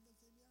parlons de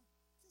Kenya,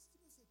 qu'est-ce qui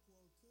me fait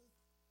croire que,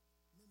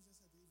 même si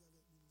ça arrive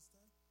avec le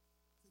ministère,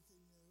 que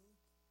Kenya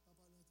n'a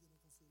pas l'entrée dans le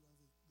conflit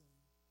avec Gang?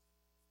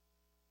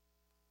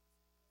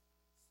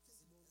 Qu'est-ce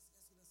que dans ça?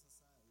 Qu'est-ce que dans ça,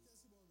 c'est pas pour arriver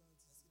Kenya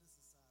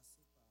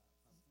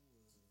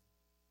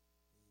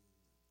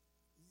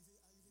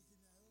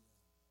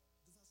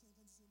de façon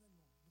inconditionnelle,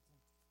 non, nous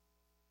compte.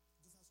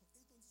 De façon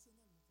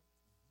inconditionnelle,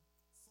 nous compte.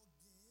 Faut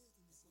gagner une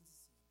condition.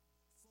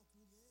 Faut que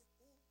nous gagnions.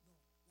 Oh non,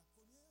 la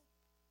première,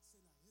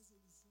 c'est la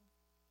résolution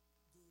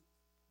de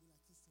la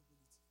question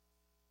politique.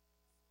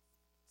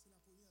 C'est la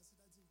première,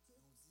 c'est-à-dire que.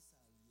 On dit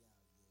ça lié à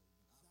Ariel.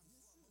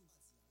 Bien sûr.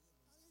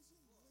 À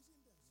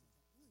régime berger.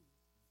 Oui.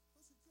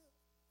 Parce que,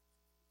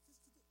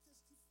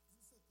 qu'est-ce qui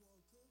vous fait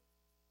croire que,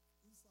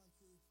 une fois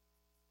que,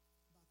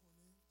 on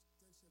est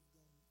tel chef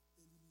gang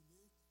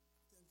éliminé,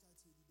 tel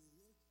quartier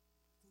libéré,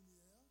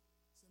 première,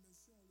 c'est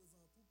monsieur on le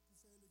vend pour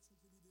faire élection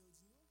que l'idée au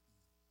dire.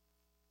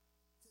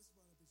 Qu'est-ce qui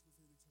va l'empêcher de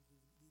faire élection que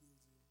l'idée au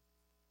dire?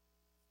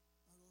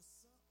 Alors,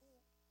 ça,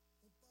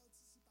 en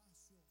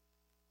participation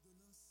de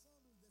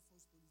l'ensemble des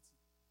forces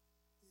politiques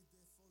et des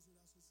forces de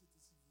la société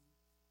civile,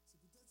 c'est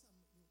peut-être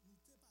ça, nous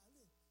t'ai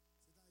parlé,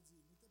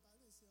 c'est-à-dire, nous t'ai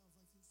parlé, c'est en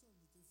Van Kingston,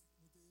 nous t'ai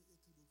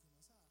écrit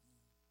document ça.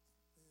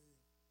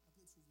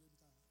 Après, tu voulais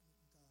la nommer.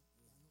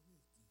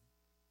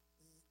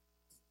 Il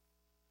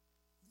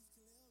est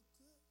clair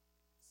que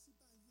si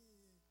pas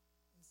y a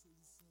une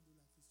solution de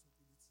la question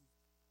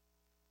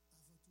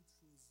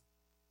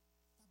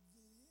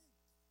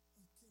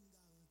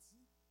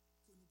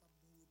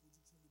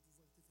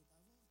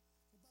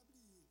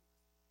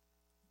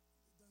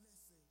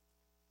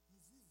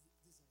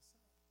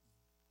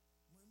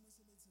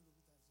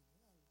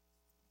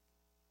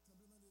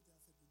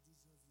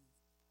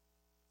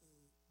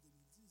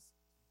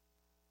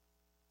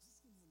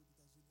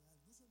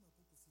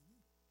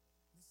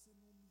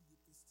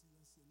style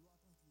ancien, l'eau a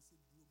entré, c'est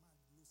de l'eau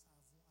mat, de l'eau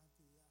savon à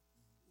terre,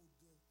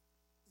 odeur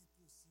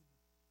impossible,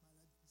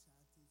 malade couché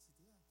à terre, etc.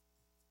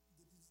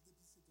 Depuis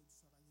 7 heures du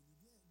soir, il y a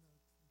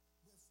lumière.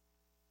 Bref,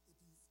 et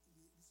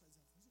puis les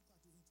soi-disant français,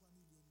 83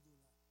 millions de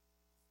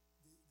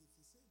dollars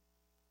décaissés.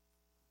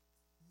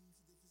 Moun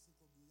qui décaissent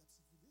comme il y a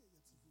circulé,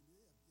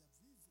 il y a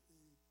vivre,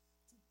 et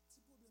tout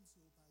petit problème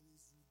c'est pas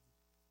résoudre.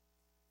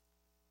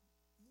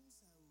 Moun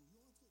ça, ils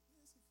ont entretenu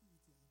la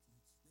sécurité.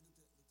 Mais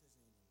docteur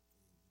Jean,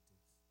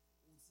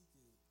 on dit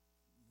que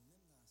nous-mêmes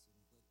dans la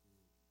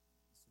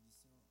nous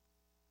croyons que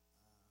la solution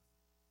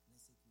à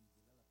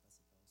l'insécurité là, la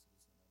passer par une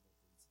solution d'abord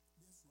politique.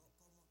 Bien sûr.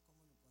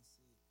 Comment nous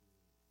pensons que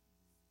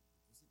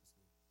c'est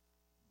possible,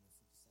 parce que il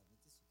faut que ça mette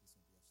sur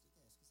question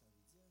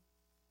PHTK.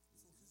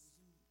 Est-ce que ça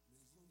veut dire le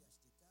régime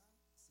PHTK,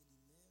 c'est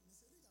lui-même. Mais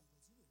c'est lui qui a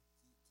continué.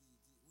 Oui, nous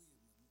capables de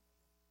faire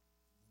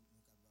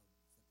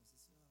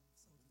concession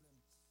sans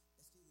problème.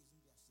 Est-ce que le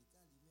régime PHTK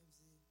lui-même,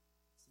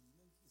 c'est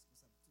lui-même qui est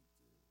responsable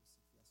de toute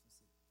situation,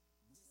 c'est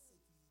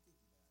l'insécurité qu'il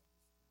a?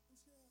 Mon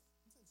cher, je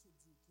sais que je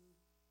dis que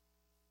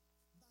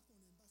je ne sais pas si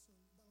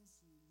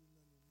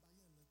je n'ai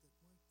pas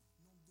tête moi,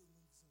 nombre de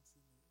monde qui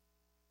sanctionné.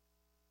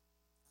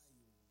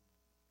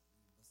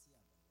 Ah, c'est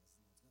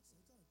avant, c'est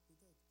 50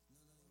 peut-être. Non,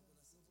 on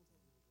a 50.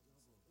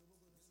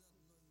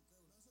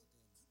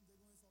 Des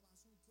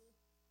informations que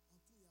en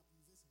tout il y a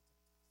privé 50.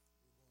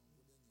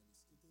 Bon,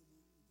 dernier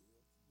liste. Vous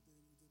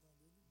êtes la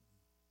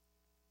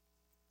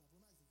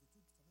première c'est que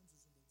toutes quand même ce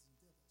sont des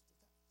dignitaires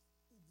PHTK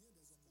ou bien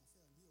des hommes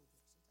d'affaires liés au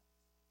PHTK.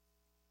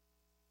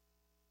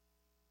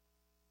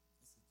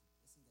 Est-ce qu'il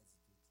a dit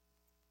tout?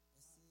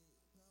 Est-ce que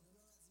la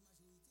majorité,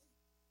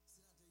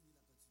 sénateur il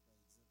a perçu par exemple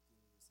que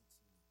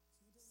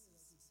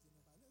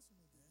sanctionné.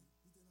 Sénateur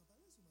il était dans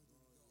palais sur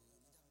matin.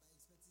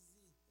 Il était dans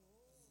palais sur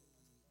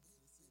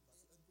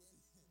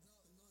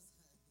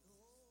matin.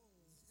 Non,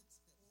 il n'a pas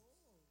expertisé.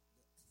 Non,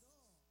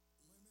 ça.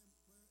 Moi-même,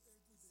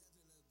 écoutez.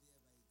 Sénateur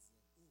Lambert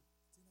va dire.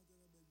 Sénateur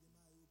Lambert, il y a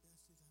Mario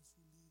PHTK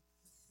sous lui,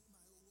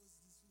 Mario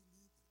Rossi sous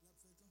lui,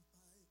 il a fait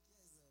campagne.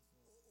 Qu'est-ce que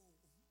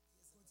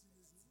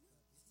Continuez sous lui.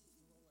 Bon, il faut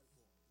nous pas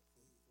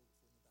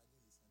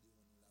dire les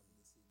devant nous là, vous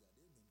laissez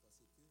regarder, même parce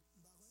que c'est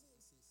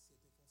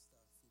un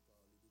constat fait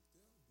par le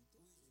docteur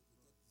Buto, et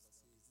peut-être parce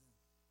que jusqu'à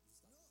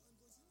non, on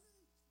continue.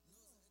 Non,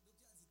 le docteur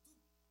a dit tout.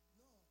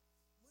 Non,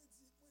 moi je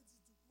dis tout.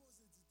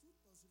 Moi je dis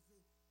tout parce que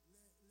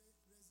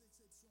les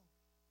exceptions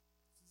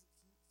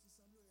qui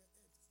sembleraient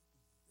être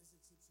les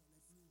exceptions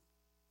les plus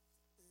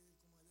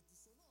les plus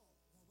sonores,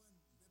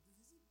 les plus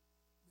visibles,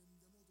 mais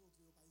nous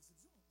démontrons qu'il n'y a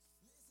pas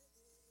d'exception.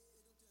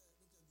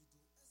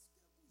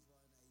 Mais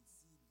docteur Buto, est-ce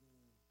que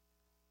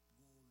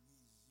vous jouez en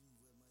Haïti un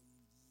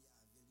régime vraiment lié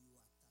avec lui ou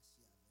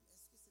attaché avec?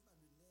 Est-ce que c'est pas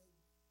de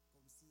nègre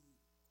comme si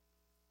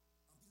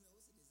en plus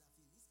c'est des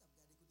affairistes qui ont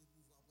gardé côté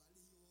pouvoir pour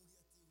aller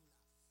orienter là?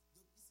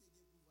 Donc c'est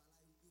des pouvoirs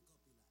là ils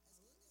campent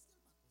là.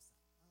 Est-ce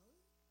qu'elle pas comme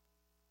ça?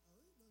 Ah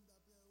oui, donc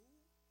d'après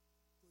où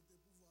côté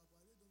pouvoir pour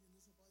aller, donc ils ne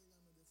sont pas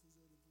également des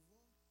faiseurs de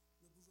pouvoir.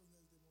 Le pouvoir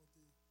venait de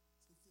monter.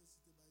 C'est qui est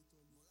cité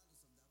Baïtol? Bon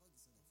là nous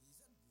sommes d'accord qu'ils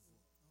sont des faiseurs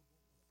de pouvoir.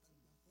 Il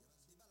y a pas de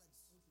débat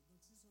là-dessus.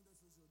 Donc s'ils sont des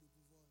faiseurs de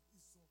pouvoir,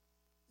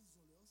 ils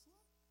ont leur choix.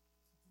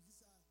 Pour qui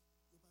ça,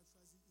 ils n'ont pas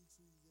choisi X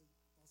ou Y.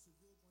 Parce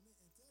qu'on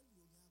est intel, ils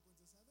n'ont rien à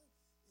compter ça avec.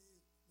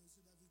 Et M.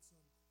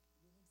 Davidson,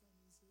 le nom de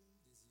famille c'est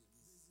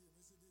Désir.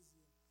 M.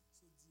 Désir,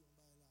 se dit en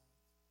bas là,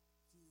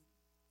 qui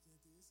est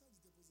intéressant, il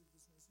t'a posé une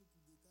question, est-ce que le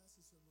coup d'État,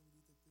 c'est seulement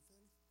militaire que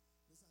fait?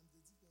 Mais ça me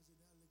dit qu'en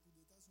général, les coups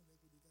d'État sont des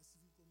coups d'État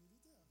civils comme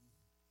militaires.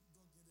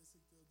 Donc il y a des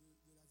secteurs de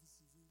la vie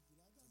civile qui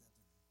la gagnent.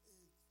 Et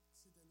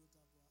c'était le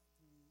cas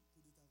pour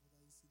coup d'État contre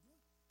Aristide.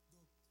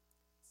 Donc,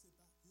 c'est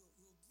pas. Il y a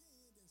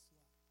gagné des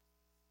choix.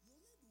 Il y a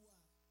un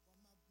droit,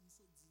 comme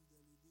je dit dès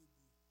le début,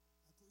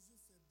 à cause du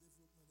faible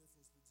développement des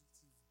forces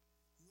productives,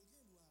 il y a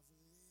un droit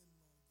vraiment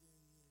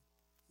gagner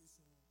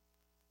question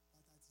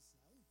patatis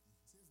là, oui.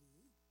 C'est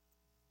vrai.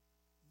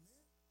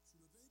 Mais, sur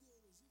le plan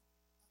idéologique,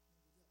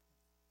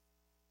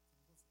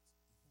 mon côté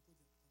mon côté.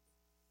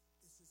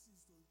 Et ceci,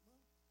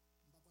 historiquement,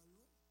 on ne va pas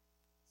loin,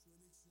 sur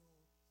l'élection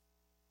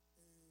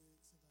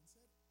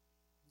 57,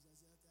 vous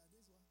avez été à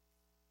des joies.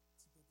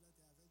 Ce peuple-là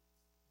était avec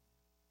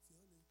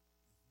Fiolé,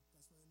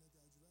 parce qu'on était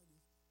à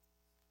Duvalé.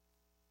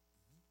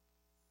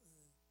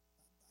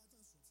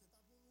 Attention, c'est pas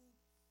pour nous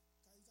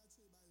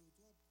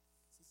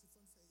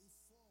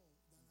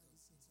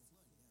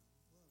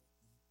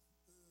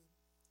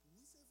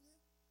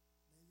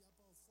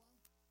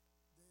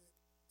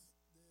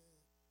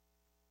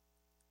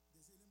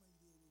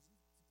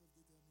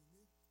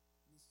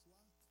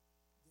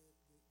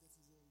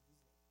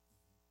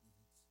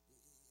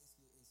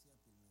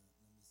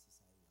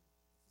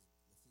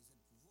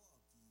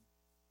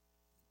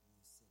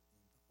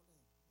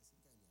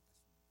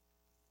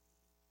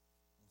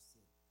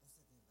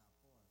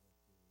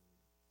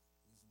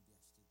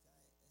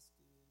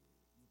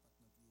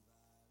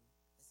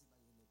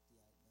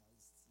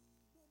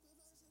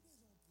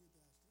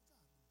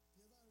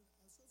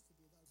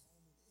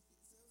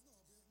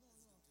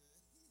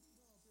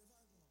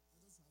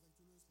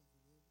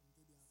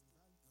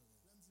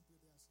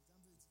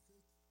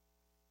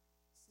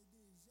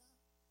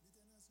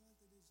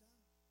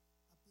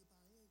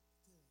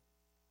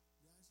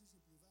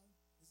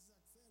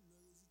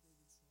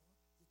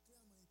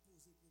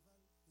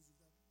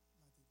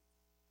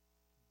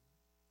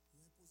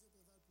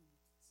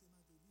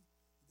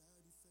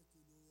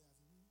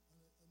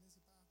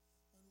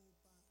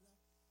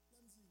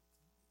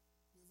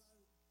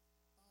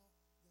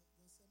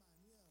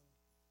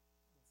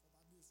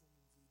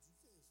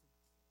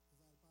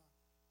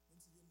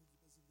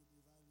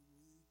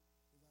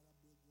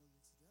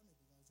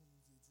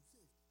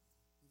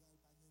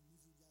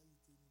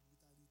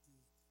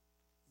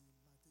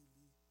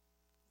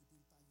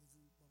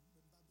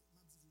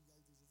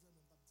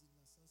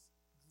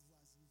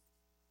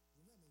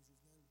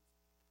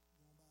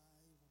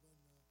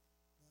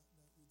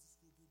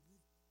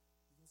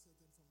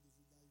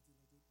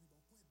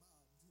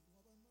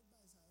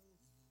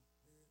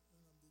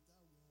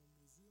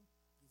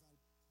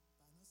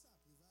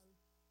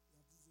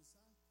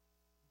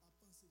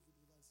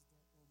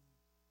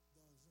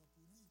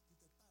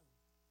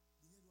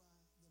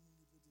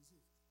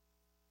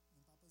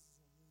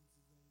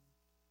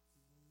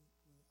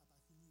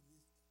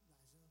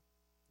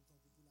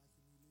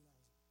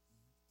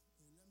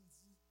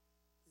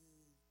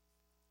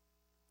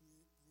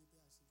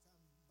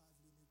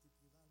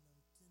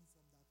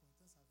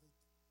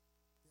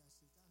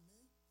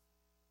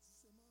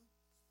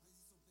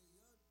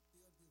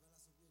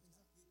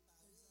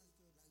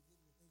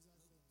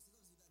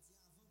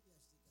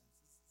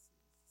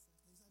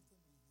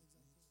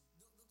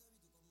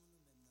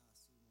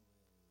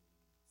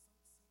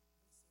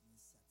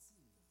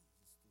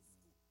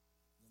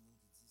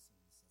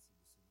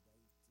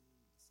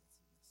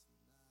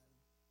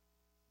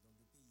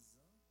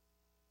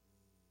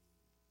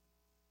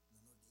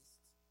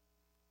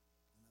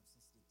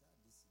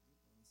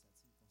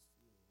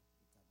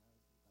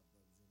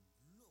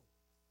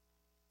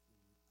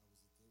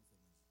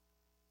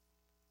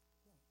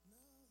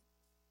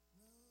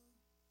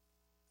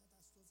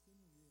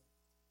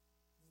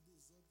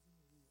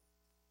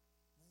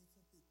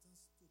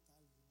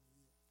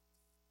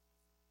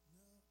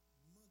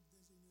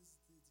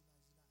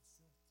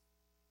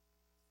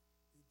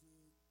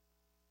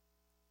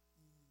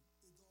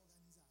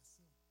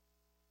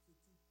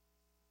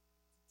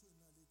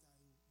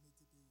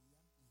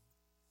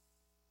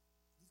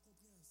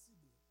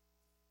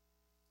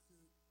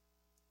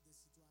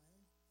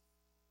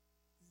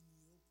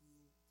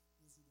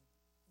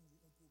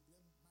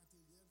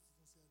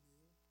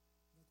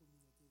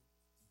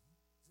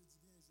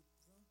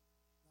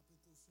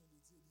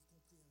dire,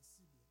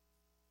 compréhensible,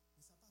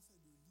 mais ça n'a pas fait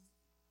de lui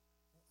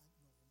un acte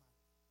normal.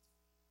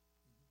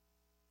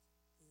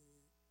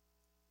 Et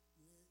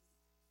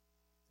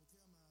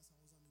contrairement à ça,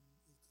 on a même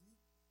écrit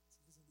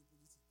sur question de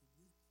politique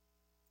publique,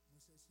 moi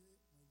chercher,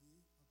 moi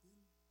lire en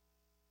pile,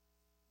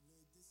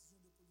 les décisions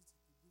de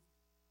politique publique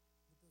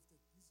ne peuvent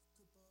être prises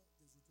que par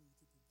des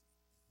autorités publiques,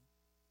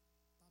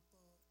 pas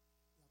par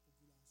la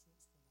population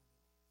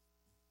spontanément.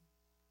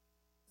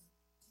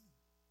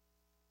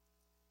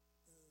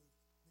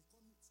 Mais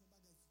comme son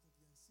bagage est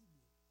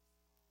compréhensible,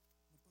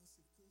 je pense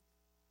que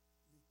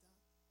l'État,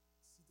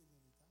 si tu es dans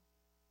l'État,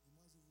 et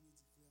moi je vous le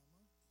dis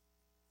clairement,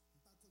 je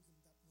ne pas contre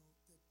que tape dans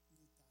tête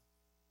l'État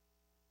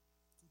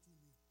tout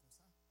uni comme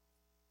ça,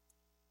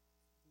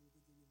 pour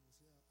répéter le mot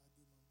cher, à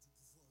demande du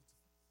pouvoir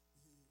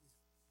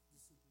de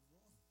ce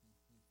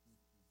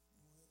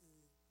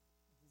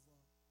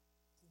pouvoir,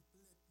 un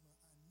pouvoir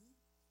complètement à nu,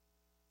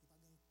 et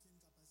pas aucune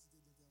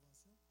capacité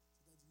d'intervention,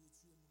 c'est-à-dire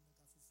tuer les gens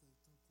qui ont fait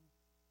tant coup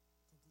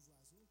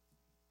oiseau,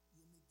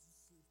 ils mettent du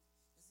feu.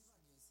 Est-ce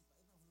que c'est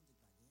pas volonté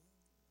de pas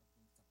gagner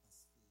une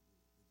capacité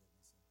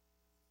d'intervention?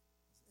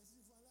 Est-ce que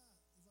voilà,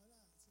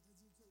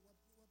 c'est-à-dire que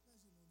on pas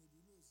j'ai mon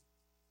nébuleuse,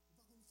 ou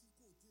pas comme qui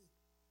côté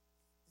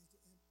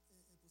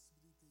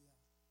impossibilité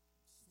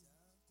à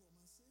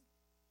commencer,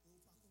 et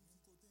ou pas comme qui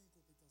côté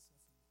incompétence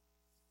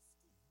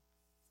finale.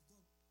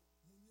 Donc,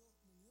 mon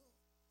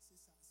c'est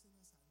ça, c'est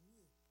dans ça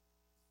nous.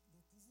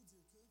 Donc pour vous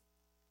dire que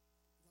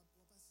on va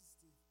pas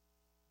assister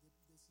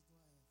des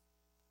citoyens,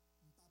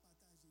 ne pas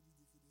partager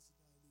l'idée que des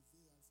citoyens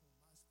levés, ils font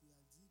marche pour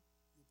aller dire,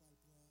 ils pas le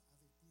prendre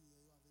avec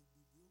prière, avec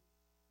biblio,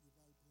 ils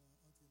pas le prendre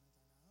entrer dans le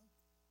canard.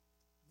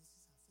 Mais si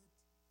ça fait,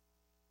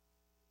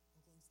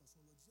 encore une fois,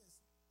 son l'autre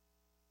geste,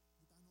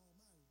 il n'est pas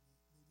normal,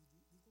 mais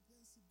il est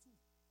compréhensible tout.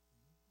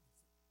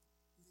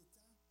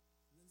 L'État,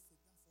 le fait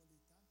là, il faut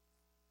l'État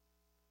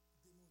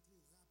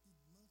démontrer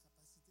rapidement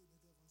capacité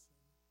d'intervention.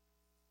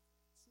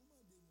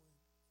 Sûrement des moyens.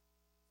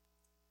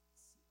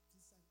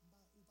 Qui ça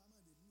ou pas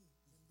mal de nuit,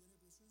 même j'ai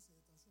l'impression que c'est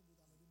l'intention de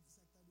demander qui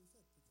ça que tu as de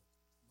fait peut-être.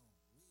 Bon,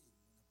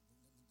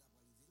 oui,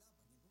 on doit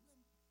arriver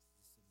là,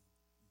 pas de problème.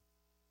 Justement.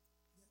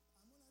 Mais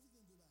à mon avis, il y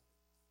a deux barres.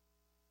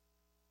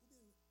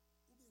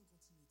 Ou bien on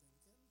continue tel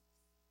quel,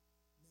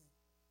 mais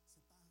ce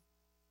n'est pas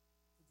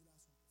la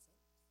population qui fait.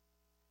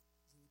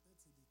 Je répète,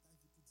 c'est l'État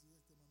qui peut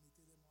directement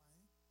mettre les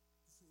moyens,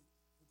 puisque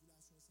la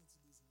population a senti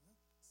besoin,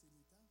 c'est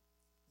l'État.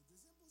 Mais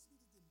deuxième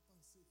possibilité de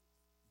penser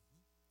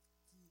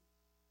qui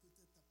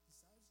peut-être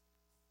tapissage,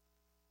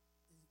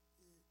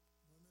 et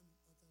moi-même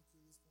en tant que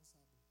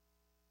responsable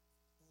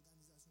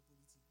organisation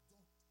politique,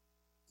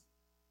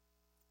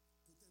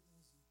 donc peut-être on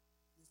joue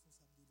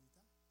responsable de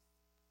l'État,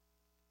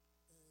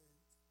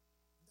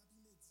 on a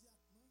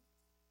immédiatement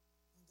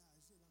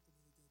engagé la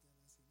communauté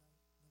internationale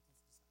dans le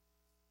conflit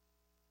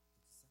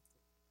ça.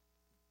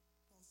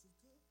 Parce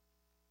que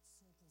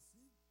son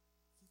conflit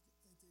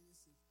qui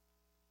intéressait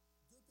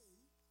deux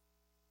pays,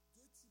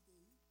 deux petits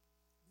pays,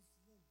 mais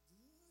qui ont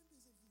grand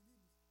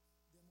déséquilibre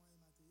des moyens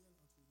matériels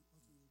entre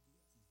les deux.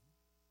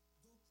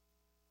 Donc,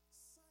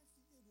 ça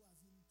qui doit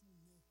venir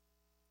tourner,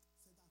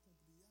 fait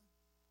accomplir,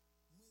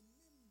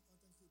 moi-même en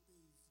tant que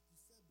pays qui est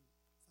faible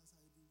face à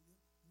la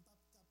République, je ne suis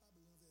pas capable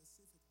de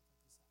renverser fait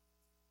accomplir ça.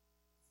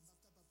 Je ne suis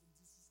pas capable de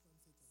dire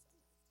suspendre fait tel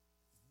bagage.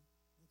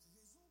 Donc, la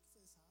raison qui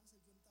fait ça, c'est que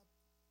je tape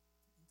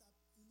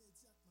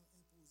immédiatement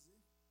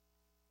imposé,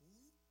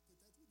 oui,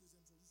 peut-être oui,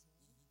 deuxième solution,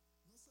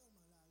 non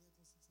seulement l'arrêt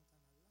construction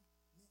canal là,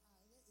 mais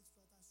arrêt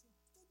exploitation,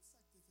 tout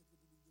ça qui est fait la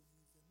République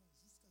dominicaine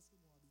jusqu'à ce que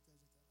mon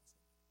arbitrage international.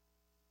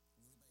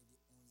 Vous voulez parler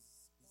des 11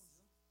 pays?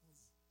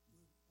 11.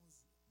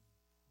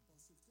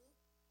 Parce que, si,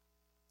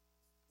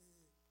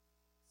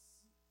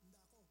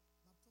 d'accord,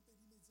 ma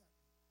campagne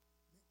immédiatement,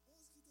 mais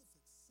 11 qui étaient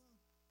fait sans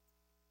arbitrage,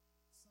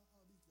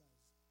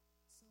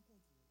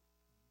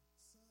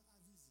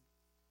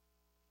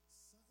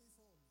 sans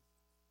contrôle,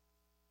 sans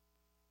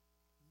aviser,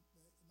 sans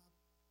informer,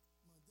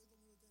 ma demandé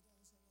communauté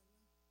internationale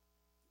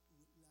la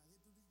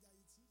République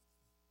d'Haïti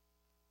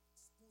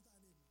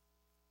spontanément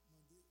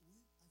demandé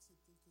oui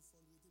accepter que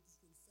faut le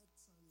puisque le fait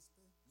sans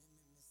respect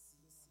mais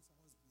si ça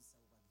pose plus ça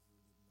va pas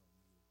violer non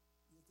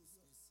il était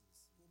sûr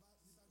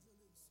il va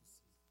violer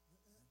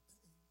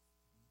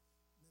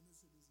mais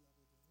monsieur désire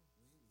avec moi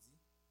oui vous dit non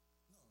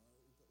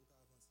au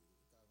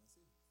cas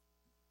avancé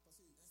parce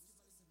que est-ce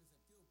que par le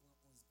simple fait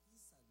que au point 11 puis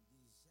ça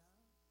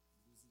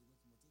déjà des éléments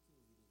qui montrent que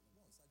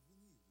bon ça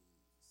devient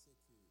c'est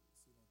que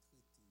selon le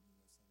traité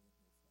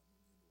 1929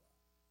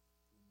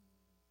 la nous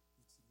doit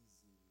pour nous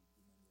utiliser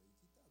de manière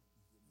équitable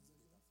nous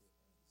avons fait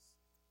 11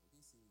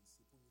 ok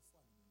c'est pour une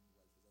fois nous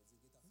doit le faire c'est-à-dire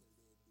que tu as fait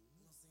des données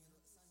non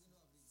ça nous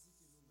avait dit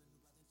que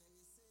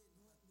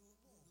nous ne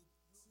pas intéressés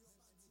si on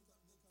parle de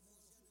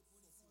projet de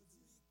politique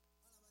publique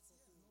en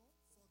la matière non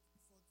faut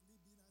que les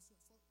binations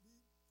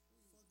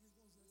faut que les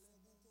conjoints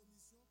en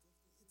commission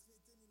et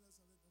traité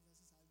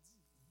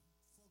 1929 ça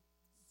le dit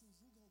faut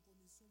toujours une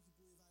commission qui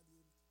peut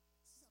évaluer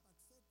si ça n'a pas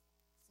de fait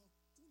faut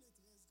tous les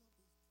 13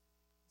 camper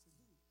c'est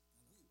tout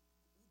oui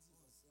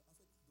en fait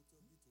docteur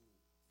Bito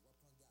va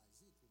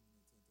engager la communauté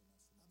internationale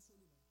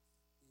absolument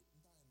et nous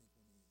pas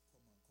aimer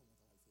comment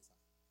on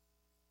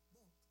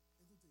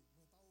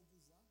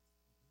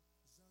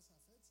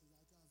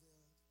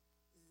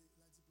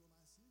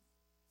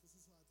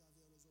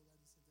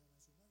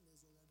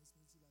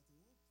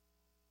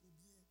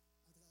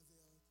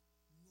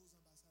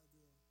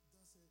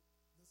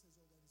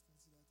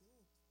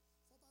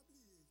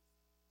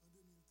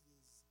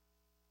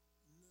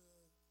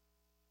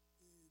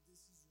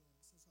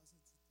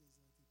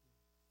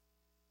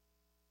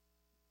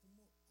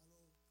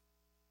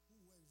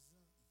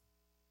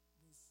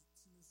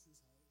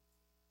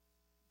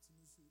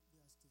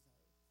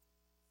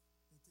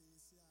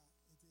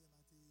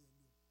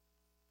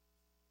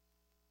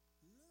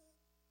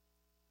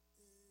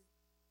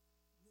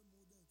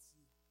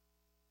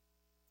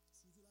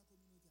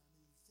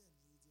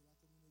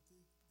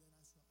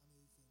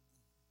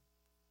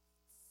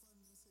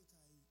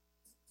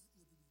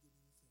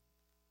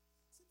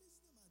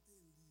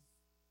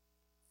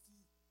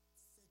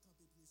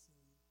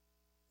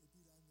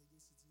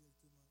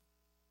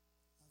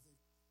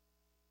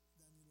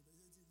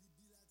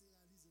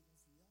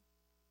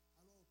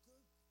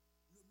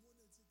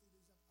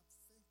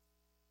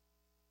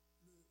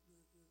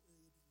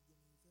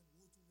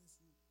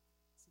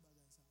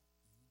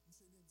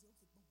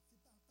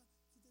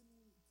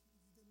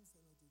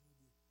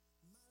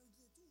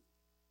tout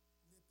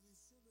les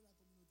pressions de la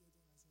communauté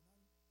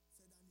internationale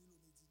fait Danilo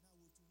Medina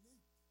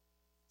retourner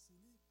sur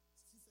lui,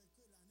 ce qui fait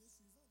que l'année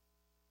suivante,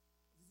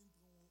 il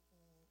vient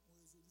prendre en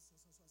résolution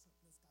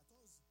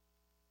 169-14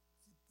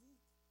 qui pour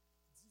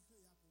dire qu'il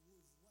y a pour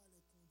revoir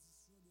les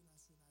conditions de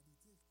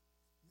nationalité,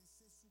 mais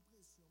c'est sous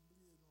pression,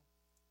 oubliez non,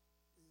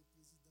 et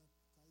président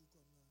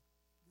Caricom,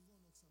 ils vont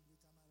nous sembler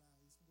Kamala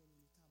Harris, nous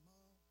le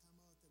Kamala tel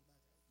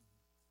bagaille,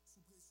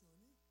 sous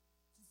pression,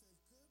 qui fait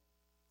que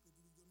la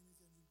République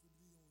dominicaine vient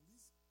publier une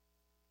liste,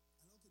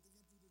 alors que il y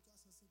a plus de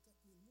 350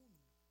 000 personnes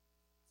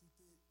qui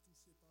étaient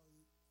touchées par la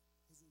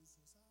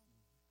résolution ça.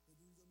 La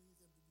République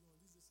dominicaine publie une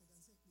liste de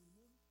 55 000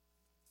 personnes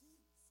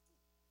qui sont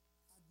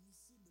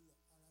admissibles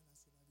à la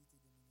nationalité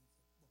dominicaine.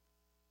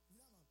 Bon,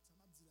 évidemment, ça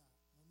m'a dit là,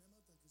 moi-même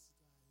en tant que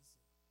citoyen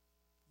haïtien,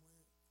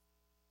 moi,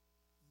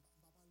 je ne vais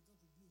pas parler tant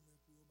que vous, mais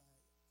pour les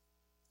haïtiens,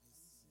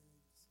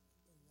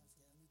 la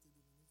nationalité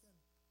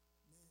dominicaine,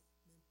 mais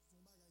pour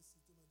un bagage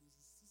strictement de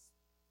justice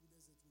pour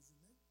des êtres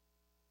humains,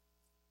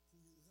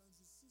 pour rendre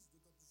justice,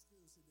 d'autant plus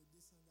que c'est des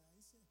descendants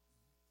haïtiens.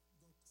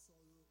 Donc, ça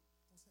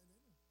concerne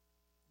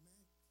nous.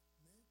 Mais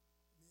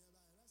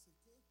là, c'est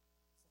que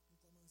nous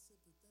commençons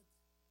peut-être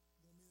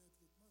un meilleur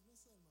traitement, non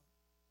seulement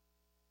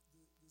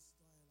de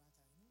citoyens là,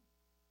 mais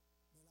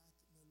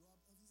l'on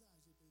envisager,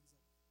 par exemple,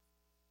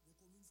 les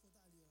communes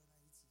frontalières en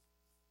Haïti.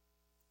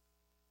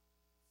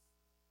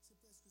 C'est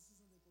presque ce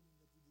sont des communes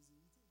les plus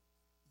déshéritées.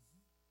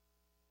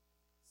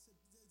 C'est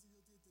peut-être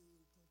dire que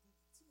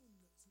si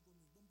nous sommes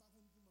communes, bon, par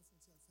contre, pour ma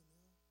frontière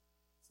féminine,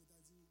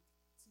 c'est-à-dire,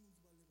 si nous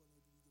qui parlons de l'école en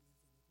République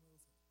dominicaine, comment on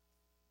fait?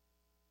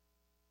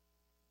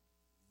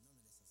 Non,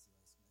 mais là, ça, c'est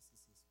est-ce que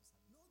c'est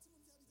responsable? Non, tout le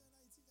monde qui habite en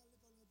Haïti, qui a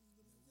l'école en République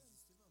dominicaine. Oui,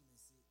 justement, mais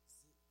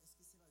est-ce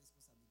que c'est la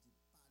responsabilité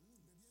pas nous,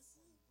 mais bien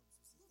sûr, comme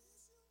société, bien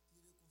sûr, qui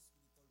reconstruit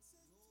l'école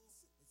pour eux,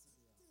 etc. C'est ça,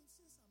 m'a dit.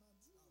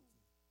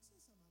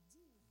 C'est ça, m'a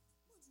dit. Moi,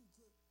 je dis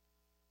que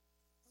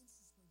on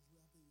suspend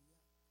jouer à pays.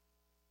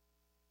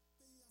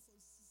 Pays, il faut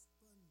le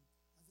suspendre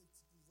avec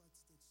petit pouvoir,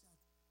 petit chat.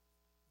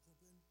 Vous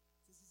comprenez?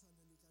 Que ce soit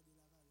dans le cas de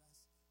la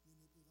Valasse,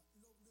 le pays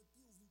où vous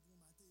pour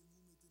mater,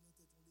 vous mettez dans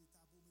tête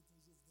l'État, pour mettre un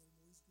Jovenel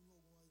Moïse,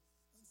 puis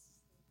on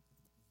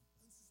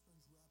suspend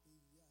jouer à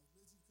pays. Je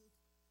veux dire que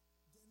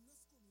des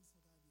 9 communes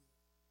frontalières,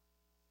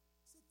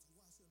 c'est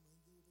 3 seulement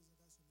de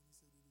représentation du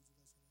ministère de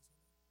l'Éducation nationale.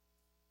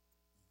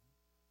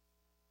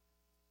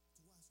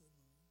 3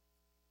 seulement.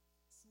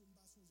 Si on ne va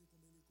pas songer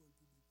combien l'école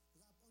publique.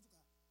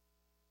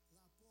 En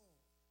tout cas, rapport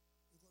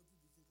école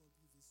publique, école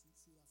privée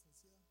sur la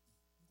frontière,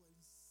 on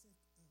a 5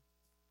 ans.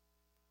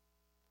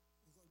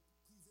 École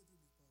privée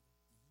publique,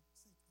 pardon.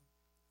 5 ans.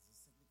 C'est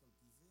 5 écoles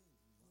privées pour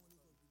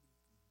l'école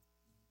publique.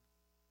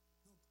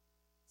 Donc,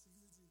 ce qui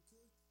veut dire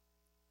que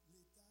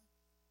l'État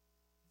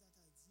a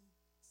dit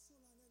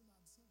solennellement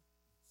absent.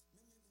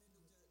 Mais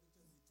docteur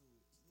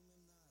Vito,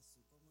 nous-mêmes là,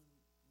 comment nous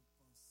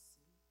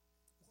pensons?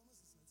 Comment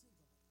c'est senti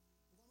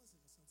comment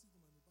c'est senti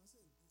comment nous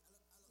pensons?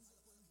 Alors,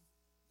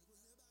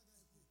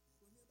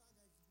 premier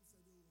bagage qui peut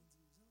faire de un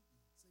dirigeant,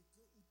 c'est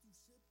que vous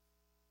touchez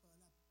par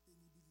la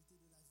pénibilité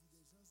de la vie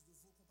des gens, de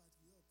vos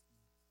compatriotes.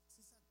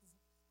 C'est ça que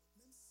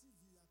même si la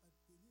vie n'a pas de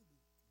pénible,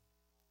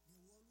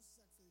 mais c'est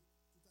ça que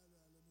fait tout à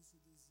l'heure le monsieur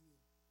Désir,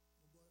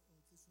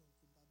 une question que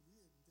je ne pas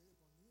oublier, je ne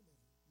réponds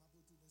mais je vais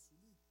retourner sur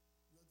lui.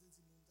 L'autre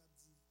dit, mon cap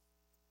dit,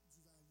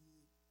 du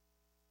Valier,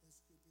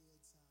 est-ce que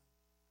période ça,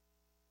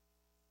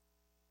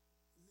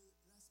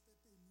 l'aspect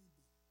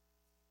pénible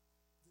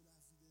de la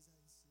vie des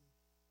Haïtiens,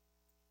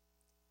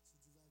 c'est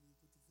du Valier,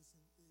 côté que c'est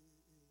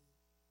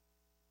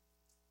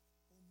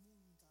on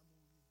monde qui a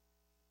mouru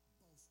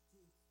parce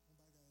que on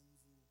va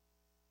arriver.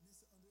 Mais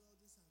en dehors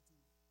de ça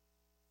tout,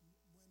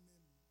 moi-même,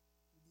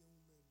 ou bien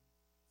vous-même,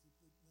 qui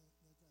peut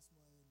dans la classe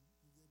moyenne,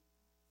 nous avons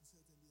un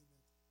certain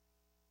bien-être.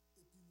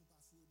 Et puis nous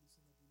pas fouer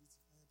bouchon dans la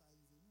politique, rien pas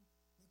arrivé nous.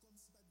 Mais comme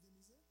si pas de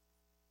misère.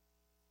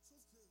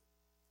 Sauf que,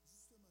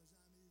 justement,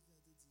 Jean-Américain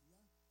te dit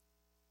là,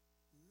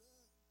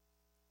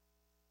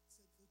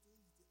 cette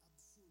autorité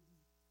absolue,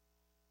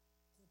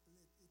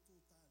 complète et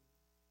totale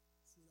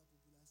sur la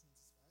population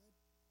disparaît,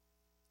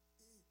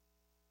 et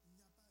il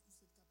n'y a pas eu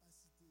cette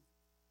capacité,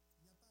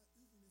 il n'y a pas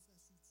eu une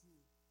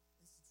infrastructure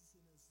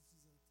institutionnelle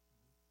suffisante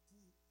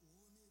pour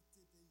remettre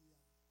les pays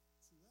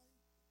sur rail,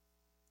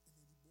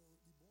 et bien, les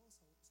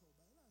bords, ça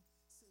va là.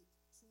 C'est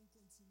son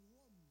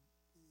continuum,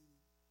 et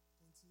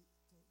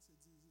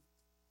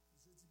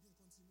je dis bien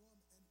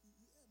continuum,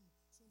 NUUM,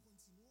 son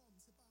continuum,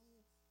 c'est pas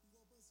un,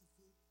 vous pensez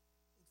que,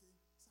 ok,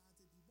 ça a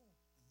été plus bon.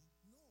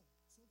 Non,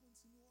 son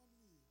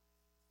continuum,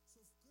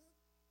 sauf que,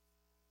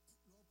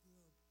 l'on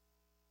prend,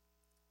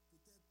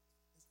 peut-être,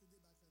 est-ce que le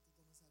débat a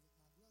commencé avec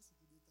ma gloire, ce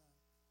coup d'État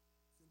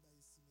que le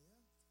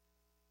estimé,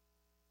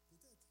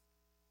 peut-être,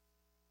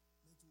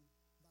 mais tout,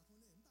 je ne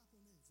connais pas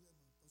vraiment,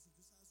 parce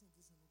que ça, c'est une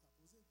question qu'on a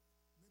posée,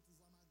 mais pour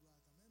voir ma gloire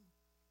quand même,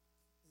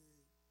 tu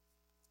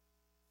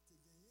as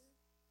gagné,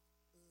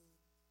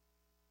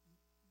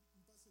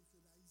 je pense que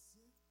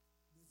l'Haïtien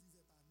ne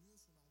vivait pas mieux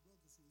sur ma gloire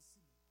que sur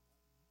ici.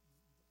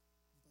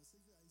 Je pense que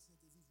l'Haïtien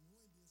te vivent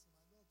moins bien sur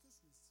ma gloire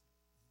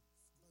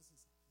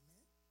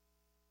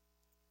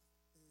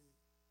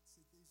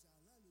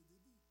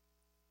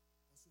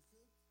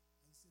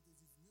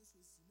monsieur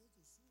estimé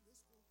que sous les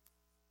scores.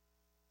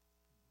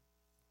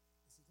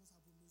 Et c'est comme ça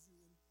pour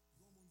mesurer.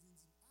 Bon, mon vient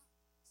dire, ah,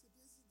 c'est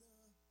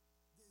président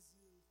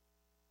Désir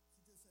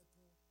qui te fait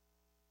pont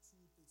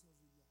sur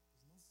Pétionville.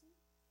 Je m'en fous.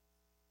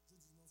 Je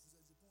dis, non, vous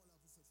êtes du pont là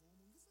pour faire au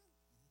monde qui fait.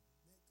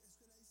 Mais est-ce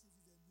que là, il se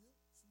vivait mieux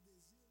sous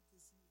Désir que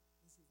sous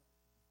M. Val?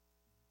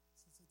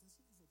 C'est ainsi qu'il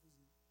faut poser le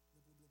problème.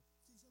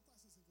 Qui j'ai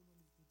croissance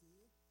économique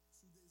notée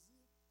sous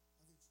Désir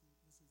avec M.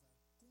 Val?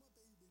 Comment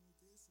PIB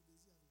noté sous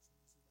Désir avec M.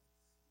 Val?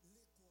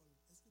 L'école,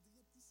 est-ce que tu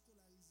es plus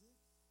scolarisé,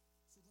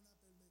 ce qu'on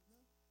appelle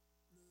maintenant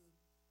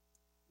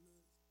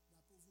la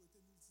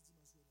pauvreté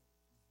multidimensionnelle?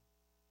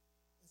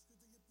 Est-ce que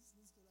tu es plus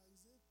monde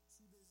scolarisé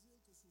sous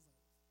Désir que sous Val?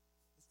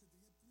 Est-ce que tu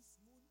es plus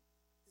monde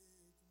qui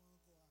utilise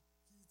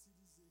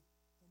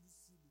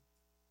combustible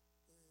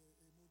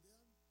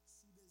moderne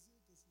sous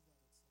Désir que sous Val?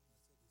 En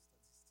matière de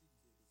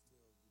statistiques,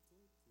 docteur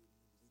Buteau, que nous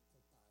devons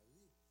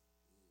comparer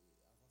et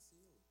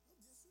avancer. Oh,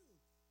 bien sûr,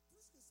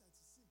 plus que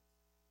statistiques,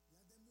 il y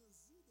a des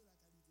mesures de la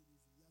qualité de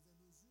vie. Il y a des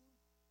mesures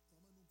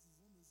comment nous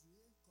pouvons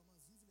mesurer comment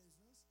vivent les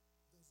gens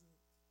dans une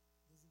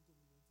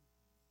communauté.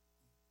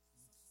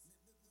 Mais est-ce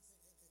que,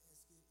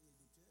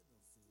 docteur,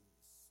 donc,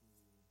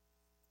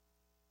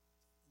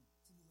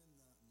 pour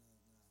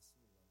nous-mêmes dans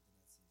l'assaut alternative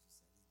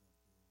socialiste,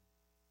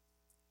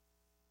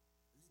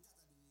 donc, l'État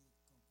a dû camper,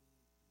 alors,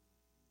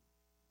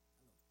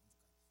 en tout cas,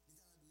 l'État a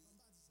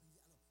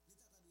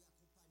dû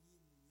accompagner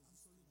nous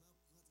absolument pour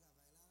un travail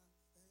là.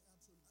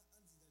 Absolument.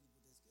 On dit dans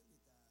l'hypothèse que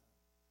l'État, en tout cas,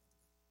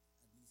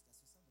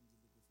 administration ça, comme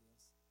dit de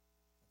préférence,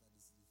 quand a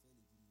décidé de faire,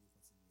 et puis nous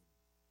continuer.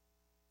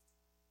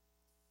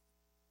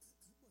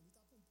 Bon,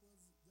 l'État prend preuve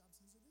de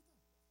l'absence de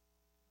l'État.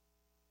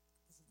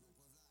 Parce que preuve là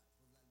déjà fait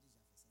sentir.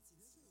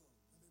 Bien sûr,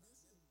 bien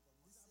sûr.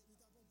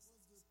 L'État prend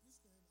preuve de plus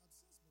qu'une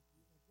absence,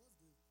 mais on preuve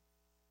de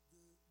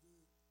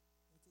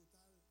en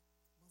total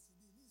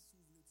manfoubini, si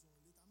vous voulez,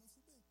 l'État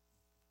manfoubé.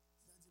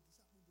 C'est-à-dire pour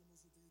chaque monde pour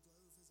notre territoire,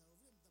 il fait ça, vous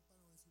voulez, mais t'as pas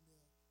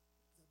l'infirmière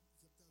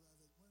qui travaille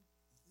avec moi.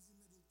 Il dit,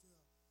 mais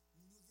docteur,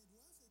 nous n'avons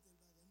droit à faire tel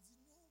bagage. Il dit,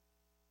 non,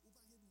 ou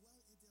pas de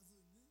droit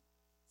intervenir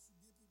sur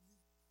bien public.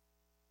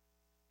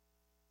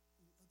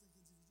 En tant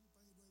qu'individu,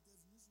 pas de droit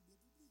intervenir sur bien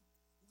public.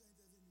 Ou pas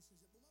intervenir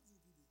changer. Bon, moi,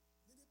 je vous prie.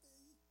 Mais des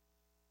pays,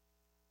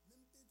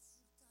 même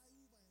peinture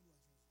caillou, pas de droit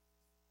changer.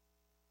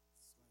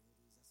 Soit une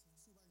autorisation.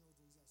 Soit pas une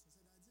autorisation.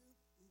 C'est-à-dire,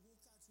 il y a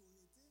 4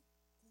 autorités,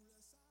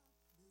 couleur ça,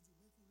 mais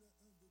couleur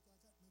 1, 2, 3,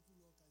 4, mais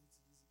couleur qu'a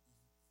utilisé.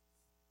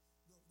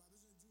 Donc, pas besoin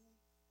de dire,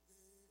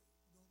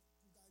 donc,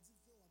 pour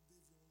dire qu'on a des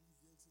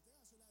rivières, etc.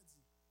 Cela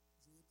dit,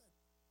 je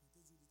répète, on te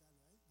dit l'État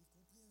il est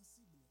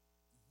compréhensible.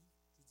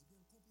 Je dis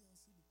bien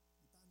compréhensible,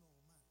 il n'est pas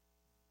normal,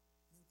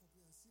 mais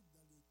compréhensible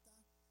dans l'état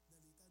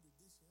de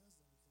déchéance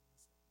dans lequel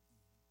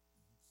nous sommes.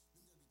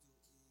 Docteur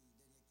Bito, et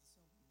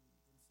dernière question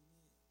pour nous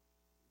finir,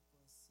 vous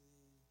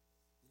pensez,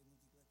 il y a des gens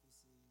qui croient que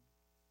c'est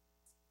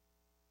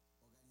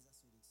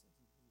l'organisation d'élection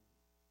qui peut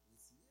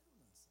retirer ou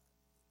non ça?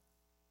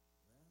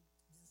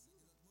 Bien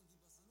sûr. Il y a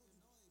d'autres gens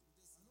qui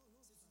pensent que non,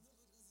 écoutez, c'est une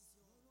autre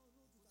transition.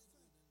 Non, tout à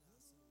fait.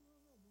 Non,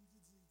 mon qui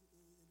dit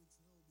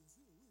élection, bien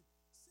sûr, oui.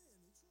 C'est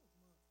élection.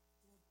 Comment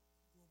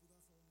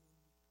peut-on faire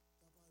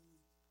t'as parlé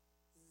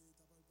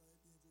par être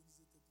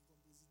intronisé comme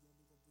président,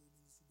 mais comme premier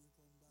ministre, ou bien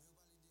comme bas.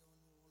 Mais on parle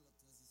de l'autre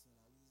transition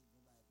là, oui,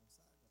 on va comme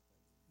ça.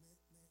 Mais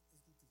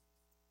écoutez,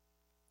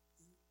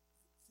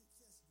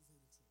 qui est-ce qui fait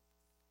élection?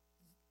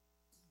 Il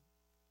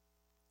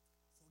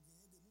faut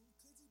gagner des mondes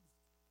crédibles.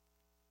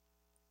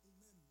 Ou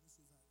même, M.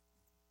 Val,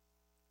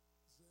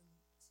 jeune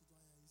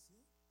citoyen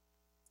haïtien,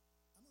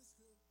 à moins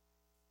que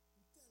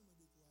vous tellement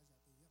découragé à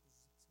payer,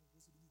 parce que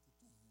c'est une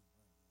possibilité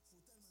tout. Il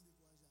faut tellement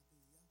découragé à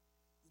payer,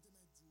 vous te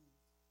mettre du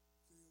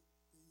que le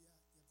pays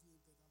a plus de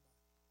tête en bas.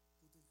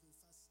 Peut-être que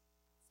face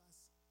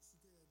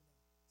souterraine,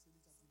 c'est les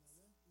qui a pris dans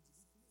l'air, vous dites,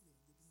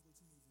 depuis nous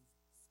continuons à vivre.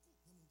 Il y a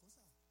comme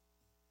ça.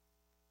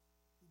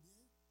 Ou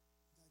bien,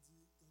 il a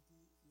dit, il a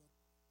dit que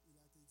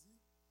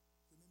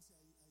même si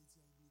Haïti est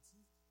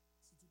englouti,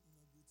 si tout le monde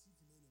englouti,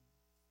 qui met les mots.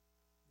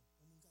 Bon,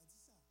 on nous a dit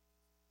ça.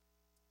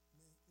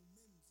 Mais ou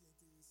même qui est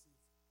intéressé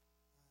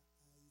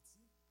à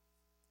Haïti,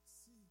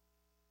 si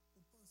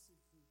on pense que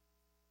faut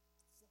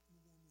que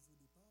nous ayons un nouveau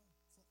départ,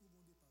 faut que nous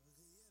ayons un départ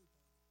réel,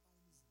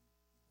 pas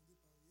un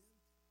départ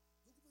réel.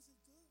 Donc vous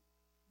pensez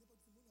que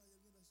n'importe quel monde a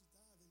rien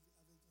d'achita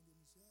avec André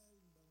Michel,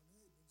 une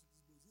baronne, une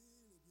petite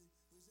Bozil, et puis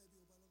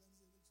on va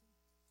l'organiser l'élection.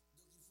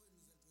 Donc il faut une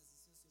nouvelle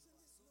transition sur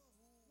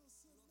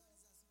l'organisation des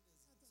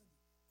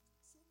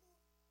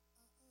élections.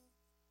 Attendez,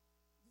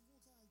 seulement à un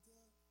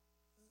caractère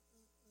un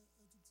tout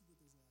petit peu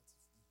péjoratif.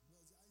 On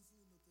va dire, il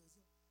faut une autre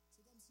transition.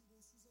 C'est comme si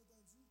on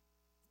sous-entendu,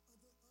 on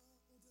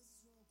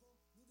transition encore,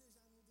 nous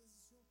déjà on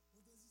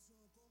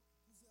transition encore,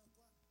 pour faire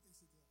quoi,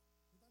 etc.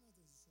 Nous pas dans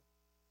transition.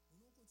 On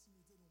est en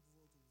continuité dans le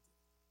pouvoir autoritaire.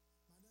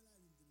 Mais dans la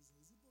ligne de besoin,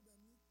 résoudre le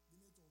problème,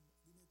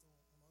 de mettre en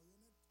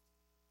marionnette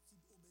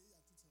qui obéit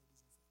à tout ça que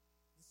besoin de faire.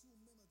 Mais si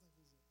vous-même en tant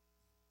que jeune,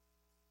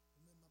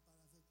 vous-même m'a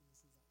parlé avec M.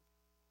 Val,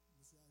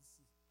 M.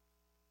 Alci,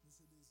 M.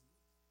 Désir,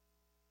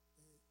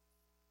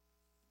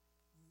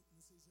 et nous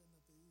sommes jeunes dans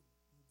le pays,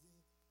 nous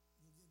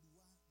avons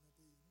droit dans le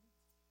pays,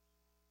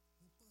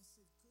 nous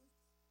pensons que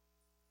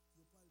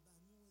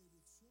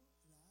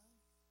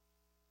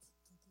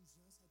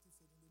Jean, ça a été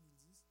fait en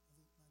 2010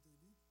 avec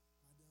Matéli,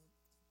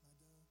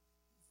 Madame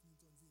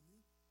Newton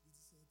Vini, il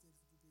dit c'est un tel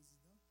pour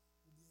président,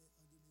 ou bien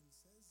en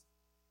 2016,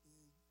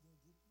 et mon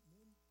groupe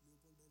Moun,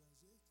 Léopold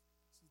Bélanger,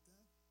 Chita,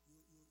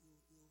 yo dit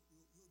que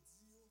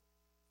l'élection,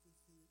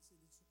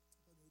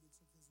 pendant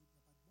l'élection 15 août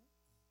n'a pas de bon.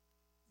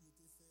 Il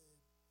était fait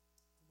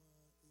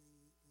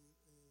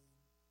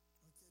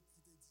enquête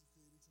qui t'a dit que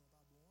l'élection n'est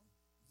pas bon.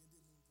 Il y a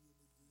des gens pour le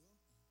mettre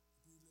dehors.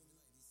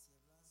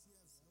 Puis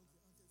le sièvre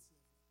là, enquête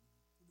sièvre.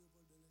 Pour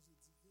Léopold Bélanger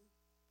dit que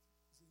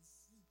il n'a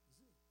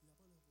pas la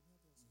première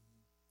personne.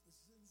 Et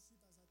je ne suis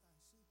pas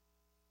attaché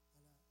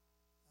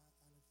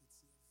à l'enquête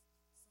sièvre.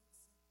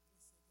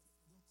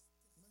 Donc,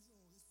 imagine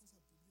un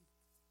responsable public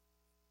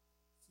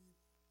qui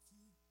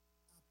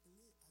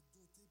appelait à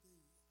doter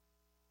pays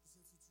pour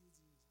ses futurs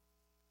dirigeants.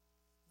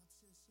 On a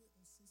cherché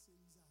une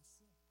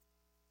sincérisation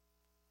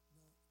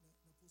dans le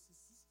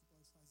processus qui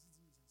peut choisir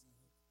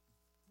dirigeants.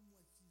 Pour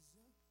moi, qui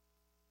gens,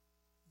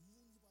 le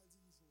monde qui va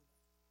diriger,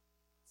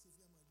 c'est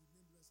vraiment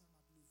lui-même, là, ça m'a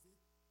levé,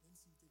 même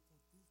s'il était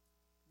contre lui,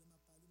 là, m'a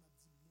parlé, m'a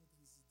dit mon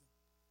président.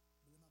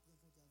 Là, m'a pris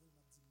compte avec,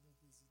 m'a dit mon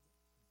président.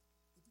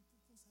 Et puis,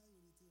 pour qu'on s'aille,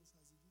 il était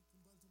choisi lui, pour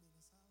ne pas tomber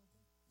dans ça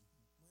encore.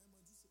 Moi,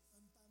 m'a dit, c'est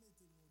on ne pas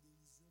mettre le nom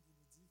dérision pour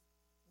nous dire,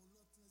 on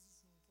l'autre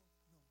transition encore.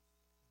 Non.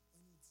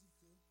 On nous dit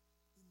qu'il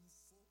nous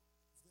faut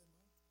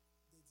vraiment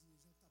des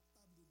dirigeants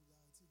capables de nous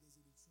garantir des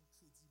élections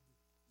crédibles,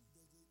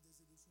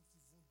 des élections qui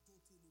vont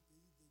doter le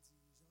pays des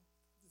dirigeants,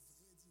 de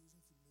vrais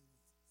dirigeants qui le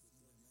méritent.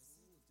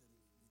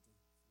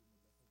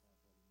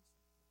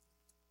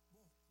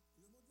 Bon,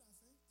 le mot de la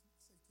fin,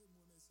 c'est que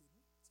moi remercie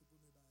nous, c'est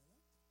pour mes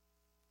bagages là.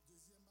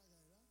 Deuxième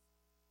bagaille là,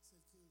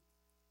 c'est que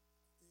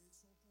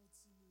son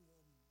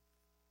continuum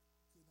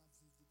que nous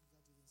avons vécu depuis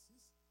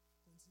 1986,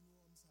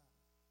 continuum ça,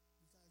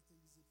 est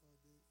caractérisé par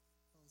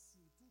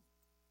surtout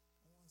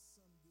un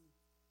ensemble de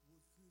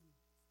recul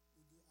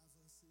et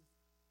d'avancées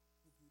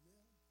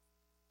populaires,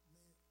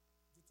 mais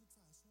de toute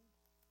façon,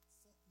 il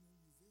faut que nous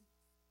arrivions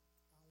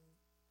à un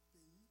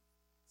pays,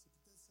 c'est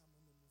peut-être ça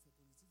moi-même je fais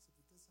politique, c'est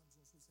peut-être ça je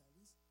suis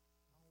socialiste,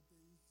 à un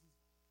pays qui est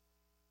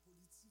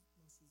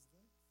politiquement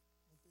souverain,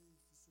 un pays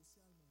qui est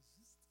socialement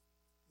juste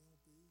et un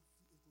pays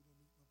qui est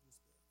économiquement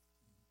prospère.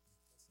 Merci.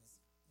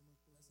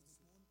 Merci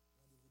tout le monde.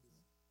 Rendez-vous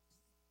demain.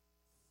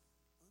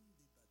 Un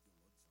débat de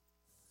l'autre genre,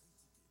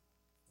 critiquer,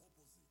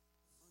 proposer,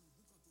 un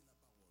boucanter la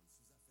parole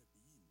sous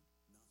affaires pays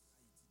dans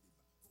Haiti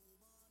Debat.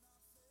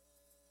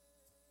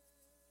 Haiti Debat,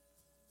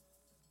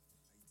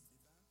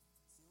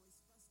 c'est un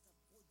espace qui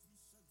produit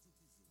chaque jour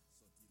qui joue,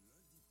 sorti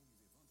lundi pour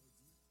arriver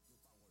vendredi, nos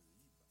paroles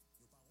libres,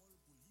 nos paroles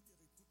pour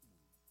libérer tout le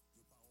monde,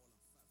 nos paroles en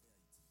faveur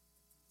Haïti.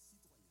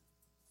 Citoyens,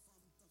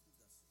 femmes tant que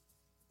garçons,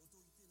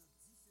 autorités dans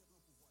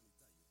différents pouvoirs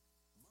l'État,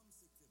 membres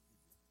secteur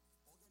privé,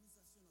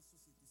 organisations dans la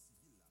société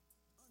civile là,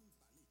 en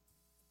parler.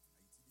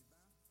 Haïti Débat,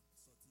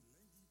 sorti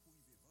lundi pour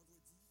arriver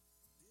vendredi,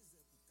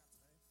 2h pour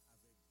 4h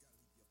avec Gary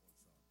Pierre-Paul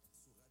Charles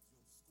sur Radio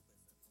Scoop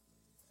FM.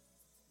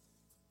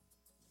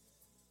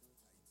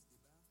 Haïti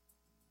Débat,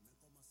 dans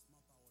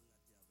commencement parole la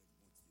terre avec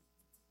bon Dieu.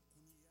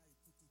 Kounia et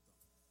pour tout temps,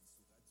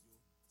 sur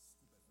Radio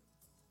Scoop FM.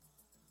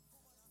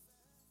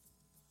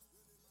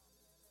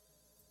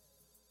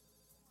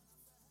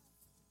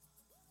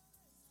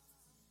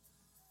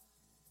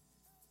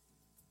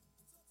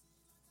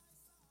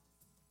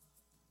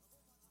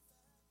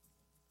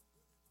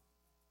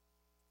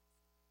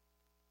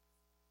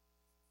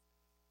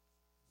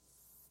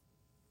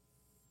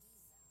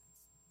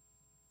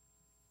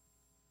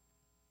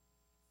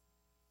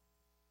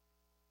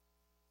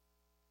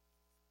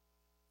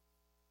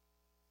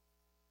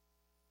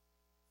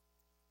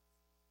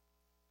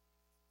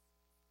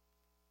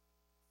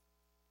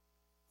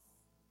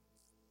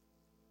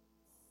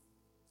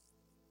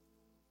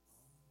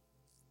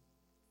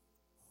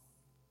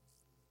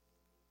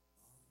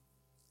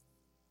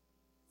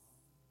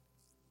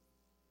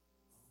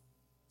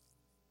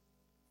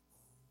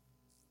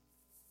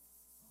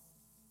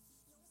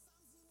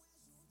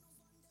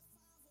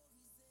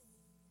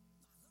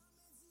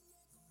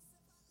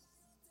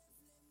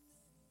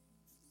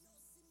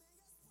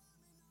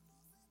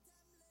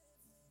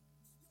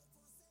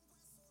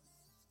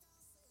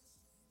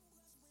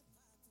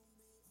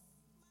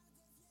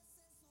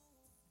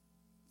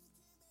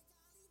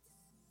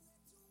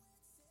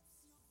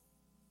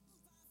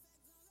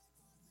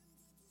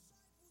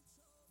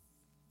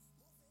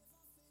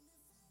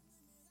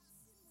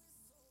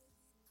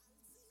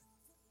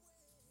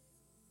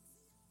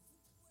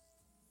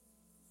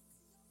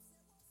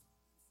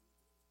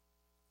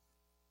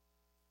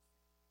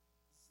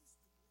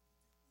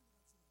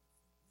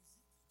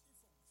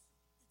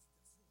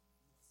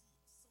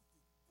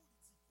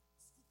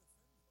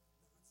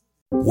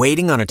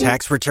 Waiting on a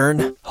tax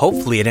return?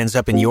 Hopefully it ends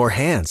up in your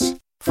hands.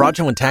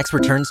 Fraudulent tax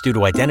returns due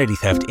to identity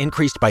theft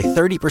increased by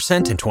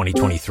 30% in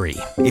 2023.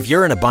 If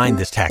you're in a bind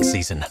this tax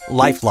season,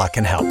 LifeLock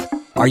can help.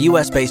 Our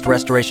U.S.-based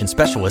restoration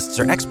specialists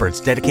are experts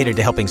dedicated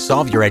to helping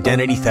solve your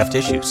identity theft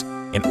issues.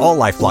 And all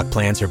LifeLock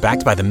plans are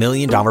backed by the $1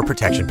 Million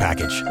Protection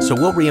Package. So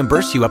we'll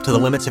reimburse you up to the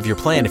limits of your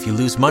plan if you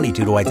lose money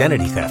due to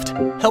identity theft.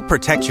 Help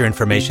protect your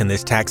information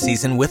this tax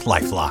season with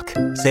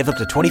LifeLock. Save up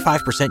to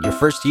 25% your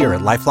first year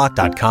at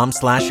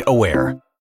LifeLock.com/aware.